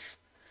move.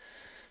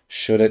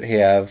 Should it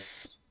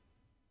have?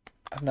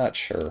 I'm not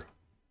sure.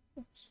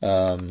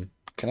 Can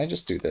I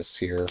just do this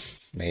here?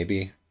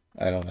 Maybe.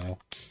 I don't know.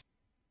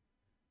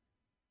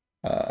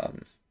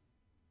 Um,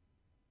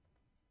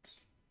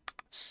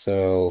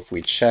 so if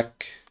we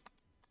check,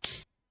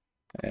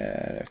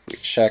 and if we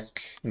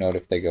check, note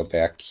if they go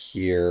back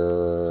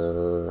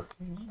here,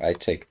 I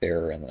take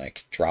there and then I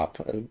can drop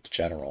a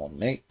general and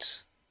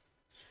mate.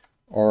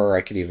 Or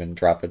I could even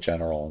drop a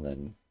general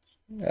and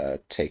then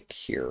take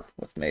here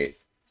with mate.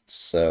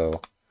 So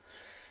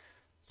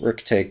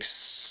rook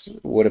takes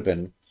would have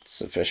been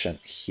sufficient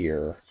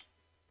here.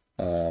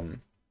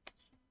 Um,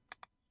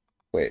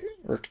 wait,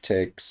 rook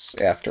takes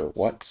after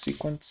what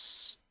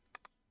sequence?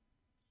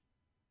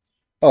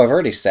 Oh, I've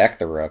already sacked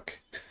the rook.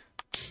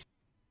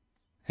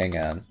 Hang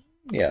on.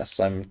 Yes,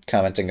 I'm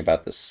commenting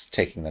about this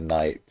taking the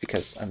knight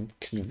because I'm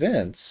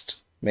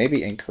convinced,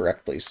 maybe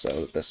incorrectly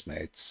so, that this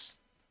mates.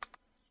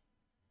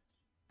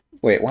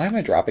 Wait, why am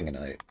I dropping a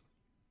knight?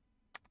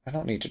 I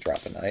don't need to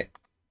drop a knight.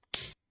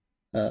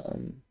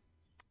 Um,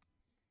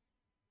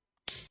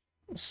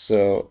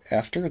 so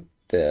after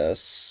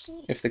this,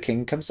 if the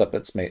king comes up,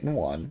 it's mate in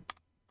one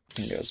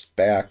and goes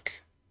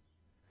back.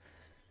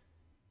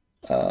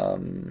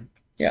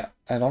 Yeah,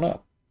 I don't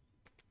know.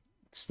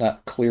 It's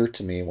not clear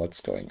to me what's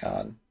going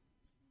on.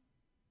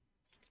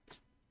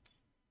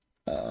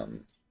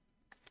 Um,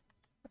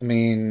 I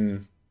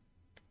mean,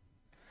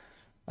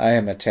 I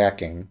am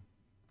attacking.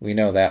 We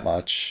know that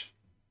much.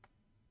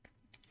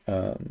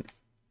 Um,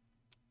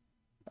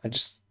 I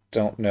just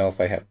don't know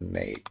if I have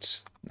mate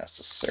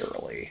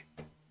necessarily.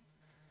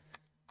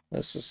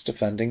 This is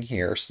defending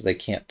here, so they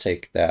can't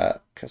take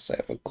that because I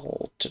have a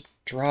goal to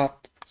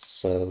drop,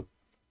 so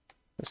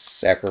this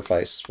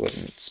sacrifice would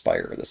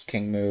inspire this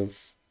king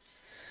move.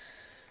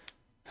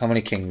 How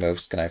many king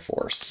moves can I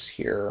force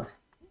here?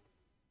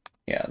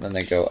 Yeah, and then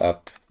they go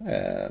up,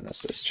 and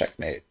this is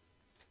checkmate.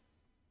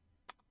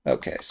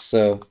 Okay,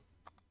 so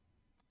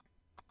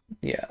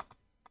yeah.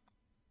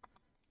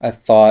 I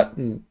thought,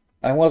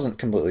 I wasn't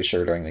completely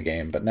sure during the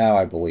game, but now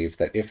I believe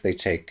that if they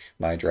take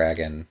my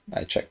dragon,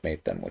 I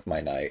checkmate them with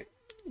my knight.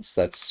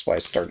 So that's why I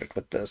started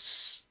with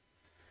this.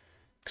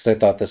 Because I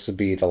thought this would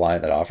be the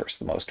line that offers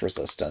the most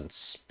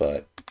resistance,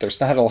 but there's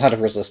not a lot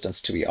of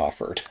resistance to be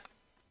offered,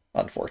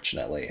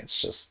 unfortunately.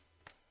 It's just...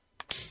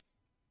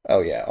 Oh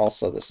yeah,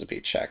 also this would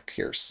be check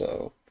here,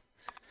 so...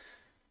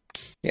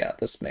 Yeah,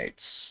 this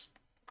mates.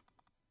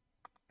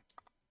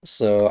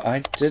 So I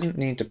didn't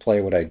need to play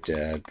what I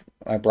did.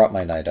 I brought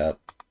my knight up,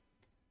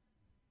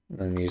 and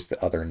then used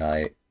the other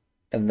knight,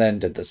 and then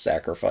did the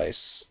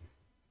sacrifice.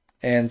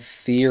 And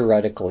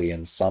theoretically,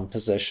 in some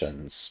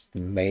positions,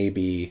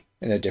 maybe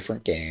in a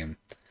different game,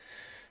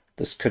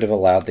 this could have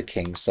allowed the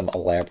king some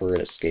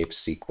elaborate escape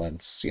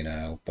sequence,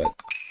 but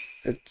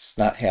it's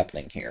not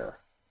happening here.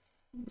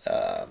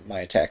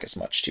 My attack is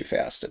much too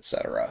fast,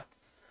 etc.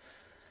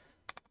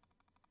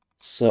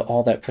 So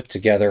all that put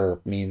together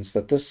means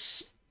that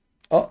this...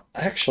 Oh,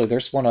 actually,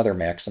 there's one other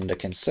maxim to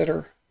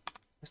consider,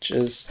 which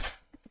is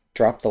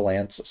drop the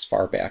lance as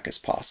far back as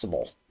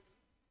possible.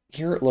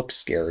 Here it looks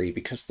scary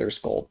because there's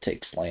gold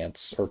takes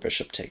lance or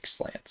bishop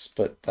takes lance,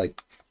 but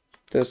like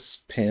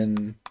this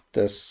pin,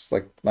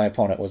 like my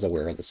opponent was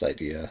aware of this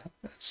idea.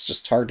 It's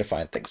just hard to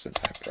find things in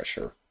time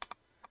pressure.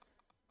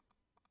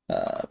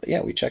 But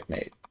yeah, we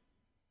checkmate.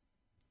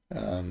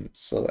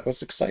 So that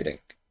was exciting.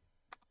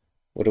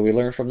 What do we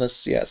learn from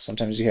this? Yes,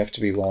 sometimes you have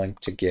to be willing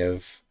to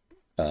give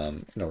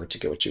in order to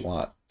get what you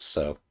want.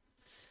 So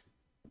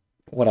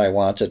what I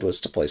wanted was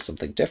to play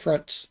something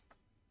different.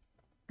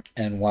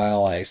 And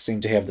while I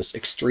seem to have this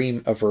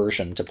extreme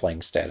aversion to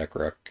playing static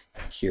rook,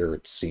 here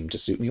it seemed to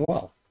suit me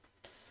well.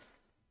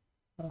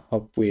 I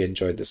hope we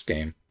enjoyed this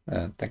game.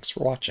 Thanks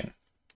for watching.